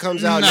anything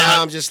comes out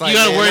now, I'm just like, you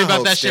gotta worry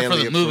about that shit for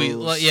the movie.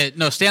 Well, yeah,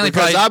 no, Stanley.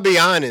 Because I'll be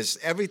honest,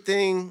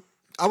 everything.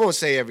 I won't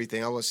say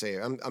everything. I won't say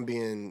it. I'm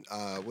being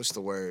what's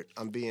the word?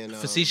 I'm being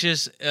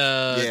facetious.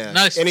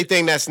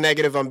 Anything that's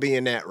negative, I'm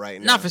being that right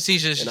now. Not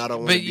facetious, and I don't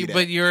want to be that.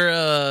 But you're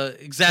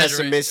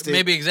exaggerating, pessimistic,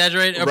 maybe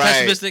exaggerating or right.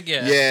 pessimistic.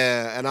 Yeah,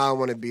 yeah, and I don't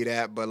want to be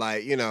that. But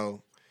like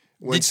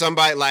when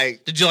somebody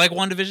like, did you like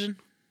WandaVision?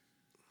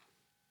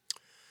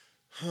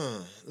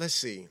 Let's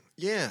see.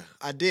 Yeah,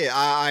 I did.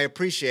 I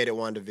appreciated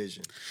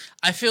WandaVision.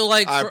 I feel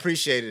like I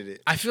appreciated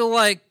it. I feel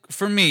like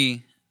for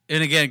me,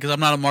 and again, because I'm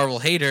not a Marvel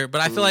hater,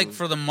 but I feel like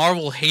for the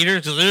Marvel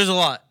haters, because there's a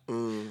lot,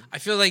 I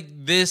feel like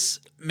this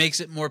makes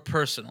it more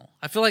personal.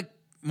 I feel like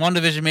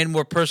WandaVision made it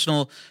more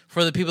personal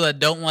for the people that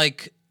don't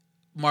like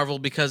Marvel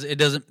because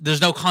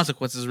there's no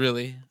consequences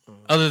really,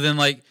 other than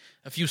like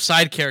a few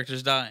side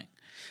characters dying.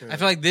 I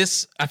feel like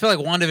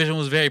WandaVision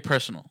was very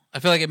personal. I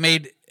feel like it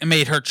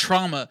made her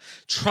trauma.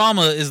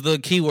 Trauma is the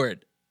key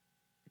word.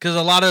 Because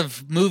a lot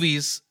of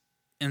movies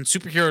and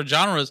superhero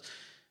genres,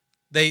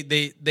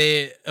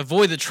 they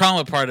avoid the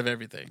trauma part of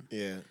everything.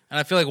 Yeah. And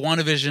I feel like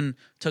WandaVision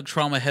took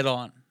trauma head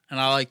on. And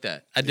I like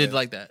that. I did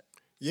like that.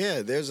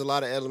 Yeah, there's a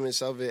lot of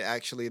elements of it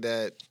actually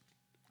that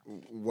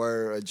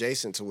were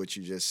adjacent to what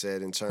you just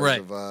said in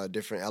terms of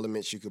different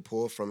elements you could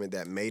pull from it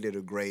that made it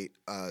a great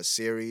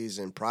series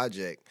and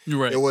project.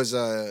 Right. It was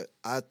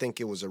I think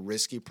it was a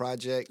risky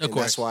project, and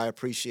that's why I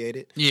appreciate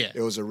it. Yeah,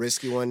 it was a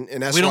risky one,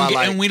 and that's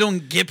why and we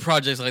don't get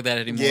projects like that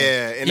anymore.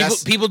 Yeah, and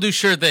people do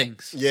sure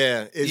things.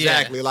 Yeah,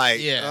 exactly.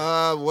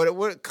 Yeah. Like,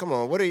 what? Come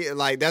on, what are you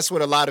like? That's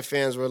what a lot of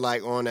fans were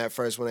like on that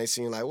first when they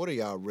seen like, what are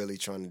y'all really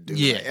trying to do?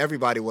 Yeah, like,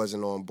 everybody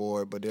wasn't on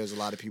board, but there's a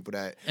lot of people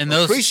that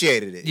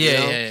appreciated it.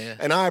 Yeah, yeah.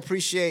 And I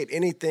appreciate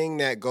anything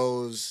that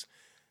goes.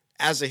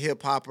 As a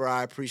hip hopper,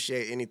 I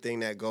appreciate anything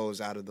that goes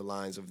out of the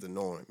lines of the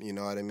norm. You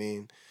know what I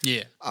mean?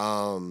 Yeah.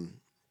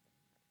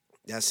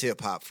 That's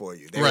hip hop for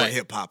you. They were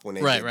hip hop when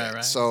they did that.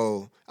 Right.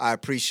 So I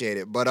appreciate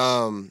it. But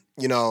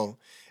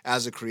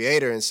as a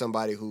creator and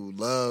somebody who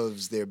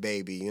loves their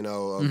baby,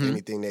 of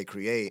anything they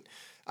create,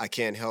 I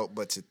can't help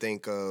but to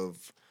think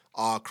of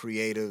all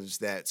creatives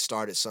that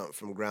started something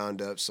from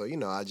ground up. So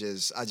I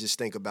just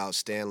think about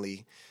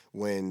Stanley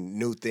when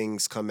new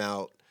things come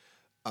out.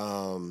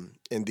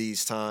 In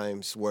these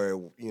times where,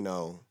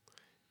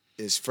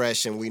 it's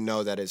fresh and we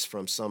know that it's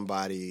from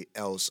somebody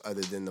else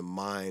other than the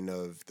mind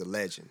of the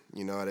legend.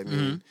 You know what I mean?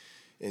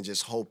 Mm-hmm. And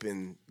just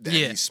hoping that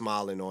he's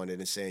smiling on it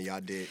and saying,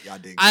 y'all did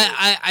good.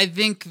 I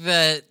think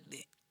that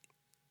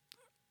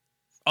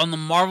on the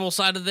Marvel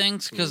side of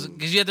things, because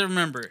you have to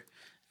remember,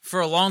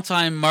 for a long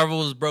time, Marvel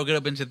was broken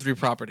up into 3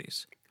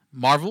 properties.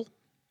 Marvel,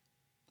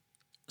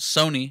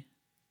 Sony,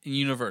 and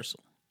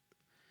Universal.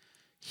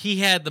 He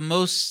had the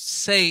most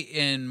say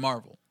in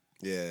Marvel.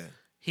 Yeah.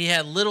 He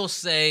had little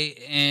say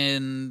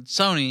in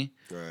Sony.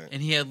 Right.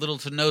 And he had little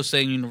to no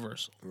say in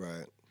Universal.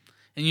 Right.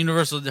 And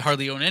Universal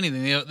hardly own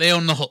anything. They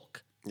own the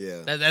Hulk.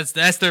 Yeah.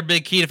 That's their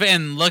big key to fame.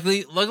 And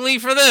luckily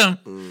for them,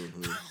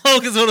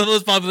 Hulk is one of the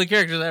most popular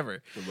characters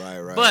ever.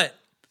 Right. But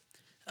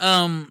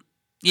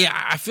Yeah,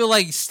 I feel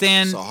like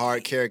Stan. It's a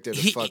hard character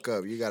to fuck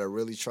up. You got to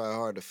really try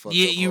hard to fuck up.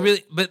 Yeah, you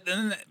really. But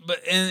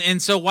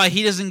so why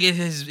he doesn't get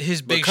his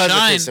big because shine?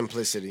 Because of his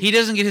simplicity. He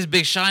doesn't get his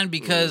big shine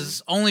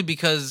because only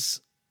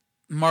because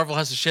Marvel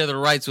has to share the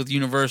rights with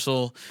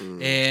Universal,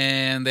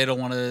 and they don't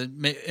want to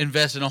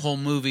invest in a whole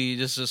movie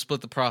just to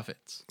split the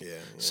profits. Yeah.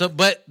 So,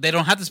 but they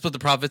don't have to split the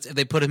profits if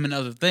they put him in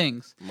other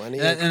things. Money,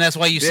 and that's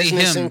why you see him.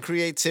 Business and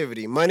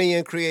creativity, money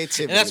and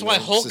creativity. And that's why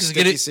Hulk's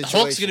going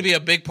to be a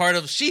big part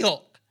of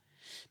She-Hulk.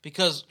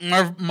 Because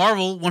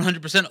Marvel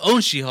 100%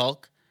 owns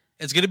She-Hulk.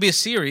 It's going to be a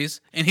series,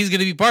 and he's going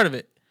to be part of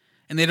it.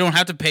 And they don't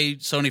have to pay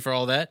Sony for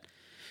all that.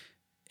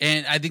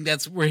 And I think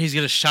that's where he's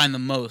going to shine the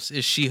most,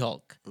 is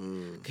She-Hulk.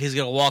 He's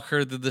going to walk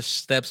her through the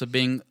steps of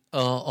being a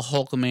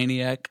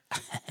Hulkamaniac.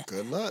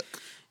 Good luck.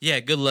 Yeah,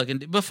 good luck.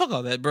 But fuck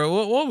all that, bro.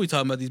 What are we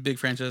talking about these big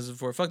franchises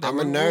for? Fuck that. I'm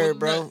a nerd,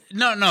 bro.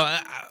 No.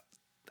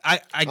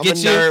 I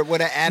get you. I'm a nerd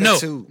with an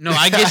attitude. No,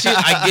 I get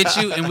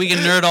you, and we can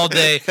nerd all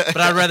day. But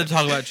I'd rather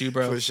talk about you,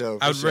 bro. For sure.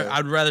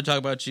 I'd rather talk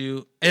about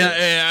you.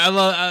 And I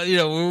love,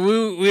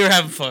 we were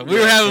having fun. We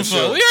were having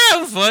fun.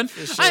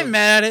 Sure. I ain't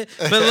mad at it.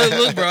 But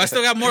look, bro, I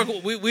still got more.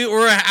 We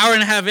were an hour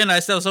and a half in. I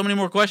still have so many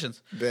more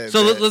questions.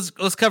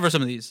 Let's cover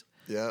some of these.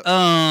 Yeah.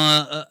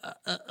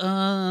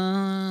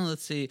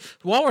 Let's see.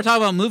 While we're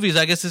talking about movies,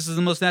 I guess this is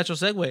the most natural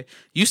segue.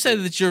 You said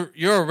that you're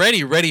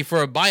already ready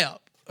for a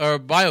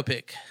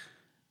biopic.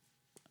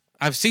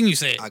 I've seen you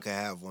say it. I could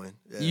have one.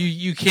 Yeah.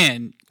 You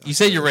can. You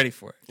said you're ready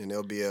for it, and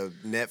it'll be a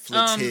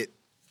Netflix hit.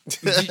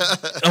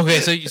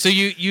 Okay, so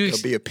you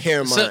it'll be a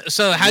Paramount.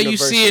 So how you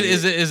see it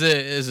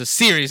is a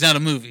series, not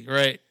a movie,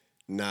 right?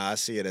 Nah, I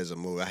see it as a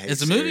movie. I hate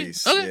it's a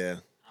series. movie. Okay.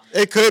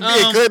 Yeah, it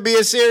could be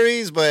a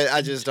series, but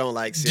I just don't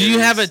like series. Do you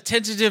have a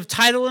tentative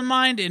title in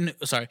mind?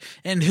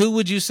 And who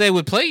would you say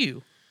would play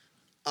you?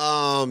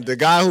 The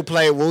guy who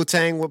played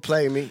Wu-Tang would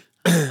play me.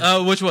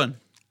 Which one?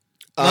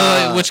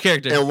 Which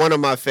character? In one of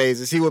my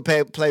phases, he would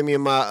play me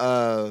in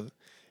my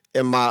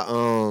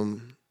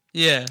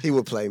yeah. He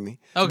would play me,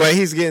 okay. But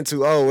he's getting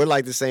too old. We're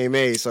like the same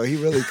age, so he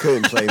really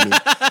couldn't play me.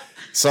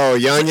 So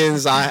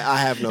youngins, I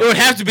have no. It would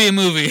have to be a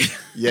movie.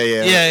 Yeah.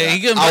 Yeah, he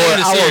couldn't play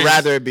I would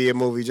rather it be a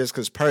movie just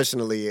because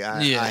personally,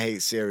 I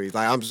hate series.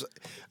 Like and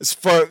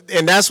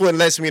that's what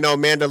lets me know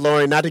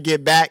Mandalorian. Not to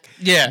get back,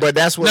 but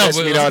that's what lets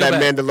me know that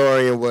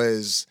Mandalorian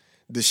was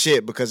the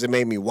shit because it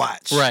made me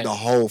watch the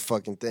whole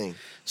fucking thing.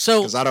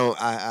 So, because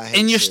I hate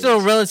and you're series. still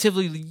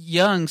relatively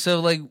young. So,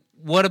 like,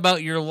 what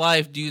about your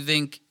life do you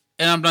think?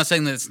 And I'm not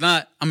saying that it's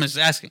not. I'm just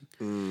asking.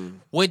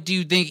 What do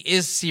you think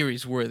is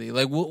series worthy?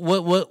 Like,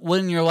 what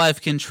in your life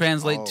can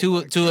translate to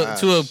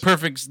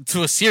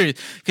a series?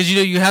 Because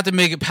you have to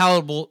make it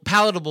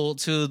palatable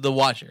to the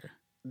watcher.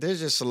 There's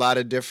just a lot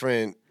of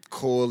different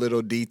cool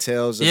little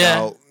details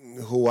about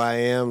who I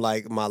am,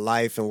 like my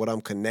life and what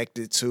I'm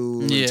connected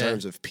to in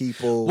terms of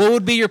people. What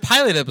would be your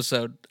pilot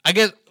episode? I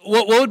guess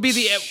what would be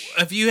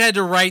if you had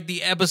to write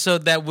the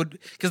episode that would,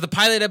 because the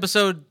pilot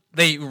episode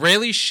they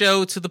rarely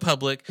show to the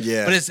public.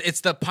 Yeah, but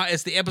it's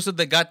the episode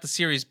that got the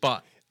series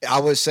bought. I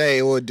would say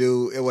it would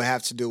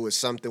have to do with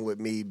something with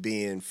me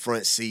being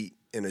front seat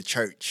in a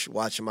church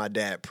watching my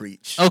dad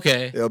preach.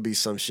 Okay. There'll be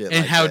some shit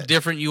and like how that.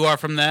 different you are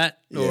from that?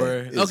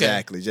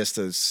 Exactly. Just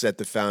to set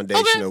the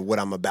foundation of what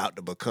I'm about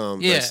to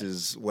become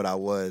versus what I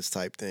was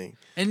type thing.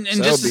 And so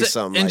just, it'll be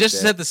something just that.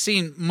 To set the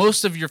scene,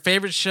 most of your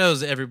favorite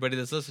shows, everybody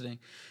that's listening,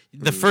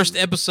 the first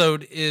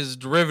episode is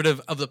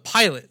derivative of the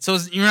pilot. So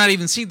you're not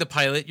even seeing the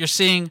pilot. You're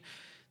seeing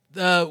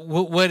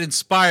what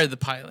inspired the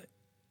pilot.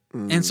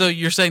 And so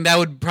you're saying that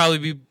would probably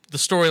be the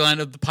storyline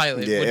of the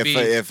pilot. Yeah,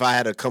 if I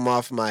had to come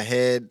off my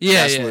head,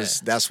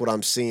 that's what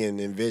I'm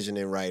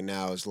envisioning right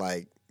now. Is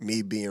like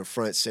me being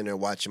front center,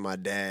 watching my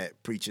dad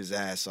preach his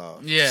ass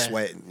off,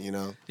 sweating,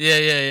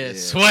 Yeah.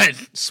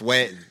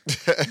 Sweating.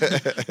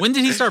 When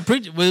did he start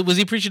preaching? Was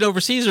he preaching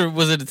overseas or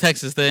was it a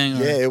Texas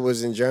thing? Or? Yeah, it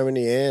was in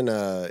Germany and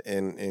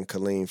in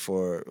Killeen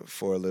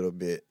for a little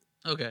bit.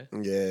 Okay.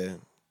 Yeah.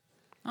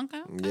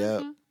 Okay.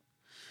 Yeah.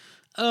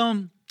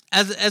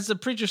 As the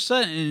preacher's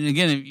son, and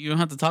again, you don't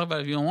have to talk about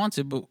it if you don't want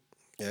to, but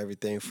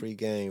everything free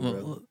game,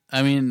 bro.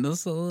 I mean,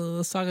 let's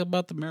talk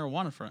about the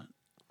marijuana front.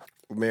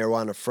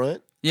 Marijuana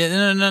front?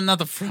 Yeah, no, not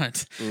the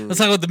front. Let's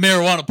talk about the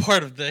marijuana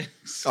part of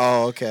things.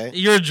 Oh, okay.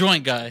 You're a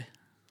joint guy,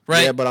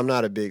 right? Yeah, but I'm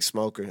not a big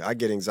smoker. I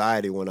get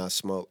anxiety when I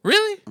smoke.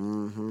 Really?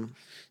 Mm-hmm.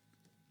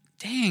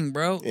 Dang,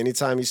 bro.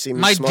 Anytime you see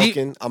me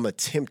smoking, I'm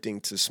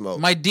attempting to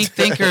smoke. My deep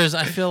thinkers,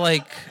 I feel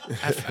like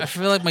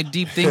my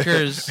deep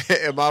thinkers.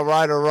 Am I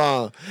right or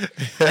wrong?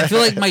 I feel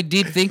like my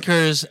deep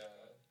thinkers,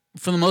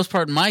 for the most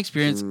part, in my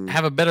experience,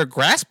 have a better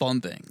grasp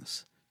on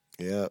things.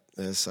 Yeah,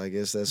 I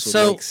guess that's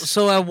what makes.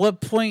 So at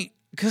what point?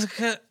 Because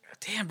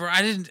damn, bro,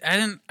 I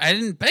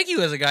didn't peg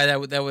you as a guy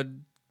that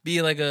would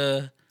be like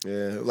a.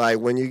 Yeah, like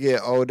when you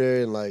get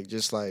older and like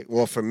just like,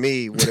 well, for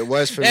me, what it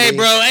was for me. Hey,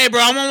 bro,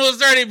 I'm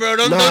almost 30, bro.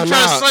 Don't try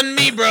to sun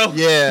me, bro.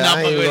 Yeah,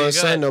 I ain't gonna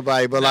sun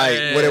nobody, but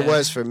what it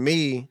was for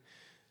me,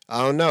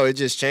 I don't know. It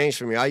just changed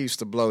for me. I used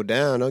to blow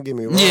down. Don't get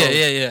me wrong.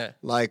 Yeah.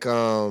 Like,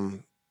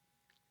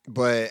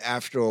 but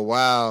after a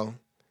while,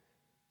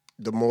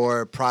 the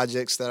more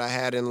projects that I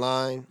had in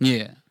line,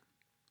 Yeah.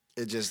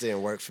 it just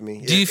didn't work for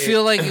me. Do you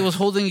feel like it was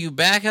holding you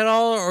back at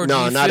all, or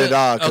no, not at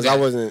all? Because I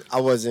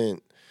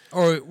wasn't.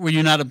 Or were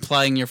you not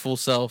applying your full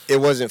self? It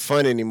wasn't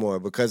fun anymore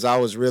because I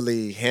was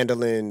really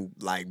handling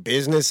like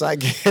business, I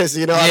guess.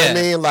 You know what I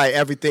mean? Like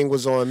everything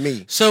was on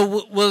me.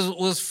 So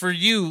was for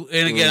you,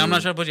 and again, I'm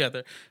not trying to put you out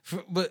there,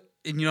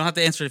 and you don't have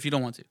to answer it if you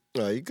don't want to.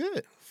 Oh, you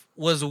good?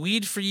 Was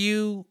weed for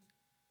you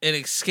an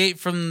escape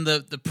from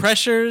the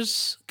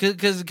pressures?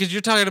 Because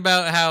you're talking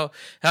about how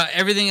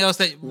everything else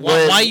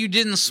why you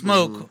didn't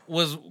smoke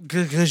was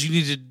because you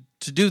needed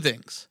to do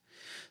things.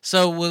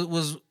 So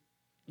was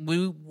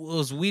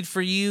weed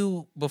for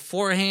you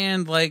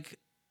beforehand like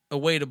a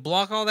way to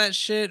block all that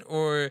shit,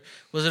 or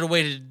was it a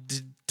way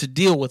to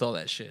deal with all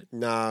that shit?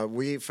 Nah,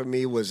 weed for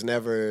me was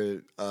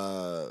never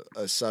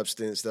a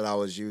substance that I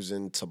was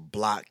using to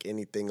block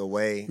anything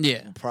away.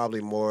 Yeah.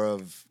 Probably more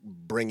of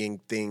bringing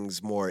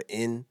things more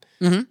in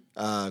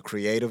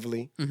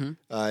creatively.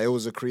 It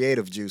was a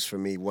creative juice for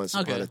me once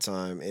upon a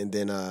time. And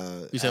then...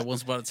 you said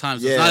once upon a time,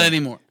 so it's not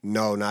anymore.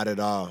 No, not at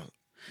all.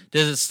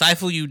 Does it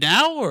stifle you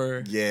now,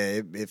 or?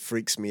 Yeah, it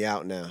freaks me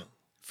out now.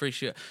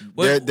 Freaks you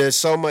out. There's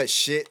so much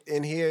shit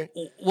in here.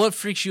 What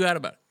freaks you out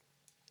about it?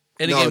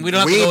 And again, we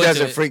don't have to weed go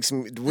doesn't into freak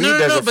me.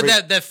 No, but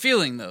that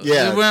feeling though.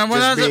 Yeah, we're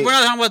not talking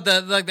about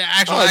the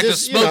actual act of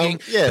smoking,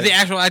 but the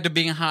actual act of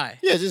being high.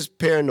 Yeah, just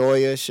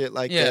paranoia, shit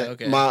like that.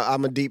 Okay.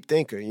 I'm a deep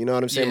thinker. You know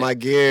what I'm saying? My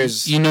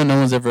gears. You know, no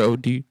one's ever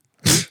OD.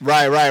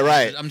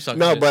 Right. I'm sorry.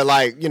 No, but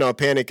like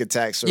panic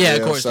attacks are real.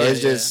 Of course. So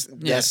it's just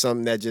that's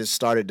something that just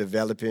started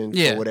developing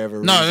for whatever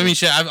reason. No, I mean,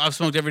 shit. I've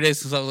smoked every day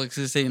since I was like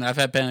 16. I've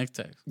had panic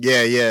attacks.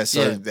 Yeah.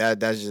 So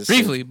that's just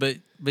briefly, but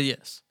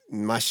yes.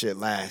 My shit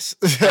lasts.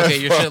 Okay,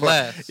 your shit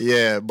lasts.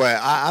 Yeah, but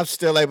I'm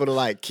still able to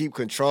like keep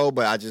control,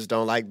 but I just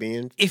don't like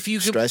being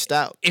stressed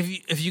out.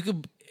 If you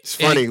could, it's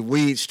funny.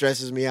 Weed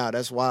stresses me out.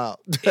 That's wild.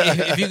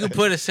 if you could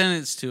put a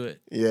sentence to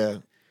it, yeah.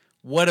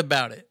 What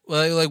about it?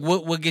 Like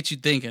what gets you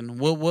thinking?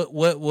 What?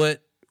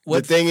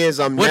 The thing is,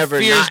 I'm never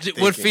not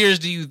thinking. What fears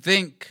do you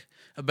think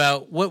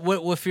about?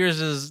 What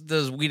fears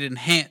does weed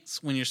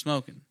enhance when you're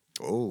smoking?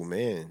 Oh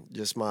man,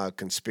 just my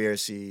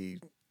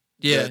conspiracy.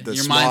 Yeah,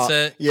 your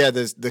mindset. Yeah,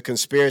 the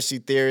conspiracy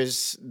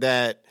theories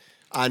that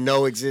I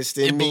know exist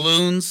in me.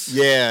 Balloons.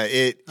 Yeah,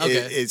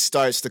 it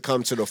starts to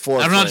come to the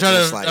forefront. I'm not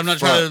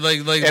trying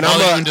to like. And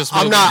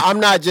I'm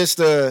not just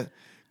a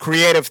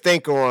creative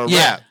thinker on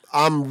rap.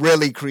 I'm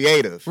really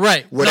creative.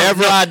 Right.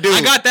 Whatever I do.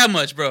 I got that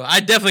much, bro. I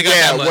definitely got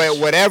that much. Yeah,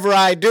 whatever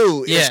I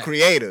do is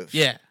creative.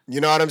 Yeah.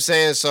 You know what I'm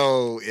saying?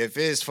 So if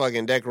it's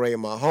fucking decorating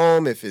my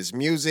home, if it's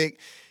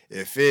music,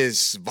 if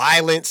it's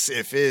violence,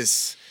 if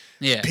it's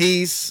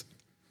peace,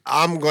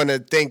 I'm going to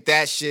think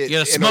that shit. You're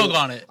going to smoke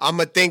on it. I'm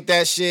going to think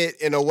that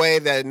shit in a way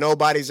that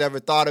nobody's ever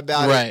thought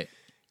about it. Right.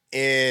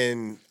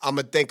 And I'm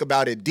going to think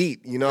about it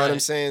deep. You know what I'm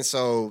saying?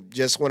 So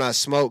just when I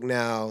smoke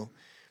now,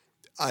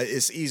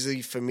 it's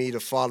easy for me to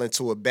fall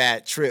into a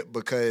bad trip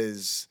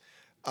because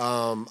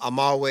I'm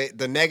always,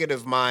 the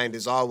negative mind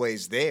is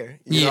always there.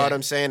 You know what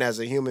I'm saying? As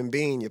a human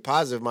being, your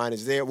positive mind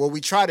is there. What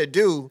we try to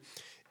do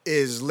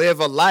is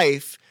live a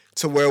life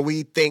to where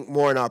we think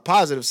more in our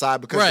positive side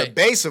because the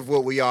base of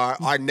what we are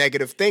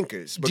negative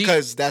thinkers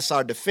because that's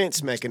our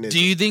defense mechanism.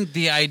 Do you think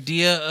the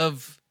idea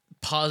of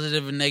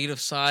positive and negative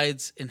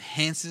sides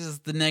enhances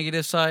the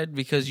negative side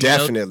because you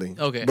definitely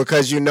okay,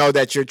 because you know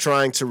that you're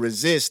trying to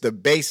resist the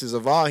basis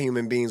of all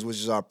human beings, which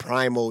is our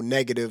primal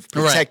negative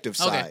protective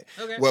side.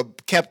 Okay.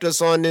 What kept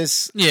us on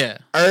this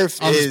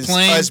earth on is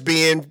us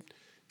being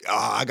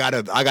I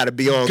gotta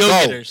be on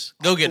go-getters.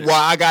 Go-getters. Well,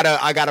 I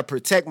gotta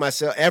protect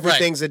myself.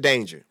 Everything's a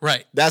danger.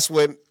 Right. That's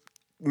what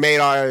made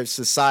our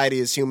society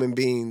as human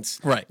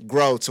beings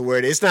grow to where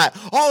it's not,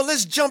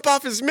 let's jump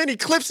off as many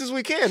cliffs as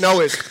we can.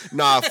 No, it's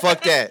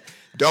fuck that.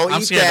 Don't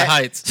I'm eat scared that. of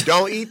heights.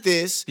 Don't eat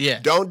this. Yeah.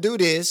 Don't do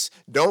this.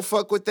 Don't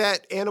fuck with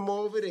that animal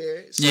over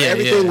there. So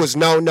everything was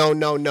no.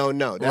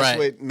 That's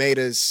what made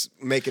us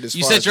make it as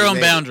far as we made it. You set your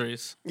own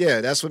boundaries. Yeah,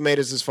 that's what made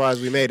us as far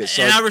as we made it.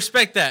 So, and I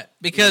respect that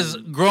because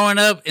growing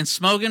up and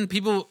smoking,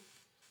 people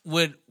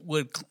would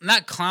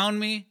not clown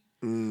me,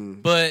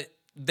 but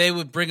they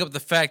would bring up the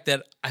fact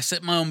that I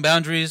set my own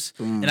boundaries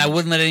and I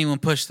wouldn't let anyone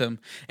push them.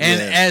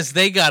 And as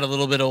they got a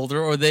little bit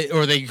older or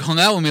they hung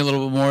out with me a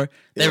little bit more,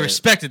 they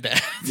respected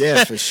that.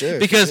 Yeah, for sure.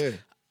 Because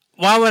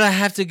why would I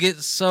have to get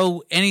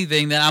so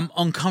anything that I'm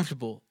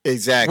uncomfortable?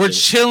 Exactly. We're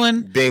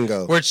chilling.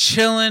 Bingo. We're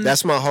chilling.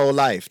 That's my whole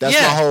life. That's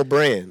my whole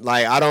brand.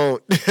 Like I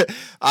don't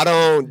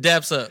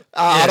Daps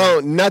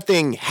up.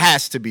 Nothing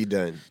has to be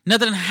done.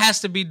 Nothing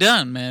has to be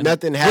done, man.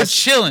 Nothing has. We're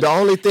chilling. The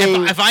only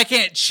thing, if I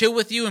can't chill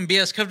with you and be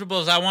as comfortable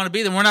as I want to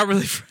be, then we're not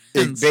really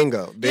friends.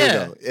 Bingo.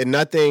 Yeah. And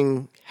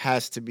nothing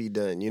has to be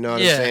done. You know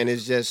what I'm saying?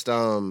 It's just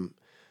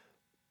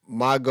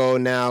my goal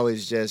now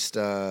is just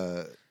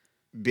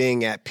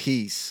being at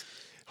peace.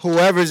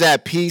 Whoever's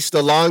at peace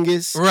the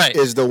longest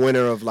is the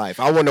winner of life.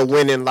 I want to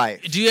win in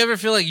life. Do you ever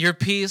feel like your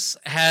peace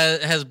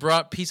has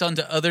brought peace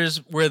onto others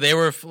where they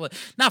were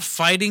not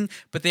fighting,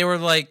 but they were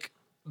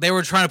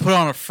trying to put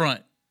on a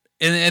front,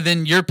 and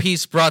then your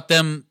peace brought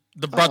the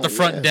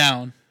front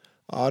down?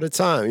 All the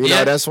time. You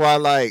know, that's why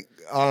like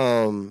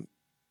I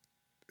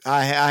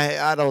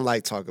don't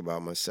like talk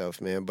about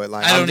myself, man. But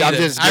like I'm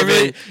just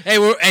giving,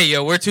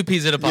 we're two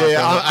peas in a pod.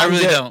 Yeah, I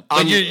really don't.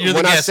 But you're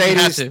the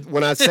guest.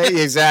 When I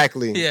say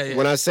exactly, yeah.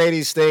 When I say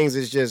these things,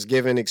 it's just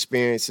giving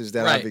experiences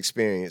that I've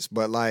experienced.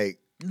 But like,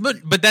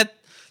 but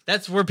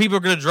that's where people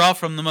are going to draw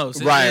from the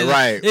most.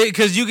 Right.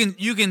 Because you can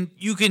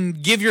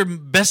give your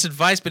best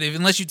advice, but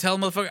unless you tell a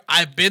motherfucker,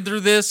 I've been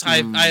through this,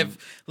 I've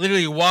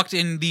literally walked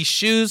in these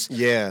shoes.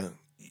 Yeah.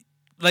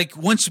 Like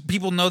once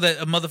people know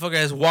that a motherfucker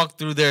has walked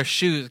through their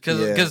shoes,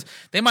 because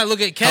they might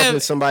look at Kev. Helping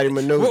somebody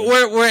maneuver.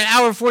 We're an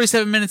hour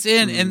 47 minutes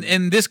in,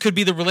 and this could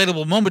be the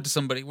relatable moment to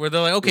somebody where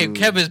they're like, okay,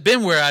 Kev has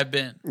been where I've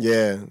been.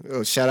 Yeah.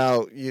 Oh, shout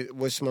out.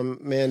 What's my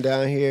man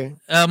down here?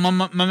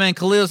 My man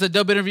Khalil said,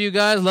 dope interview,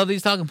 guys. Love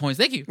these talking points.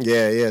 Thank you.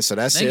 Yeah. So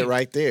that's it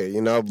right there,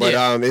 you know. But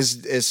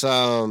it's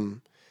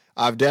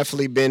I've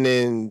definitely been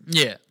in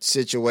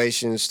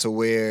situations to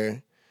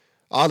where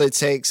all it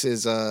takes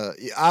is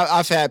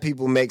I've had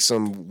people make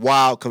some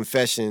wild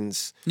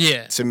confessions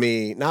to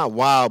me. Not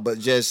wild, but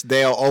just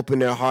they'll open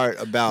their heart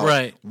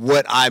about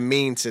what I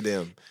mean to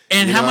them.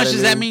 And how much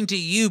does that mean to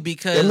you?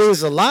 Because it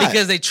means a lot.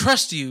 Because they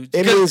trust you.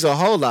 It means a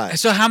whole lot.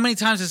 So how many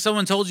times has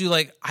someone told you,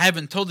 like, I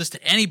haven't told this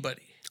to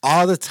anybody?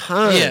 All the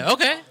time. Yeah,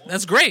 okay.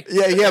 That's great.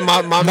 Yeah,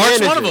 my Mark's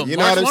manager. One of them. You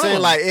know what I'm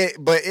saying? Like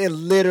it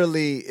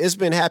literally, it's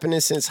been happening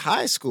since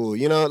high school.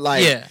 You know,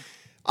 like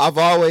I've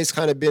always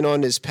kind of been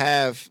on this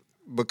path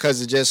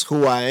because of just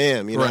who I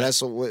am. You know,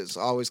 that's what's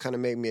always kind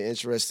of made me an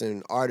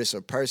interesting artist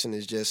or person,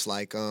 is just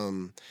like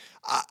you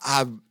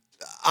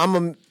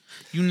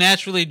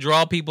naturally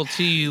draw people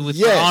to you with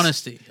your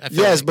honesty.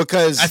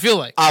 Because I feel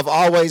like I've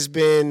always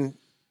been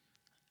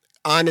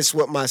honest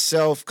with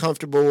myself,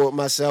 comfortable with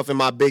myself, and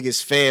my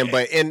biggest fan,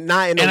 but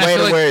not in a way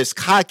where it's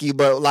cocky,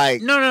 but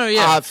like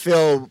I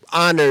feel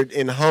honored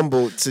and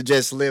humbled to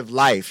just live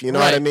life. You know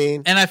what I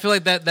mean? And I feel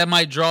like that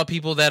might draw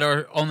people that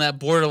are on that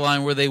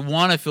borderline where they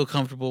want to feel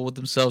comfortable with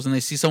themselves, and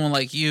they see someone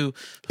like you.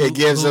 It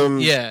gives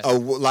them at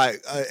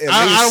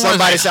least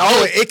somebody say,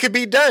 "Oh, it could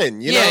be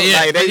done." You know,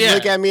 like they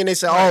look at me and they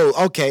say,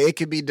 "Oh, okay, it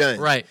could be done."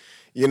 Right.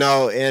 You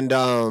know, and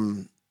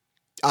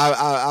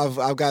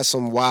I've got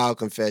some wild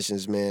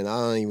confessions, man.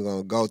 I ain't even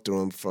gonna go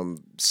through them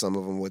from some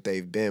of them what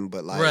they've been,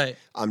 but like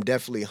I'm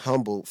definitely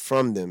humbled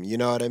from them. You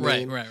know what I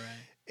mean? Right.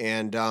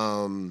 And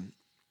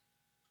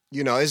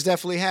you know, it's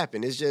definitely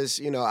happened. It's just,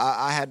 you know,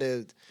 I had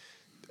to.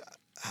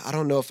 I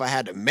don't know if I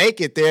had to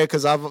make it there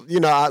because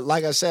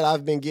like I said,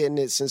 I've been getting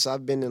it since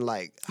I've been in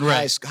like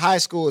high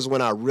school is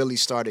when I really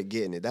started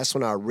getting it. That's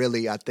when I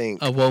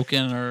think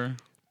awoken or.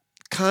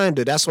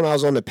 Kinda. That's when I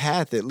was on the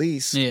path, at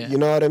least. Yeah. You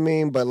know what I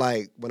mean? But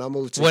like when I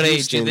moved to Houston,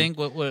 age do you think?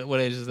 What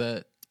age is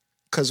that?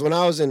 Because when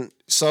I was in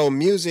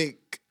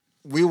music,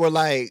 we were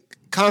like,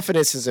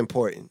 confidence is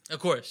important. Of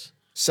course.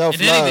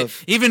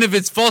 Self-love. Even if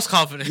it's false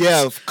confidence.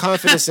 Yeah,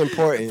 confidence is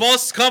important.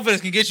 False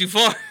confidence can get you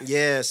far.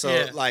 Yeah,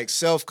 like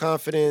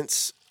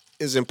self-confidence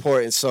is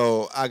important.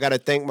 So I got to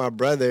thank my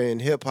brother in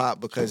hip-hop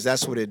because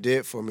that's what it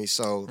did for me.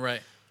 So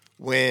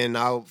when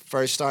I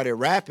first started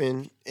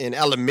rapping in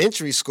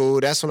elementary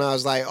school, that's when I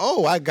was like,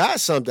 oh, I got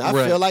something. I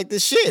feel like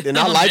this shit, and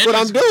I like what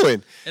I'm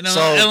doing.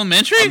 So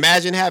elementary?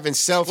 Imagine having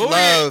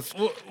self-love.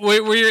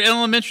 Were your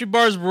elementary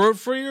bars wrote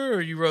for you, or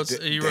you wrote?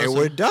 They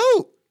were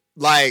dope.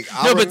 Like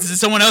but did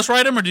someone else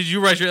write them, or did you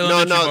write your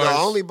elementary bars? No. The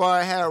only bar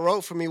I had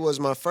wrote for me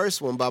was my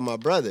first one by my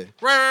brother.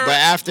 Right. But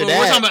after that,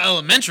 we're talking about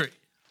elementary.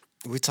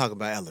 We talk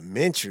about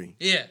elementary.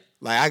 Yeah.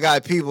 Like I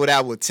got people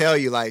that will tell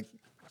you like.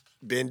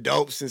 Been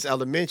dope since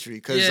elementary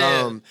because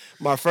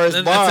my first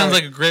bar. That sounds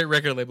like a great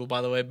record label,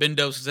 by the way. Been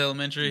dope since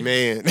elementary,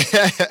 man.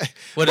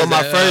 What is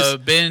my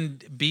first? Been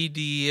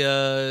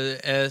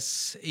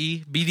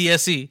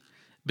BDSE.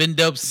 Been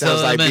dope since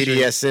elementary.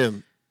 Sounds like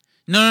BDSM.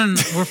 No.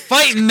 We're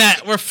fighting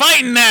that.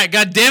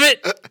 God damn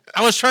it!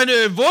 I was trying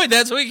to avoid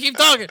that, so we can keep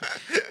talking.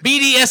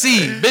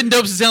 BDSE. Been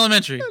dope since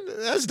elementary.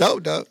 That's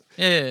dope.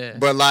 Yeah.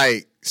 But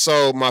like,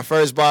 so my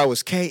first bar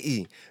was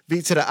KE.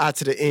 V to the I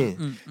to the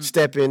N.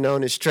 Stepping on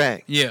this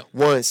track. Yeah.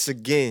 Once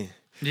again.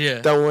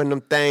 Yeah. Throwing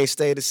them things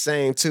stay the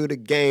same to the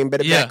game.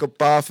 Better back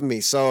up off of me.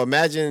 So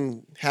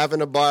imagine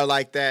having a bar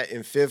like that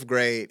in 5th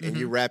grade and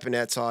you rapping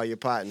that to all your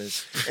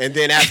partners. And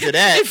then after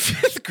that. In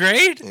 5th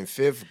grade? In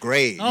 5th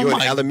grade. Oh, you're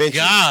in elementary.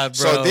 God,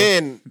 bro. So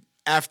then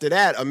after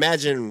that,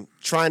 imagine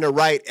trying to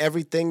write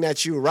everything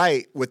that you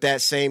write with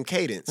that same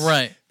cadence.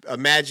 Right.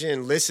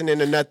 Imagine listening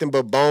to nothing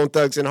but Bone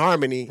Thugs and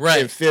Harmony in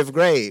 5th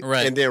grade,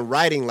 and then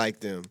writing like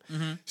them.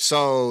 Mm-hmm.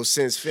 So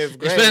since 5th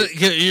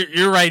grade,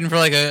 you're writing for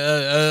like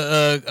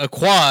a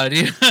quad.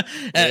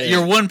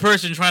 You're one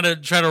person trying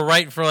to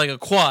write for like a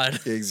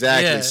quad.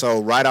 Exactly. Yeah.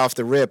 So right off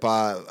the rip,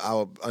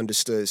 I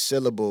understood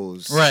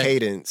syllables,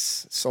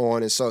 cadence, so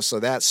on and so. So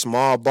that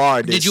small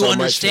bar did you so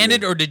understand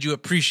much it or did you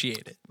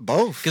appreciate it?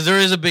 Both, because there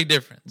is a big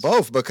difference.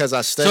 Both, because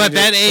I studied so at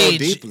that age,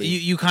 so deeply.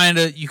 you kind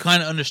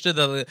of understood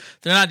that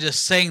they're not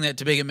just saying that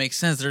to make it make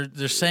sense.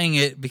 They're saying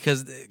it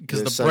because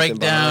the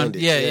breakdown.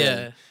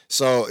 Yeah.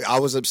 So I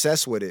was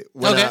obsessed with it.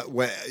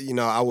 When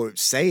I would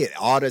say it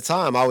all the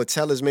time. I would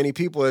tell as many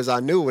people as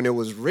I knew when it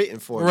was written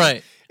for me.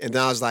 Right. And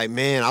then I was like,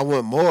 man, I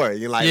want more.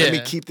 You're like, let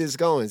me keep this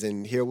going.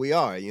 And here we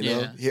are,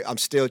 Here, I'm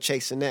still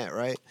chasing that,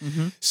 right?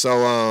 Mm-hmm.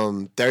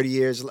 So 30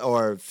 years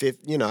or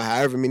 50,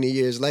 however many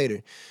years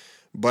later.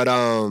 But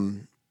so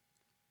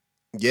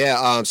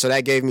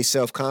that gave me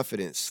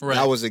self-confidence. Right.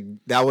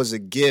 That was a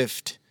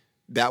gift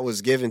that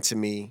was given to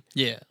me.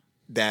 Yeah.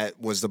 That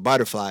was the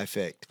butterfly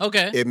effect.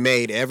 Okay. It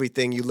made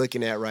everything you're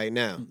looking at right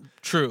now.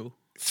 True.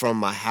 From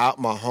my house,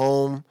 my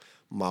home,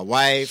 my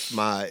wife,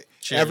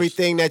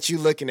 everything that you're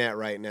looking at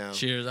right now.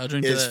 Cheers. I'll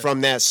drink is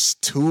from that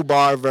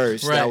 2-bar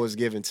verse that was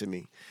given to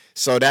me.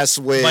 So that's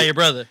when by your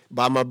brother.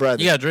 By my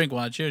brother. You gotta drink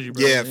one. I cheers you,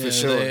 brother. Yeah, for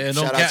sure. It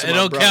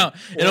don't count.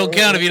 It don't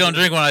count if you don't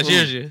drink one. I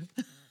cheers you.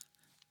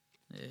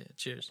 Yeah.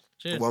 Cheers.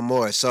 One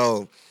more.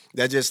 So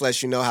that just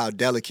lets you know how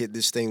delicate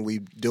this thing we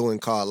doing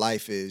called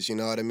life is. You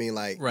know what I mean?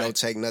 Like, don't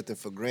take nothing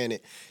for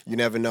granted. You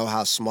never know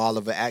how small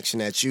of an action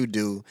that you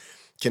do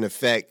can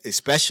affect,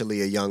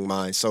 especially a young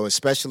mind. So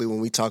especially when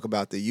we talk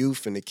about the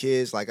youth and the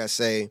kids, like I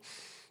say,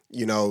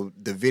 the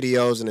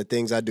videos and the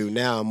things I do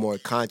now, I'm more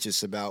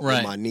conscious about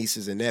what my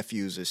nieces and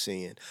nephews are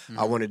seeing. Mm-hmm.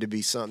 I want it to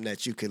be something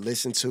that you can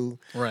listen to.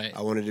 Right.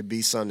 I want it to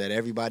be something that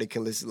everybody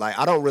can listen. Like,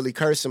 I don't really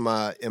curse in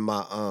my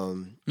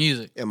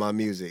music. In my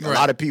music. Right. A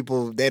lot of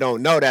people, they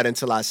don't know that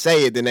until I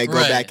say it. Then they go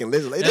back and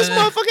listen. Like, this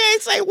motherfucker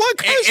ain't say one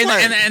curse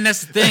word. And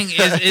that's the thing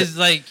is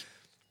like.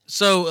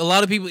 So a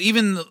lot of people,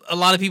 even a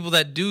lot of people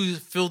that do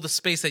fill the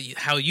space that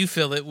how you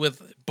fill it with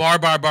bar,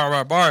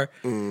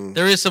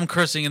 there is some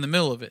cursing in the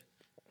middle of it.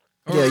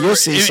 You'll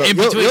see some.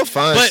 You'll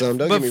find some.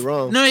 Don't get me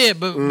wrong. No,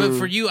 but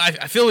for you,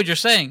 I feel what you're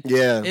saying.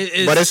 Yeah,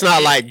 but it's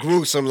not like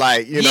gruesome,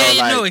 like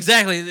no,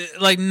 exactly.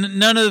 Like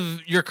none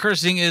of your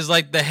cursing is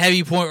like the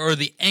heavy point or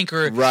the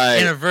anchor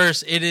in a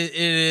verse. It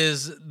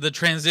is the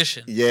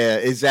transition. Yeah,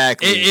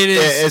 exactly. It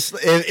is.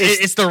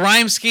 It's the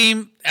rhyme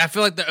scheme. I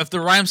feel like if the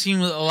rhyme scheme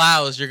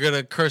allows, you're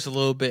gonna curse a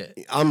little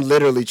bit. I'm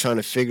literally trying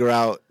to figure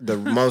out the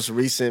most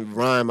recent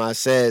rhyme I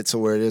said to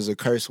where there's a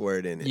curse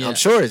word in it. Yeah. I'm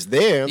sure it's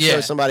there. I'm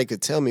sure somebody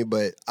could tell me,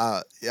 but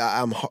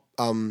I'm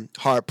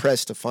hard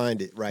pressed to find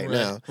it right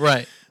now.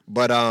 Right.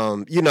 But I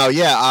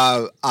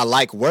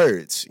like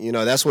words.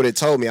 That's what it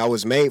told me. I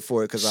was made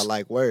for it because I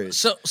like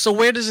words. So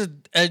where does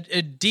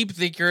a deep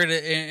thinker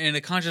and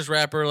a conscious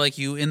rapper like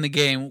you in the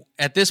game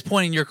at this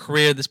point in your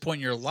career, this point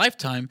in your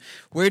lifetime,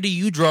 where do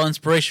you draw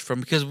inspiration from?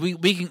 Because we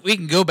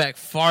can go back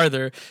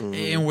farther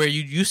in where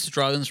you used to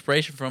draw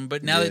inspiration from,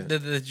 but now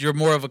that you're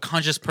more of a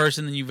conscious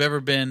person than you've ever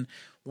been,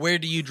 where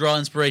do you draw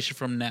inspiration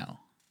from now?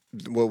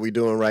 What we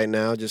doing right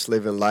now, just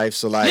living life.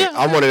 So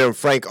I'm one of them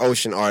Frank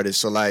Ocean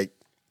artists. So like,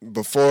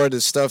 before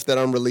the stuff that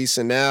I'm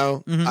releasing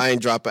now, I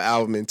ain't drop an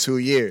album in 2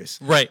 years.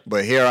 Right.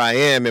 But here I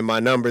am, and my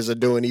numbers are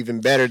doing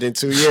even better than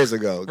 2 years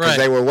ago because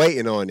they were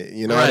waiting on it.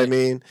 You know what I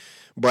mean?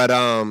 But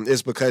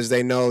it's because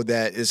they know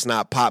that it's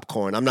not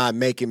popcorn. I'm not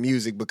making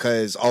music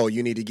because,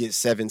 you need to get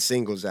 7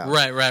 singles out.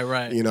 Right.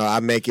 I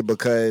make it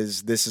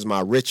because this is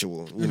my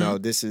ritual.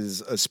 This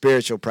is a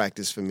spiritual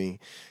practice for me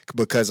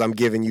because I'm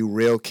giving you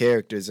real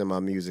characters in my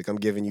music. I'm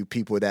giving you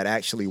people that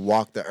actually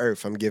walk the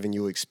earth. I'm giving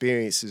you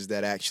experiences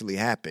that actually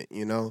happen,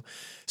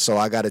 So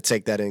I got to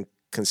take that in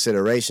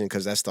consideration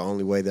because that's the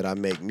only way that I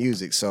make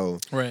music. So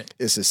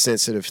it's a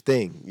sensitive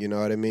thing. You know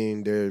what I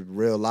mean? There are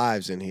real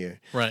lives in here.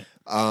 Right.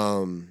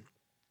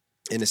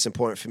 And it's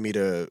important for me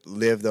to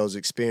live those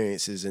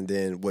experiences. And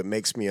then what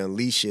makes me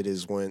unleash it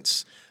is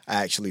once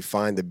I actually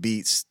find the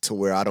beats to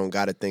where I don't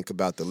got to think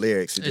about the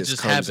lyrics. It just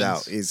comes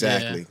happens. out.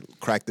 Exactly. Yeah.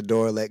 Crack the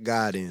door, let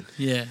God in.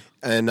 Yeah.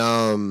 And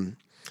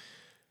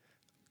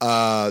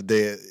it's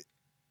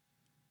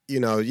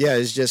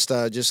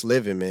just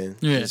living, man.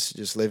 Yeah.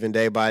 Just living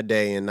day by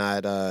day and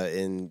not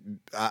and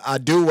I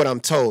do what I'm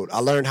told. I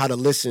learned how to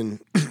listen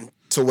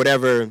to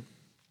whatever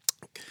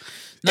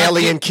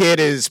alien kid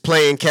is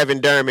playing Kevin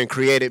Durham and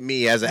created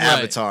me as an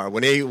avatar.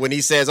 When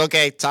he says,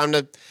 okay, time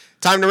to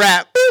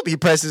rap, boop, he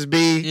presses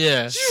B.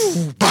 Yeah.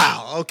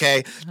 Wow,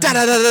 okay. Da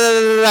da da da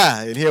da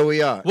da. And here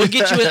we are. We'll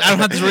get you in, I don't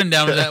have this written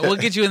down. We'll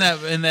get you in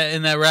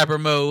that rapper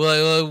mode.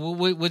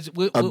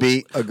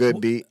 A good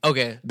beat.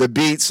 Okay. The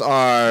beats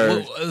are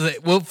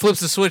what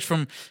flips the switch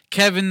from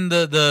Kevin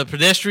the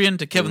pedestrian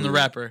to Kevin the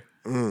rapper.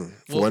 Once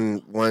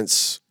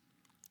that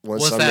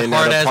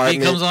hard ass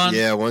beat comes on?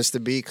 Yeah, once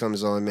the beat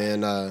comes on,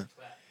 man.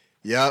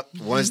 Yep.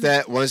 Once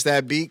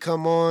that beat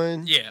come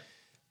on,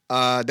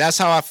 that's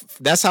how I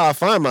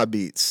find my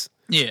beats.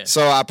 Yeah.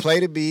 So I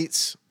play the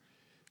beats,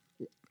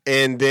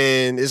 and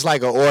then it's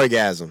like an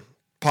orgasm.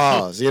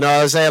 Pause. You know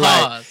what I'm saying?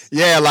 Pause.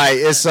 Like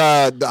it's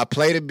I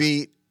play the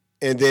beat,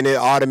 and then it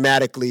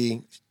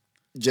automatically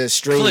just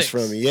streams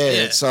from me.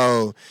 Yeah.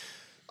 So,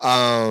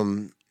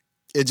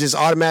 it just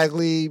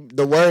automatically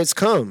the words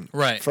come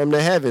from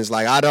the heavens.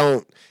 Like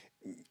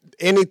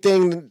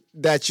anything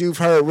that you've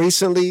heard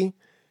recently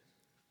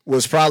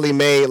was probably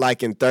made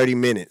like in 30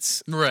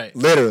 minutes. Right.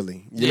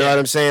 Literally. You know what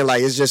I'm saying?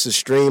 Like it's just a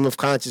stream of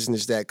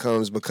consciousness that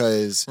comes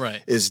because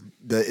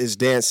it's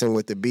dancing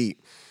with the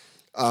beat.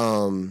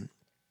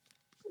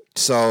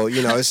 So,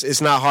 you know,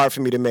 it's not hard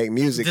for me to make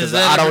music because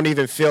I don't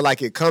even feel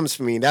like it comes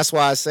from me. That's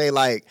why I say,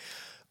 like,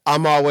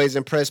 I'm always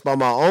impressed by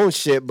my own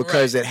shit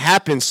because it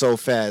happens so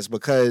fast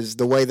because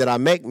the way that I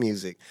make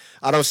music.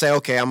 I don't say,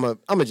 okay, I'm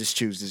gonna just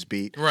choose this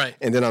beat. Right.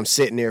 And then I'm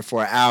sitting there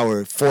for an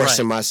hour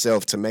forcing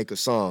myself to make a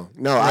song.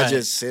 No, I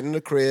just sit in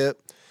the crib.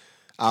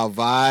 I'll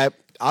vibe.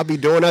 I'll be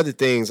doing other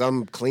things.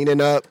 I'm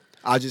cleaning up.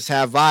 I'll just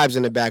have vibes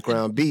in the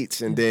background,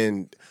 beats. And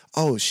then,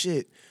 oh,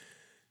 shit.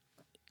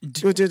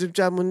 Do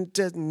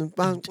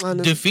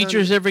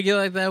features ever get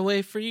like that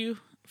way for you?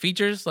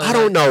 Features? Like, I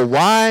don't know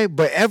why,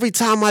 but every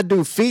time I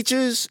do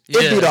features,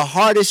 it be the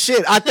hardest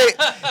shit. I think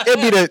it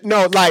be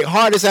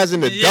hardest as in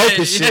the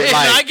dopest shit.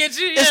 Like, I get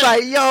you. Yeah. It's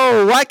like,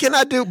 yo, why can't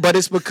I do? But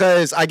it's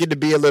because I get to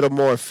be a little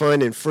more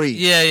fun and free.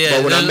 Yeah.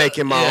 But when I'm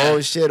making my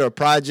own shit or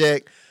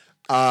project,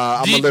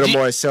 I'm a little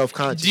more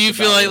self-conscious. Do you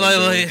feel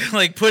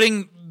like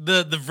putting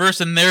the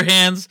verse in their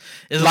hands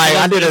is like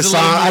I did a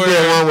song. I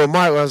did one with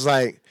Mark where I was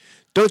like,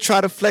 don't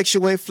try to flex,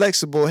 you ain't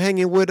flexible.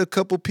 Hanging with a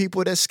couple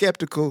people that's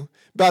skeptical.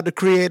 About to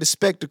create a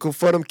spectacle.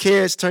 For them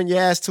carrots, turn your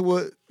ass to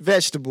a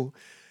vegetable.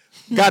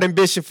 Got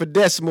ambition for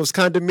decimals.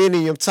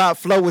 Condominium, top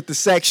flow with the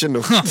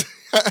sectional.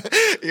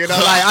 You know,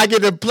 like I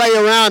get to play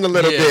around a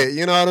little bit.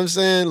 You know what I'm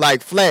saying?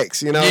 Like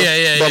flex, you know?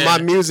 But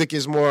my music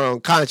is more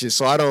unconscious,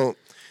 so I don't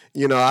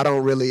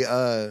really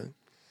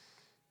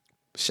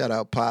shout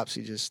out Pops,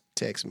 he just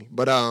texted me.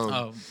 But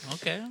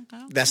okay.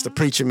 That's the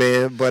preacher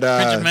man. But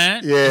preacher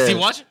man? Yeah. Is he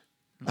watching?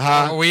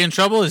 Are we in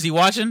trouble? Is he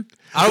watching?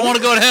 I don't want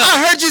to go to hell.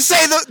 I heard you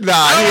say the. Nah,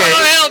 I don't want to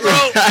go to hell,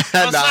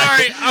 bro.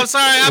 I'm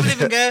sorry. I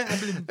believe in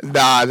God.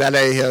 Nah, that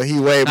ain't him. He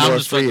way more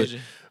free.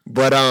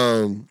 But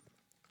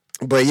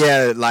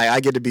yeah, like I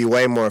get to be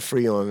way more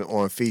free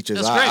on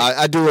features. That's great.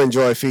 I do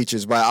enjoy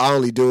features, but I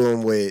only do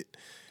them with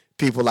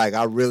people like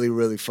I really,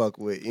 really fuck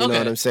with. You know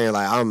what I'm saying?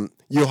 Like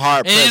you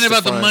hard. It ain't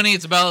about the money.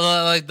 It's about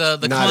like the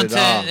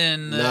content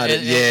and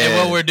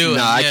what we're doing.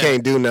 Nah, I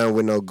can't do nothing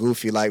with no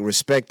goofy. Like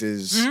respect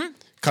is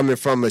coming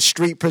from a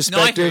street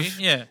perspective.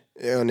 Yeah.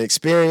 And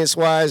experience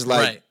wise,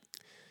 like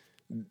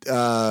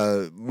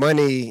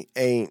money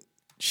ain't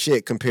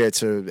shit compared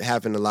to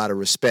having a lot of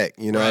respect.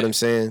 You know what I'm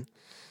saying?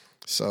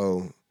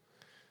 So,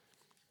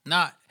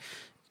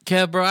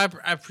 Kev, bro, I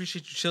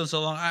appreciate you chilling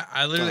so long.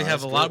 I literally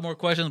have a lot more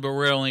questions, but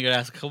we're only gonna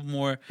ask a couple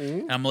more.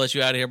 And I'm gonna let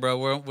you out of here,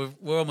 bro.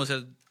 We're almost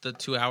at the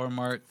 2-hour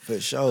mark. For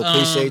sure,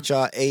 appreciate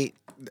y'all 8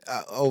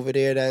 over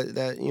there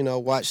that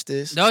watch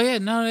this. Oh yeah,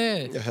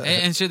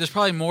 and shit. There's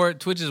probably more.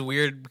 Twitch is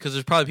weird because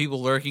there's probably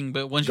people lurking,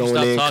 but once you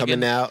stop talking,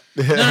 coming out.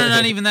 no,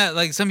 not even that.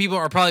 Like some people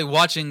are probably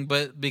watching,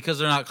 but because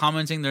they're not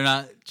commenting, they're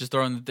not just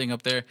throwing the thing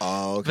up there.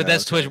 Oh, okay. But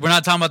that's Twitch. We're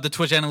not talking about the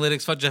Twitch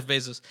analytics. Fuck Jeff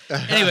Bezos.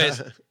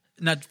 Anyways,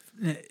 not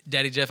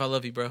Daddy Jeff. I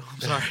love you, bro.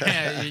 I'm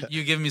sorry.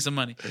 you giving me some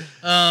money.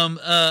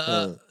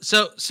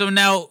 So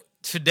now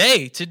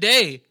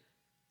today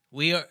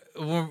we're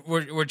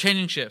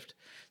changing shift.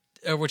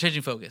 We're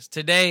changing focus.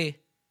 Today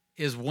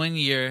is 1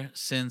 year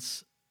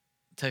since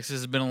Texas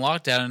has been in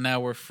lockdown, and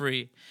now we're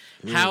free.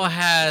 How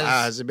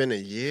has it been a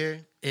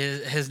year?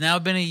 It has now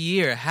been a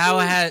year. How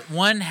has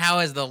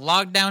the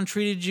lockdown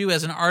treated you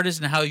as an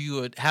artist, and how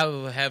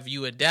have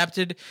you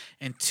adapted?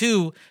 And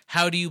 2,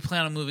 how do you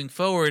plan on moving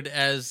forward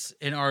as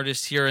an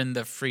artist here in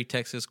the free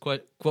Texas,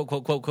 quote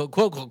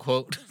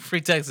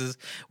free Texas,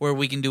 where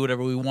we can do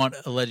whatever we want,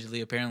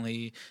 allegedly,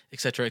 apparently, et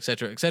cetera, et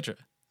cetera, et cetera.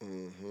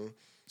 Mm-hmm.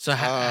 So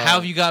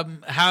how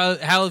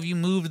have you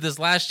moved this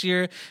last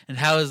year, and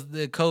how has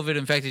the COVID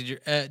affected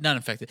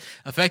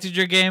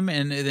your game,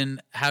 and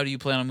then how do you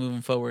plan on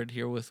moving forward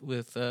here with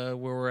where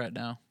we're at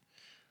now?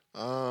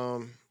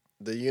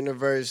 The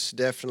universe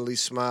definitely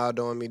smiled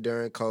on me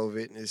during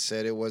COVID. It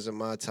said it wasn't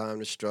my time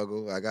to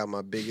struggle. I got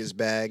my biggest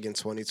bag in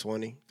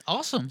 2020.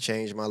 Awesome.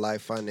 Changed my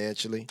life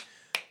financially.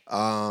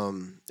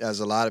 As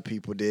a lot of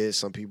people did.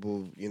 Some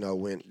people,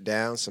 went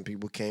down. Some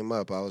people came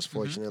up. I was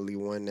fortunately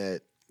one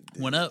that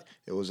went up.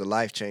 It was a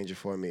life changer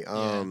for me.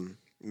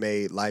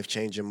 Made life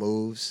changing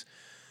moves.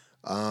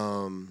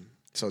 So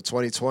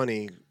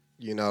 2020,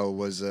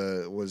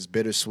 was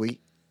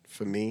bittersweet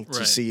for me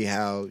to see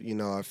how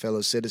our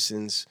fellow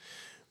citizens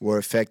were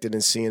affected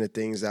and seeing the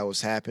things that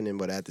was happening.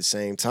 But at the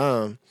same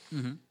time,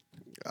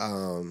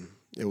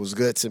 it was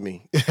good to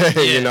me.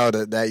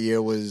 That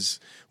year was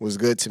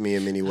good to me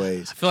in many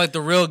ways. I feel like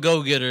the real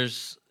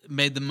go-getters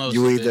made the most.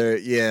 It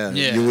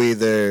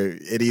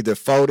either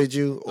folded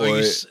you or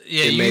you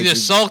either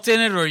sulked in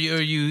it or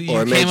you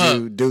or came made up.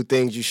 you do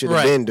things you should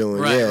have been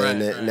doing.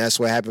 And that's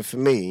what happened for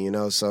me.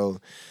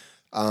 So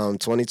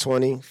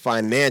 2020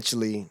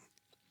 financially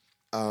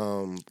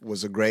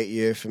was a great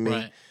year for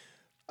me.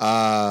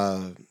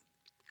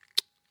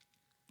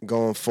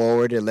 Going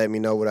forward, it let me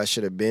know what I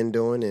should have been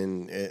doing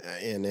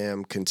and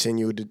am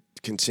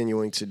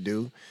continuing to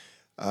do.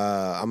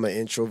 I'm an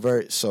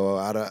introvert, so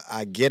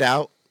I get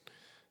out.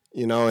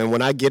 And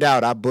when I get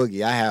out, I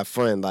boogie. I have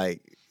fun.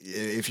 Like,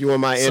 if you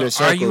in my inner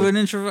circle, are you an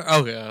introvert?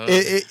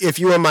 Okay. If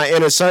you in my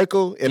inner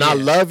circle and I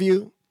love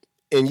you,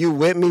 and you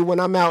with me when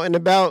I'm out and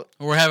about,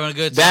 we're having a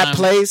good time. That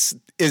place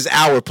is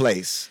our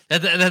place.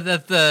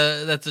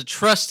 That's a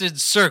trusted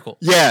circle.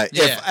 Yeah.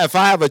 If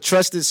I have a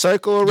trusted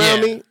circle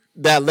around me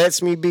that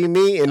lets me be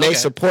me and they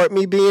support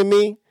me being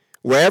me,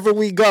 wherever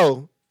we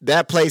go,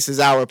 that place is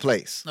our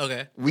place.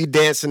 Okay. We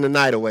dancing the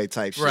night away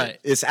type shit. Right.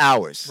 It's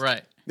ours.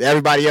 Right.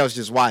 Everybody else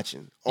just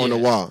watching on the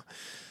wall.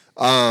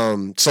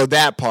 So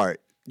that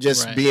part,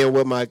 just being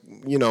with my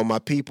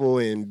people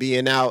and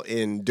being out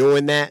and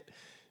doing that,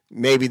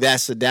 maybe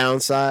that's the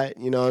downside,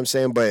 you know what I'm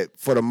saying? But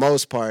for the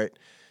most part,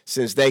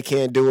 since they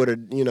can't do it or,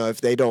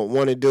 if they don't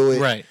want to do it,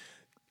 right.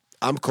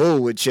 I'm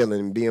cool with chilling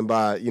and being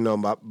by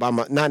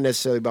my, not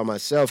necessarily by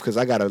myself because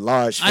I got a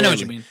large family. I know what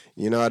you mean.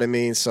 You know what I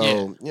mean?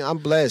 So I'm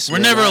blessed. We're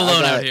never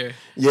alone out here.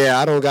 Yeah,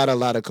 I don't got a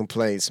lot of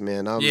complaints,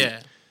 man.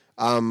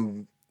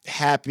 I'm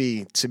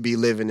happy to be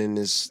living in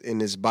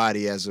this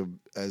body as a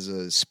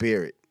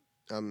spirit.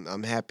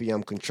 I'm happy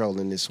I'm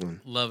controlling this one.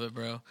 Love it,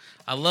 bro.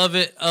 I love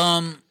it.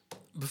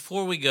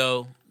 Before we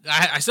go,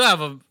 I still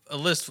have a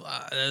list.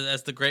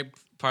 That's the great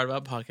part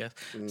about podcast.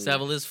 Still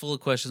have a list full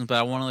of questions, but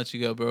I want to let you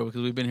go, bro, because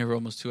we've been here for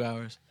almost 2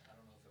 hours. I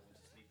don't know if it went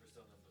to sleep or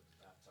still on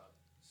the laptop.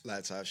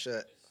 Laptop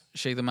shut.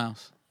 Shake the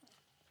mouse.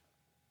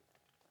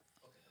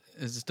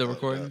 Is it still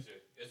recording?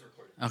 It's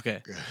recording.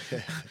 Okay.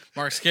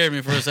 Mark scared me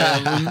for a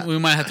second. We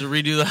might have to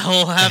redo the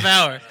whole half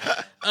hour.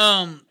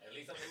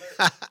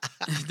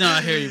 No,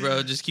 I hear you,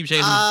 bro. Just keep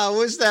shaking.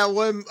 What's that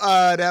one?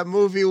 That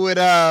movie with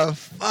That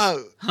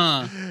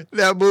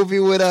movie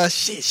with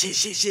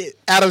shit.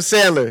 Adam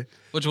Sandler.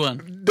 Which one?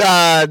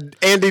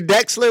 Andy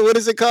Dexler. What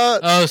is it called?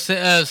 Oh,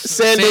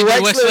 Sandy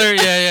Wexler.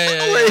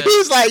 Yeah. Where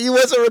he's like, you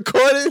wasn't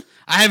recording.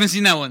 I haven't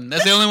seen that one.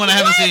 That's the only one I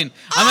haven't seen.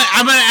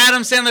 I'm an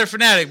Adam Sandler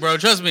fanatic, bro.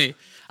 Trust me.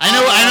 I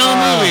know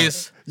the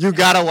movies. You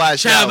gotta watch.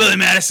 Shout out Billy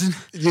Madison.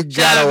 You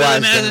gotta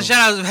watch.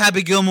 Shout out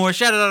Happy Gilmore.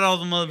 Shout out all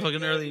the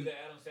motherfucking early.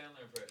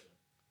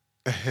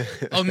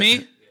 Oh,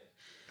 me?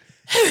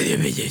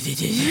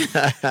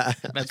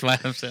 That's why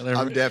Adam Sandler.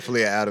 I'm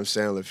definitely an Adam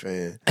Sandler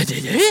fan.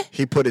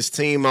 He put his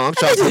team on. I'm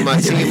trying to put my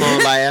team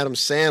on like Adam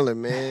Sandler,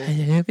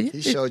 man.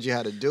 He showed you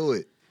how to do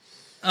it.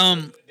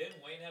 Didn't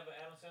Wayne have an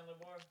Adam Sandler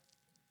bar?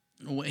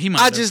 He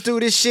might. I just do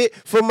this shit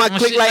for my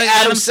click like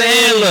Adam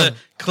Sandler.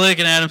 Click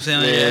and Adam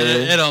Sandler.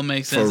 Yeah, it all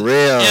makes sense. For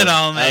real. It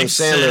all makes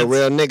sense. Adam Sandler, a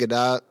real nigga,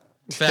 dog.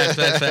 Facts.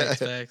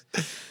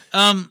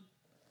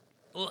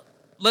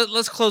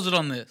 Let's close it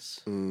on this.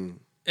 And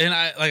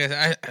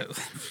I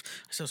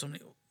still so many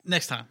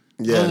next time.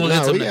 Yeah,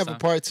 we'll we have a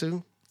part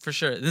 2 for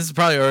sure. This is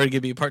probably already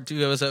gonna be a part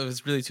 2 episode.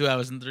 It's really 2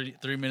 hours and 3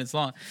 minutes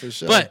long. For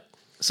sure. But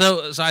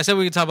so I said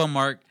we could talk about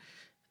Mark.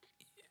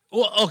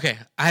 Well, okay.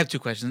 I have 2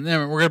 questions.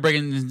 Then we're gonna break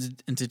it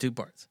into 2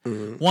 parts.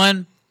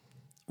 One,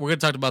 we're gonna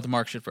talk about the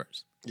Mark shit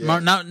first. Yeah.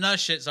 Not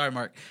shit. Sorry,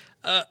 Mark.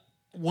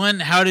 One,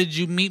 how did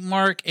you meet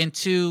Mark? And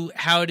 2,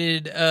 how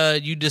did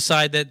you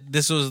decide that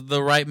this was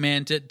the right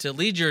man to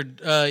lead your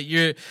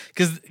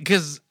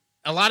because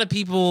a lot of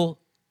people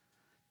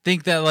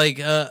think that like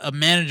a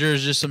manager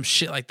is just some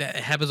shit like that.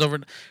 It happens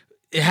over.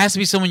 It has to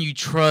be someone you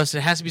trust.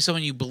 It has to be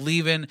someone you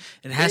believe in.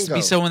 It has to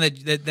be someone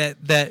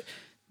that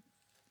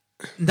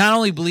not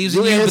only believes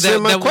in you, but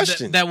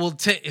that will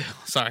take.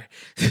 Sorry,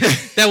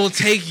 that will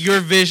take your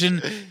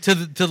vision to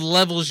the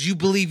levels you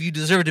believe you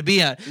deserve to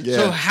be at. Yeah.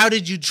 So, how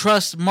did you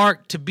trust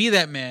Mark to be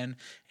that man?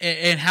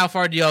 And how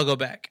far do y'all go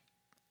back?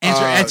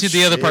 Answer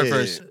the other part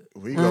first.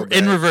 We go back.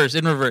 In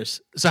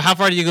reverse. So how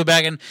far do you go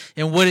back, and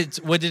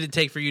what did it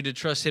take for you to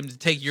trust him to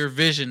take your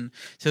vision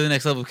to the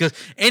next level? Because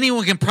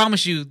anyone can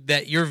promise you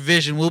that your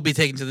vision will be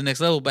taken to the next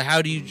level, but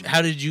how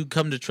did you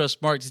come to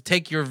trust Mark to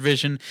take your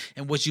vision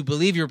and what you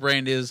believe your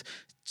brand is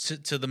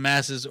to the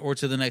masses or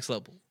to the next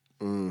level?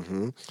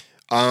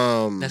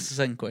 That's the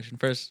second question.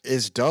 First,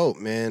 it's dope,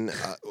 man.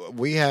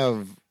 We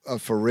have a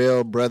for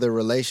real brother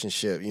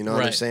relationship. You know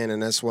what I'm saying,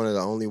 and that's one of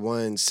the only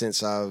ones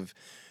since I've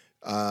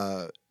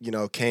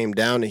came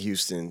down to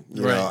Houston.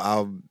 You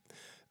know,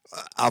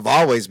 I've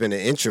always been an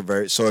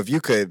introvert. So if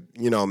you could,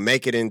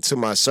 make it into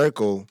my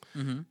circle,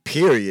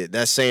 period,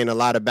 that's saying a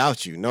lot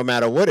about you, no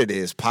matter what it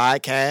is.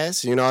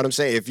 Podcasts, you know what I'm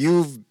saying? If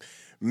you've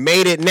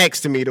made it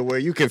next to me to where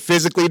you can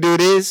physically do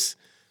this,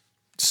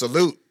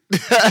 salute.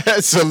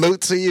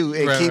 Salute to you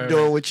and keep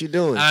doing what you're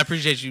doing. I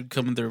appreciate you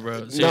coming through,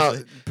 bro. Seriously. No,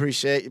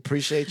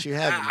 appreciate you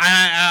having me.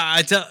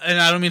 I tell, and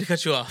I don't mean to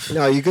cut you off.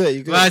 No, you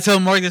good. But I tell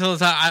Mark this all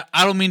the time.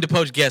 I don't mean to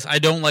poach guests. I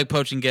don't like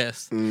poaching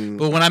guests.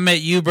 But when I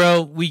met you,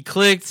 bro, we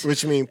clicked.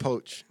 What you mean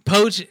poach?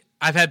 Poach.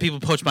 I've had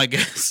people poach my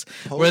guests.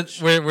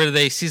 Where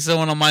they see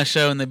someone on my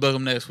show and they book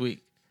them next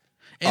week.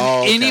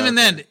 And even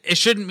then, it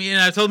shouldn't mean.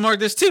 And I told Mark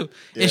this too.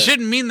 Yeah. It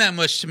shouldn't mean that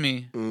much to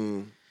me.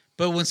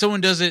 But when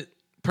someone does it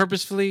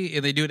purposefully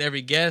and they do it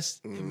every guest,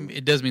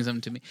 it does mean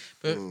something to me.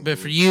 But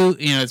for you,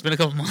 it's been a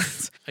couple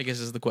months. I guess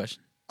is the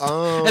question.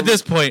 At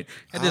this point,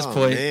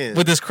 man.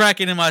 with this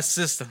cracking in my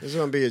system. This is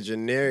gonna be a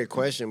generic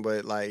question,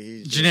 but like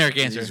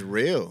answer. He's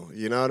real.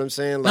 You know what I'm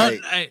saying?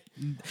 Like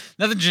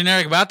nothing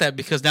generic about that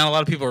because now a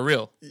lot of people are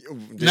real.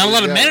 Now a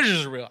lot of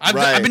managers are real.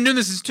 I've been doing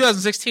this since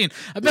 2016.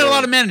 I've met a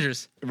lot of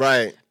managers.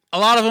 Right. A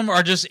lot of them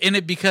are just in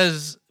it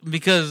because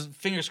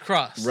fingers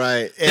crossed.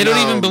 Right. They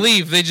don't even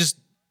believe. They just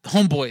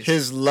homeboys.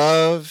 His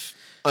love,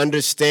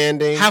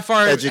 understanding, how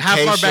far back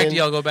do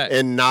y'all go back?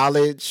 And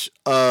knowledge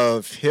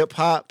of hip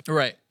hop,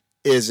 right,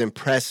 is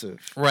impressive.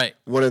 Right.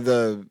 One of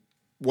the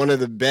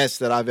best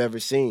that I've ever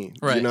seen.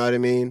 Right. You know what I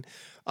mean?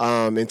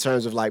 In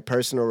terms of like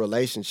personal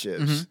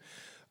relationships.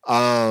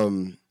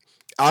 Mm-hmm.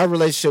 Our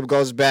relationship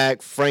goes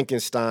back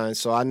Frankenstein,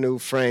 so I knew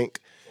Frank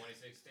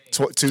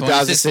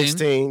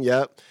 2016.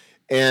 Yep.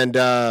 And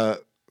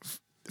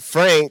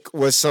Frank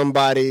was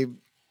somebody,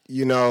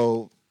 you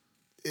know,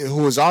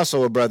 who was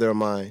also a brother of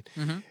mine.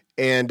 Mm-hmm.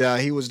 And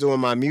he was doing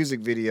my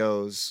music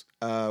videos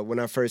when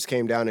I first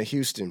came down to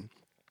Houston.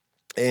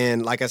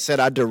 And like I said,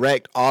 I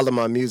direct all of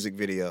my music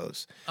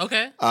videos.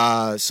 Okay.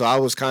 So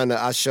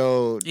I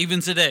showed...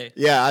 Even today?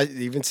 Yeah,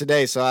 even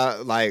today.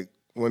 So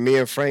when me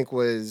and Frank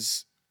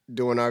was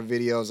doing our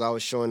videos, I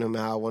was showing him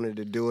how I wanted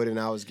to do it, and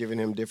I was giving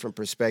him different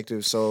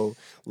perspectives. So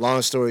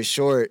long story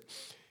short,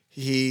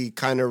 he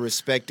kind of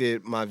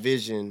respected my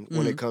vision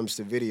when it comes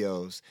to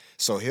videos.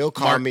 So he'll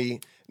call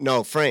me...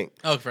 No, Frank.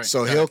 Oh, Frank.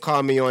 So he'll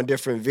call me on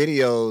different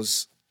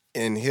videos,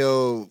 and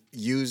he'll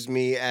use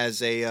me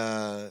as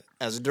a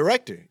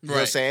director. Right.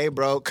 He'll say, "Hey,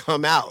 bro,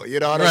 come out." You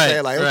know what I'm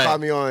saying? Like he'll call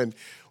me on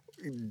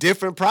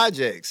different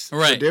projects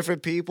for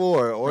different people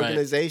or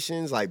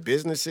organizations, like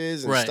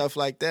businesses and stuff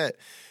like that.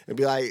 And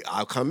be like,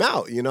 "I'll come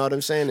out." You know what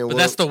I'm saying? And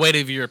that's the weight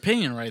of your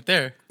opinion, right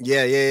there.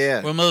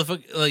 Yeah. Well,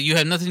 motherfucker, you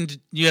have nothing.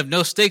 You have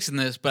no stakes in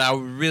this, but I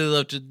would really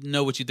love to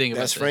know what you think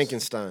about this. That's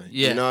Frankenstein.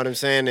 Yeah. You know what I'm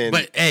saying?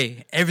 But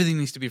hey, everything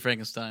needs to be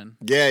Frankenstein.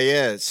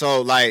 Yeah.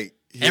 So like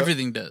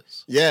everything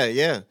does.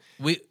 Yeah.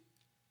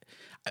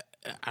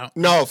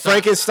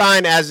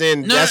 Frankenstein, as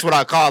in that's what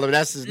I call him.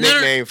 That's his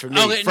nickname for me,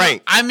 okay,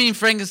 Frank. I mean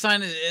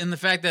Frankenstein in the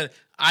fact that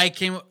I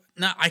came up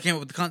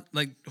with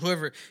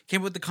whoever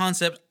came up with the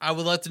concept. I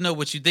would love to know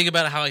what you think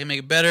about it, how I can make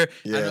it better.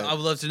 Yeah. I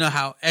would love to know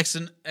how X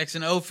and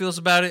O feels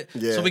about it.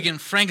 Yeah. So we can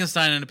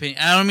Frankenstein an opinion.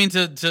 I don't mean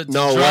to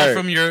draw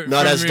from your.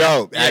 No, that's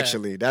dope. Yeah.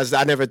 Actually,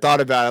 I never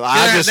thought about it.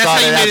 I just thought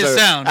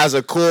it as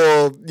a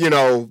cool,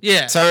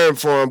 term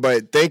for him.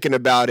 But thinking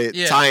about it,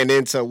 tying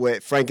into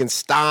what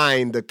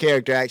Frankenstein, the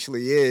character,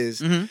 actually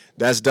is,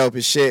 that's dope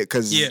as shit.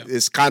 Because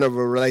it's kind of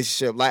a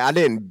relationship. Like I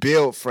didn't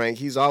build Frank.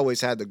 He's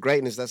always had the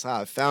greatness. That's how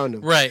I found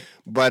him. Right.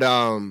 But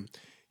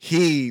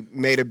he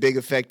made a big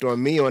effect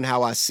on me on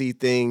how I see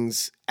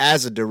things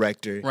as a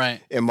director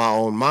in my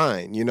own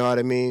mind. You know what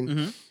I mean?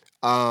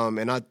 Mm-hmm.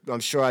 And I'm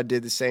sure I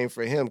did the same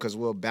for him because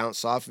we'll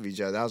bounce off of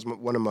each other. That was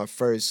one of my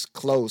first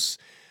close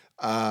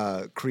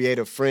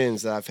creative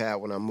friends that I've had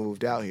when I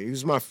moved out here. He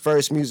was my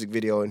first music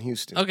video in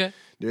Houston. Okay.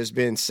 There's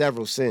been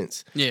several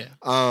since. Yeah.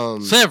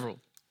 Several.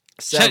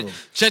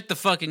 Check the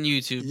fucking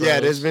YouTube, bros. Yeah,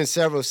 there's been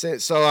several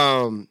since.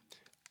 So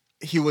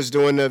he was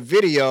doing a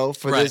video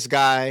for this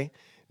guy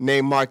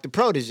named Mark the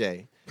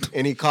Protege.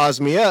 And he calls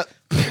me up.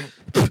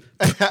 Do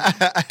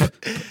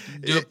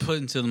it, put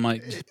into the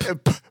mic.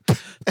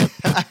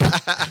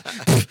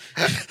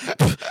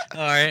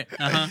 All right.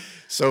 Uh-huh.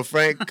 So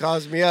Frank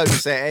calls me up and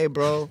say, "Hey,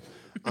 bro,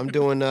 I'm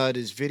doing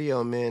this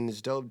video, man.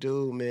 This dope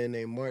dude, man,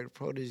 named Mark the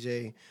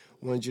Protege.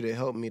 Wanted you to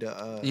help me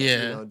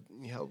to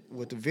help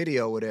with the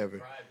video,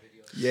 whatever."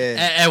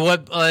 Yeah. At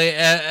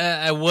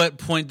what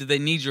point did they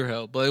need your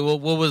help? Like,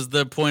 what was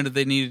the point that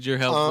they needed your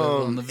help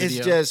on the video?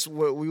 It's just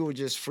we were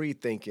just free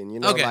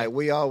thinking, Like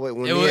we always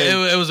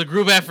it was a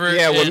group effort.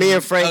 Yeah, when me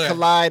and Frank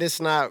collide, it's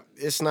free.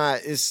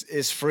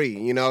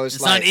 It's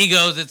like, not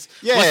egos. It's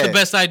what's the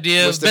best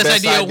idea? What's the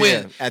best idea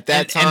win at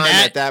that time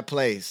at that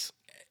place.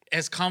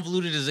 As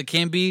convoluted as it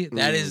can be,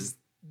 that is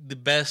the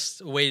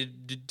best way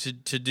to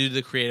do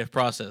the creative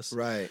process.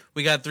 Right.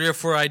 We got 3 or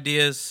 4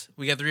 ideas.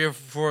 We got 3 or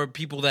 4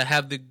 people that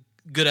have the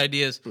good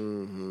ideas.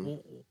 Mm-hmm.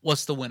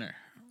 What's the winner?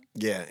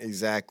 Yeah,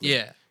 exactly.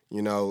 Yeah.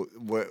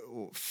 What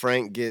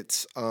Frank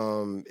gets,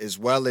 as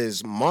well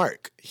as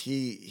Mark,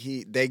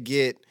 they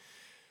get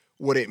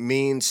what it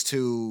means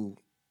to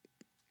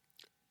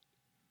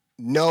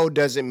no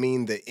doesn't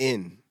mean the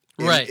end.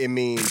 Right. It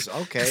means,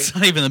 okay. It's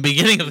not even the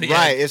beginning of the end.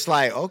 Right. It's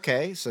like,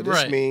 okay, so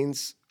this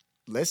means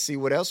let's see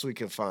what else we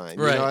can find.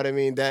 You know what I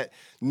mean? That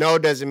no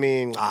doesn't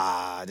mean,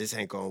 this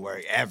ain't going to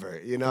work ever.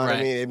 You know what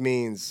I mean? It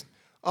means,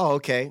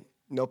 okay.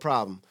 No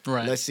problem.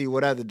 Right. Let's see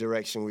what other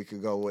direction we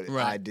could go with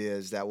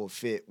ideas that will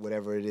fit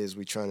whatever it is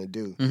we're trying to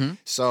do. Mm-hmm.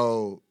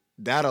 So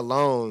that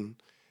alone,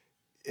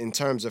 in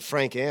terms of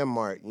Frank and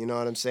Mark, you know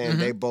what I'm saying? Mm-hmm.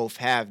 They both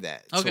have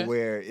that. To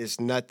where it's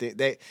nothing.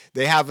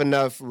 They have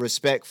enough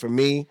respect for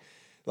me.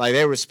 Like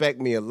they respect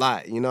me a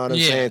lot. You know what I'm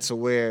saying? To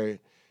where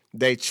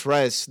they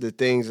trust the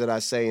things that I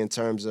say in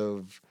terms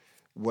of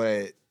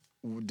what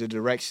the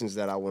directions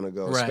that I want to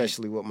go,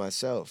 especially with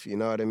myself. You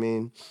know what I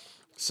mean?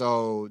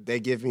 So they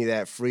give me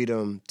that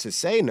freedom to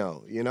say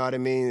no, you know what I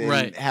mean?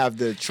 And have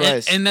the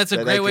trust. And that's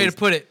a great way to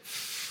put it.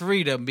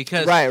 freedom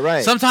because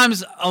right.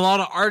 sometimes a lot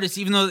of artists,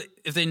 even though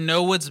if they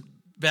know what's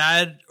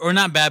bad or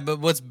not bad, but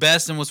what's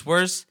best and what's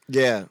worse,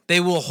 they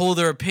will hold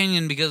their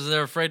opinion because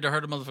they're afraid to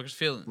hurt a motherfucker's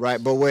feelings.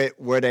 Right, but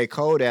where they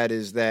code at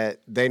is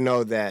that they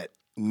know that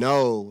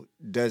no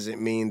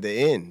doesn't mean the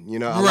end. You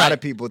know, a lot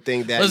of people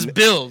think that. Let's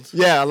build.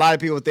 Yeah, a lot of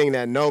people think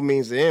that no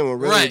means the end when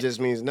really it just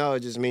means no. It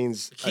just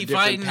means keep a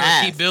different fighting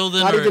path. Or keep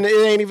building.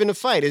 It ain't even a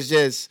fight. It's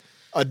just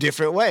a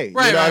different way.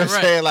 Right, you know what I'm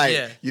saying?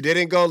 Like you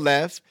didn't go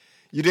left.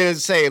 You didn't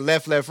say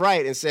left,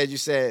 right. Instead, you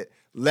said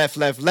left,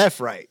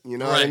 right. You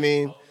know what I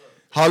mean?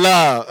 Hold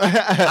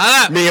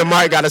up. Me and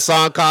Mark got a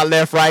song called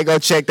Left Right. Go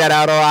check that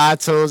out on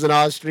iTunes and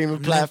all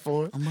streaming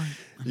platforms.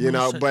 You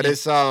know, but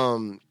it's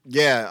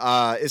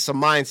it's a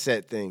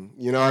mindset thing.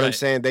 You know what I'm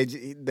saying?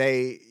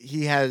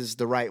 He has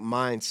the right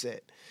mindset.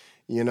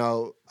 You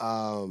know,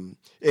 and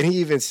he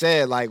even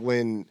said like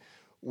when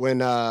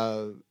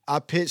I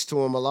pitched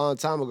to him a long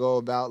time ago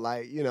about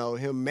like, you know,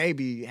 him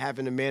maybe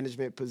having a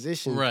management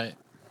position. Right.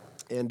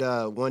 And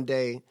one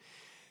day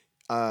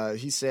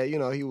he said, you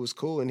know, he was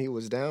cool and he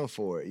was down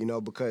for it, you know,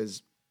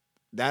 because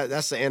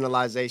that's the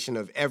analyzation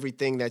of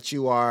everything that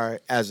you are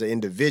as an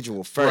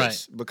individual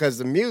first. Right. Because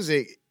the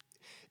music,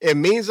 it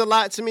means a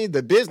lot to me.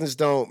 The business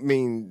don't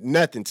mean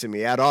nothing to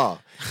me at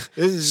all.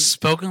 This is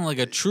spoken like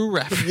a true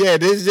rapper. Yeah,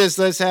 this is just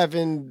us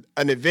having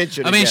an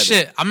adventure together. I mean,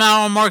 shit, I'm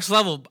not on Mark's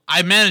level.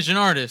 I manage an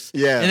artist.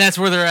 Yeah. And that's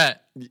where they're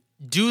at.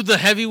 Do the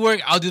heavy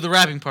work, I'll do the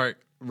rapping part.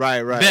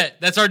 Right. Bet.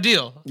 That's our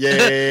deal.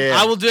 Yeah.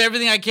 I will do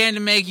everything I can to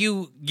make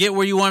you get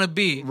where you want to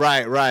be.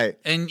 Right.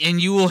 And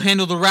you will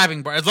handle the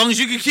rapping part. As long as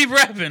you can keep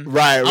rapping. I'm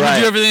going to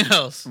do everything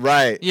else.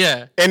 Right.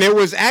 Yeah. And it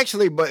was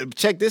actually, but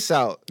check this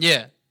out.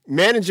 Yeah.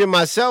 Managing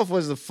myself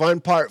was the fun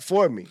part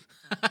for me.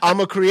 I'm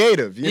a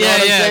creative. You know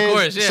what I'm saying? Of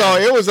course, yeah. So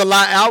it was a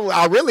lot.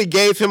 I really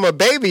gave him a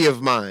baby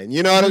of mine.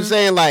 You know what I'm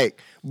saying?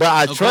 Like, but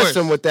I trust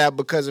him with that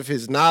because of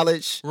his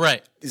knowledge.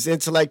 Right. His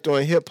intellect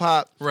on hip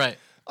hop. Right.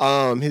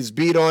 His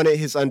beat on it,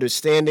 his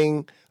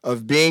understanding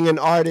of being an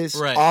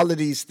artist, all of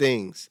these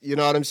things. You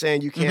know what I'm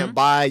saying? You can't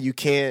buy, you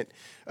can't,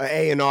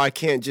 A&R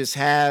can't just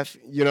have,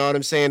 you know what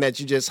I'm saying, that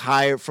you just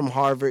hired from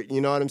Harvard. You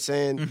know what I'm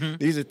saying?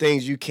 These are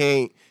things you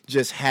can't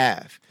just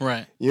have.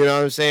 Right. You know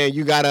what I'm saying?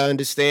 You got to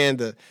understand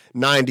the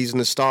 90s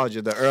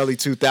nostalgia, the early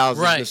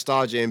 2000s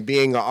nostalgia, and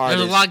being an artist.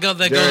 There's a lot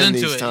that goes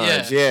into it.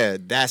 Times. Yeah,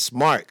 that's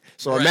Mark.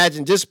 So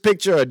imagine, just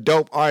picture a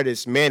dope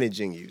artist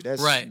managing you.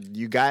 That's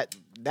You got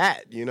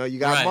that. You know, you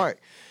got Mark.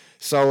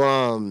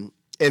 So,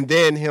 and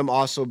then him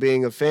also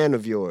being a fan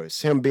of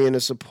yours, him being a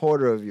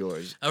supporter of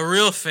yours. A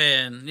real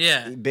fan,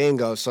 yeah.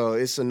 Bingo. So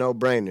it's a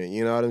no-brainer,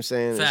 you know what I'm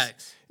saying?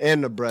 Facts.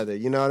 And the brother,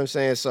 you know what I'm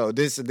saying? So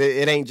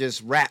it ain't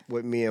just rap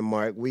with me and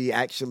Mark. We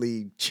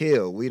actually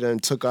chill. We done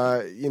took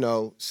our, you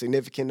know,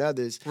 significant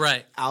others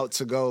out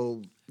to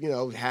go, you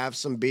know, have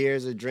some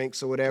beers or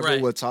drinks or whatever.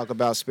 Right. We'll talk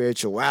about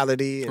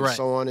spirituality and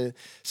so on. And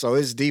so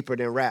it's deeper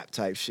than rap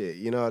type shit,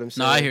 you know what I'm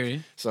saying? No, I hear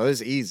you. So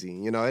it's easy,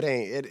 you know,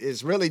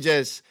 it's really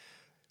just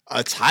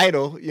a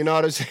title, you know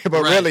what I'm saying?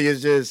 But really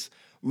it's just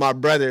my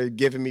brother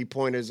giving me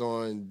pointers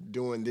on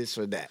doing this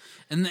or that.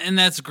 And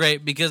that's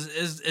great because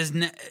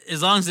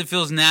as long as it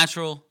feels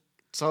natural.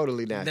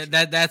 Totally natural.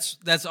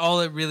 That's all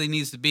it really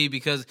needs to be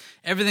because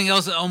everything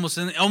else almost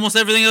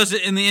everything else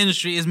in the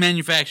industry is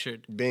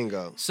manufactured.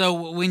 Bingo.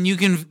 So when you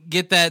can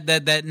get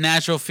that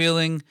natural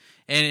feeling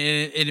and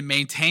it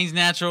maintains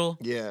natural.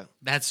 Yeah.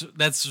 That's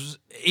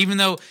even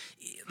though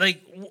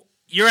like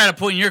you're at a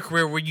point in your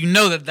career where you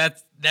know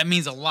that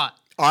means a lot.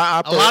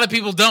 A lot of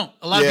people don't.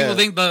 A lot of people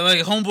think the like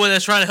homeboy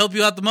that's trying to help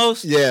you out the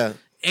most. Yeah.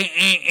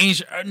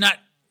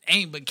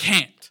 Ain't but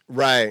can't.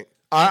 Right.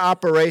 Our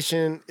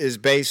operation is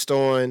based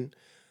on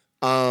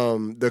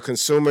the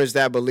consumers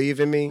that believe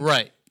in me.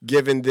 Right.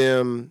 Giving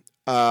them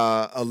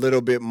a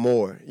little bit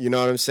more. You know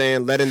what I'm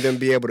saying? Letting them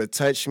be able to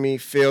touch me,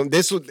 feel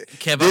this.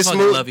 Kev, I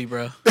fucking love you,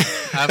 bro.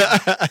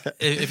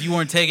 If you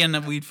weren't taking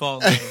them, we'd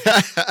fall.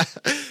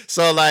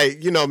 So,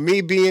 like, you know,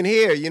 me being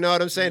here, you know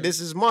what I'm saying? This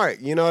is Mark.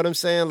 You know what I'm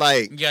saying?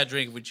 Like, you gotta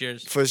drink it with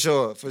cheers. For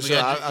sure.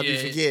 I'll be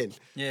forgetting.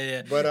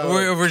 Yeah. But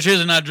if we're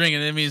cheers and not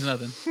drinking, it means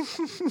nothing.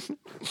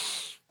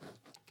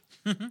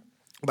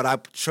 But I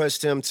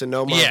trust him to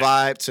know my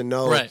vibe, to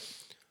know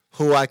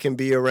who I can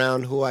be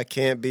around, who I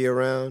can't be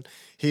around.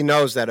 He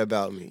knows that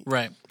about me.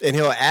 Right. And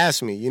he'll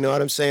ask me, you know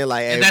what I'm saying?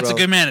 Like, hey, and that's bro, a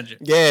good manager.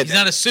 Yeah. He's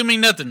not assuming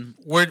nothing.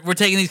 We're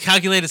taking these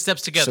calculated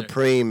steps together.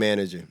 Supreme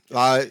manager.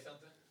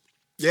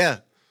 Yeah.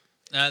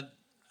 No.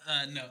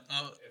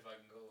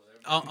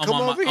 Come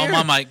over here. On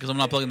my mic, because I'm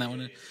not plugging that one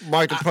in.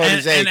 Mark the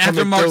Protege. And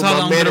after Mark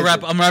talks,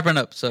 I'm wrapping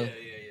up. So.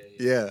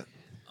 Yeah.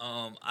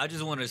 I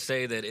just want to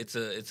say that it's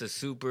a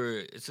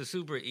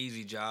super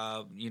easy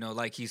job. You know,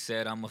 like he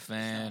said, I'm a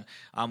fan.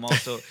 I'm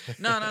also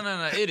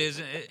no. It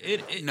isn't.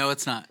 No,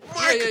 it's not.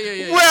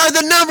 Yeah. Where are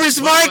the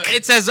numbers, Mike?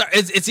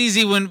 It's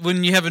easy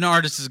when you have an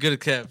artist as good as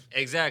Kev.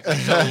 Exactly.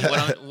 So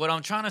what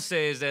I'm trying to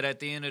say is that at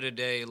the end of the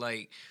day,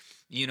 like,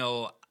 you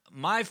know,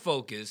 my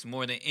focus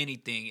more than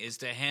anything is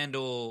to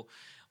handle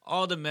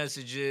all the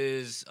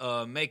messages,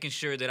 making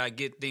sure that I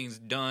get things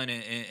done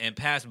and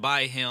pass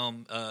by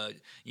him,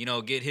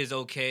 get his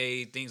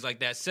okay, things like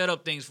that, set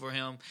up things for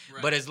him.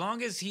 Right. But as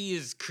long as he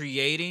is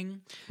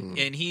creating,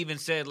 and he even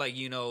said, like,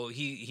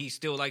 he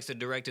still likes to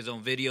direct his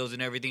own videos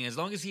and everything, as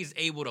long as he's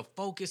able to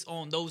focus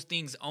on those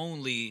things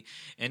only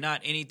and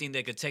not anything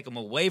that could take him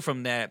away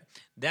from that,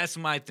 that's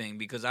my thing,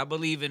 because I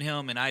believe in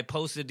him. And I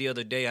posted the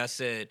other day, I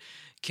said,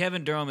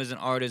 Kevin Durham is an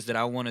artist that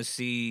I want to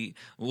see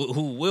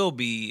who will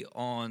be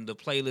on the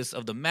playlist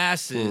of the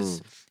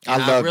masses. I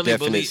love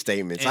definite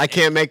statements. I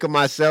can't make them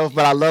myself,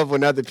 but I love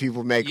when other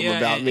people make them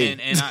about me.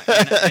 And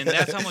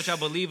that's how much I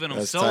believe in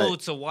him.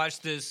 To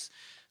watch this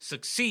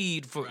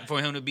succeed for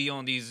him to be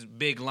on these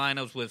big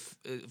lineups with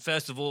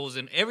festivals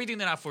and everything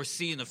that I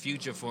foresee in the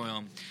future for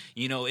him,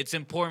 it's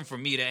important for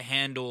me to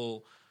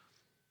handle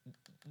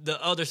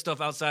the other stuff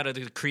outside of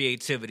the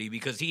creativity,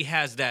 because he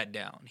has that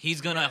down.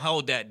 He's going to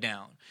hold that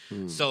down.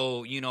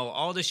 So,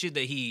 all the shit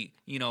that he,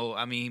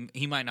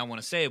 he might not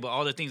want to say it, but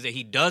all the things that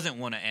he doesn't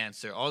want to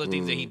answer, all the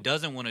things that he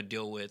doesn't want to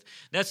deal with,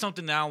 that's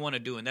something that I want to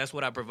do, and that's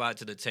what I provide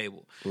to the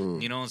table.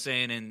 You know what I'm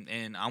saying?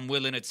 And I'm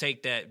willing to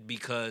take that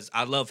because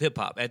I love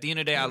hip-hop. At the end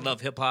of the day, I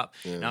love hip-hop,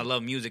 and I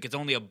love music. It's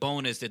only a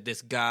bonus that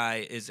this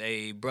guy is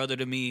a brother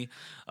to me,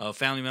 a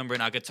family member,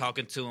 and I can talk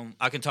to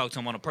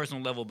him on a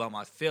personal level about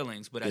my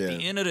feelings. But at the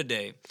end of the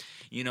day,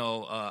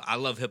 I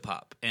love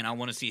hip-hop, and I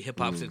want to see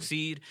hip-hop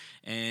succeed,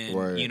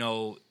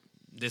 and,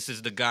 this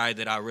is the guy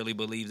that I really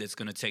believe that's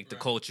going to take the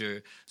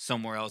culture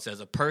somewhere else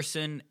as a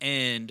person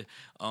and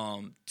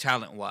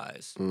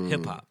talent-wise.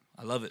 Hip-hop.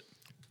 I love it.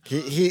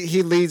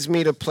 He leads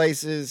me to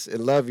places,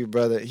 and love you,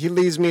 brother. He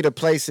leads me to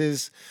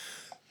places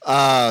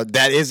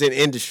that isn't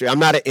industry. I'm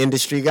not an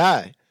industry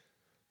guy.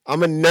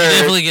 I'm a nerd. I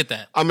definitely get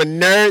that. I'm a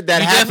nerd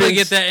that happens. Definitely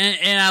get that,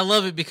 and I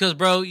love it because,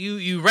 bro,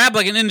 you rap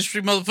like an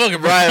industry motherfucker,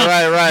 bro.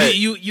 Right.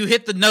 You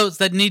hit the notes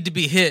that need to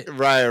be hit.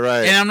 Right.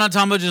 And I'm not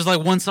talking about just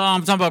like one song.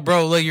 I'm talking about,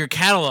 bro, like your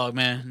catalog,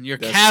 man. Your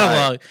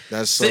catalog. Tight.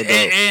 That's so dope.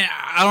 And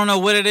I don't know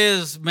what it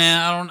is,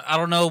 man. I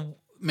don't know.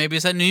 Maybe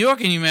it's that New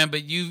York in you, man.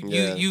 But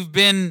you've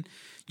been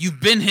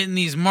hitting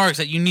these marks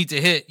that you need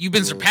to hit. You've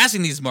been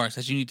surpassing these marks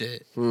that you need to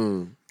hit.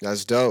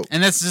 That's dope.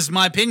 And that's just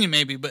my opinion,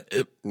 maybe. But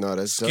no,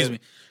 that's dope. Excuse me.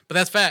 But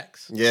that's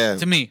facts. Yeah.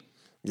 To me.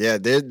 Yeah,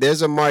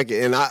 there's a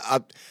market, and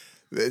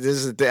this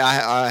is the thing.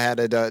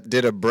 I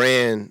did a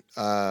brand,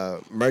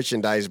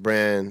 merchandise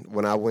brand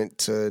when I went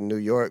to New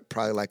York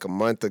probably like a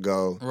month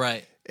ago.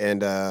 Right.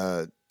 And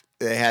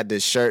they had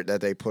this shirt that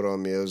they put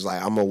on me. It was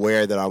like, I'm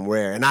aware that I'm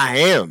aware, and I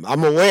am.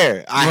 I'm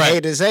aware. I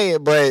hate to say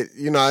it, but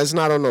it's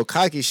not on no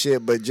cocky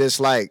shit, but just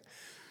like,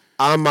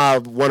 I'm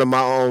one of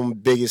my own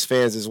biggest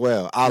fans as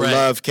well. I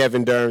love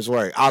Kevin Durham's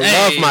work. I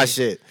love my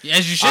shit.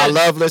 As you should. I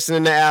love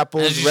listening to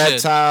Apples,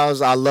 Reptiles.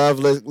 Should. I love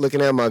looking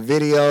at my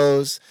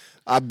videos.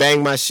 I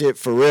bang my shit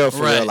for real.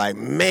 Like,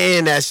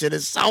 man, that shit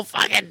is so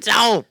fucking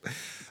dope.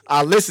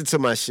 I listen to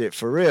my shit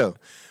for real.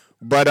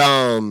 But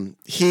I'm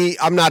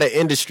not an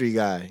industry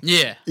guy.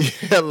 Yeah.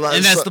 And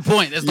that's the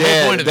point. That's the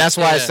whole point of it. That's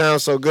why it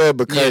sounds so good,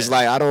 because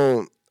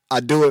I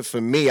do it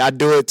for me. I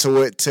do it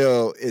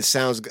till it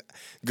sounds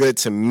good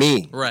to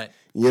me. Right.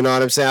 You know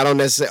what I'm saying? I don't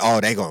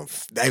necessarily, they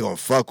gonna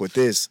fuck with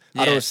this.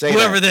 Yeah. I don't say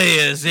whoever that. they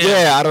is.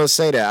 Yeah, I don't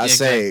say that. I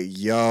say,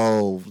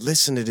 yo,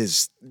 listen to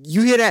this.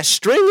 You hear that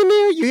string in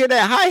there? You hear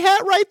that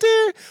hi-hat right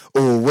there?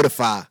 Oh, what if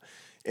I...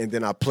 And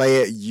then I play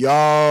it.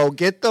 Yo,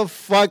 get the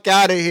fuck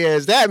out of here.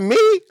 Is that me?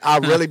 I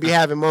really be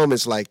having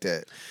moments like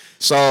that.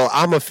 So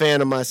I'm a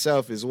fan of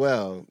myself as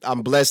well.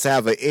 I'm blessed to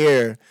have an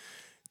ear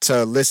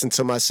to listen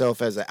to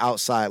myself as an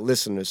outside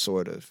listener,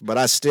 sort of. But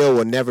I still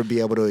will never be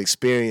able to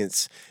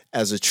experience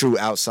as a true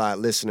outside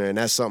listener, and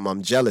that's something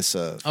I'm jealous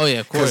of. Oh, yeah,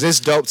 of course. Because it's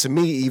dope to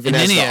me, even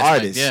as the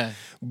artist. Yeah.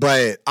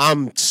 But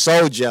I'm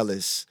so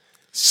jealous.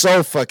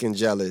 So fucking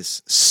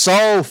jealous.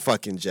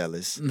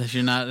 That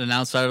you're not an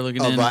outsider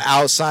looking in. Of an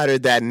outsider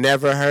that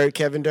never heard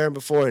Kevin Durham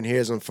before and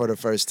hears him for the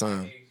first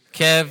time.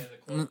 Kev,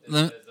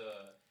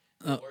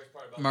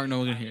 Mark, no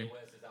one can hear you.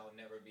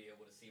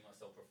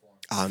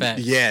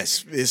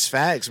 Yes, it's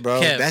facts,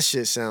 bro. Kev. That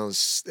shit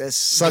sounds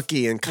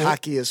sucky and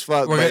cocky as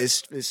fuck, but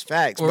it's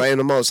facts. But in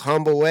the most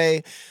humble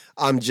way,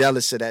 I'm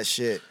jealous of that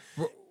shit.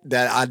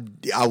 That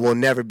I will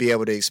never be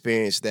able to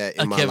experience that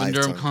in my lifetime. A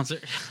Kevin Durham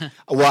concert.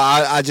 Well,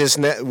 I just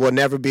will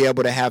never be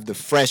able to have the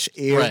fresh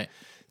ear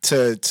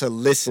to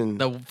listen.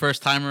 The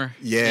first timer.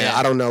 Yeah,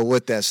 I don't know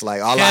what that's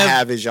like. All I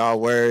have is y'all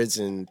words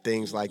and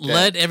things like that.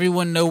 Let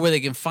everyone know where they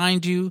can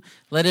find you.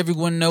 Let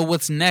everyone know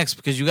what's next,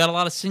 because you got a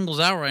lot of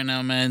singles out right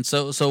now, man.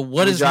 So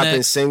what is dropping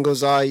next?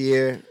 Singles all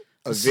year,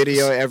 a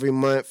video every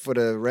month for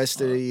the rest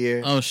of the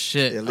year. Oh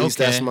shit! At least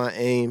that's my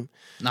aim.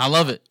 I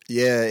love it.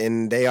 Yeah,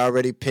 and they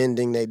already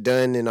pending. They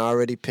done and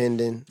already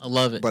pending. I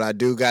love it. But I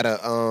do gotta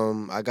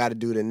I gotta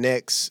do the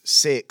next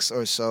 6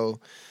 or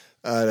so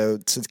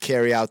to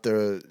carry out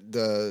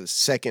the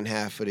second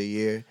half of the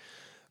year.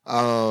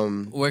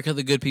 Where can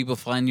the good people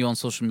find you on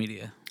social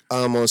media?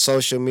 On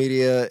social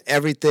media,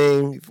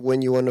 everything.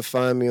 When you want to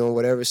find me on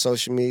whatever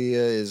social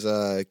media is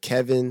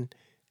Kevin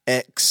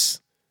X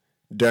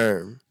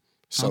Durham.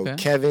 So Okay.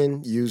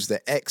 Kevin, use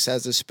the X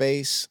as a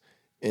space,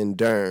 and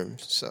Durham.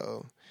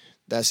 So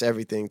that's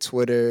everything.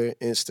 Twitter,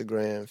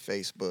 Instagram,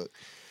 Facebook.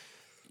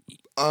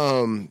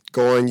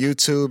 Go on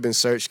YouTube and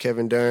search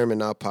Kevin Durham,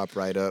 and I'll pop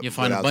right up. You'll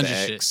find a bunch of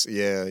X. shit.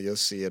 Yeah, you'll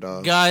see it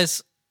all.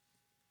 Guys,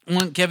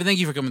 Kevin, thank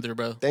you for coming through,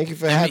 bro. Thank you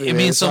for having me. It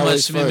means so much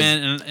always to me, fun.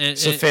 man. And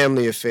It's a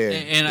family affair.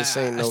 And I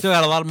still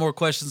got a lot more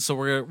questions, so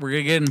we're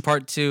gonna get in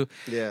part 2.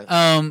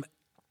 Yeah.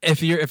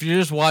 If you're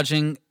just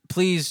watching,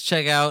 please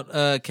check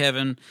out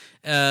Kevin.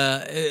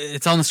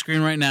 It's on the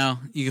screen right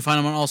now. You can find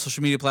him on all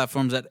social media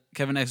platforms at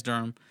Kevin X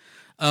Durham.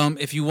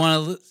 If you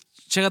want to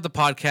check out the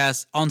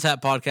podcast, On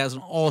Tap Podcast,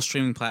 on all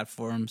streaming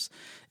platforms.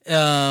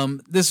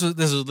 This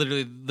was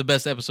literally the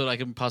best episode I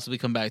can possibly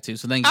come back to.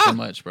 So thank you so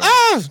much, bro.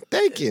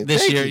 Thank you.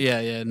 This Thank year, you.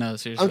 yeah, no,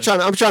 seriously.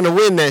 I'm trying to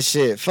win that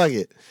shit. Fuck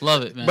it.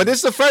 Love it, man. But this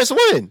is the first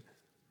one.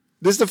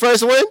 This is the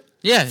first one?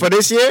 Yeah. For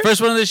this year?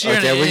 First one of this year.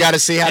 Okay, we got to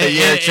see how the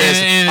year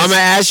and I'm going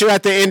to ask you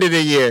at the end of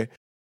the year.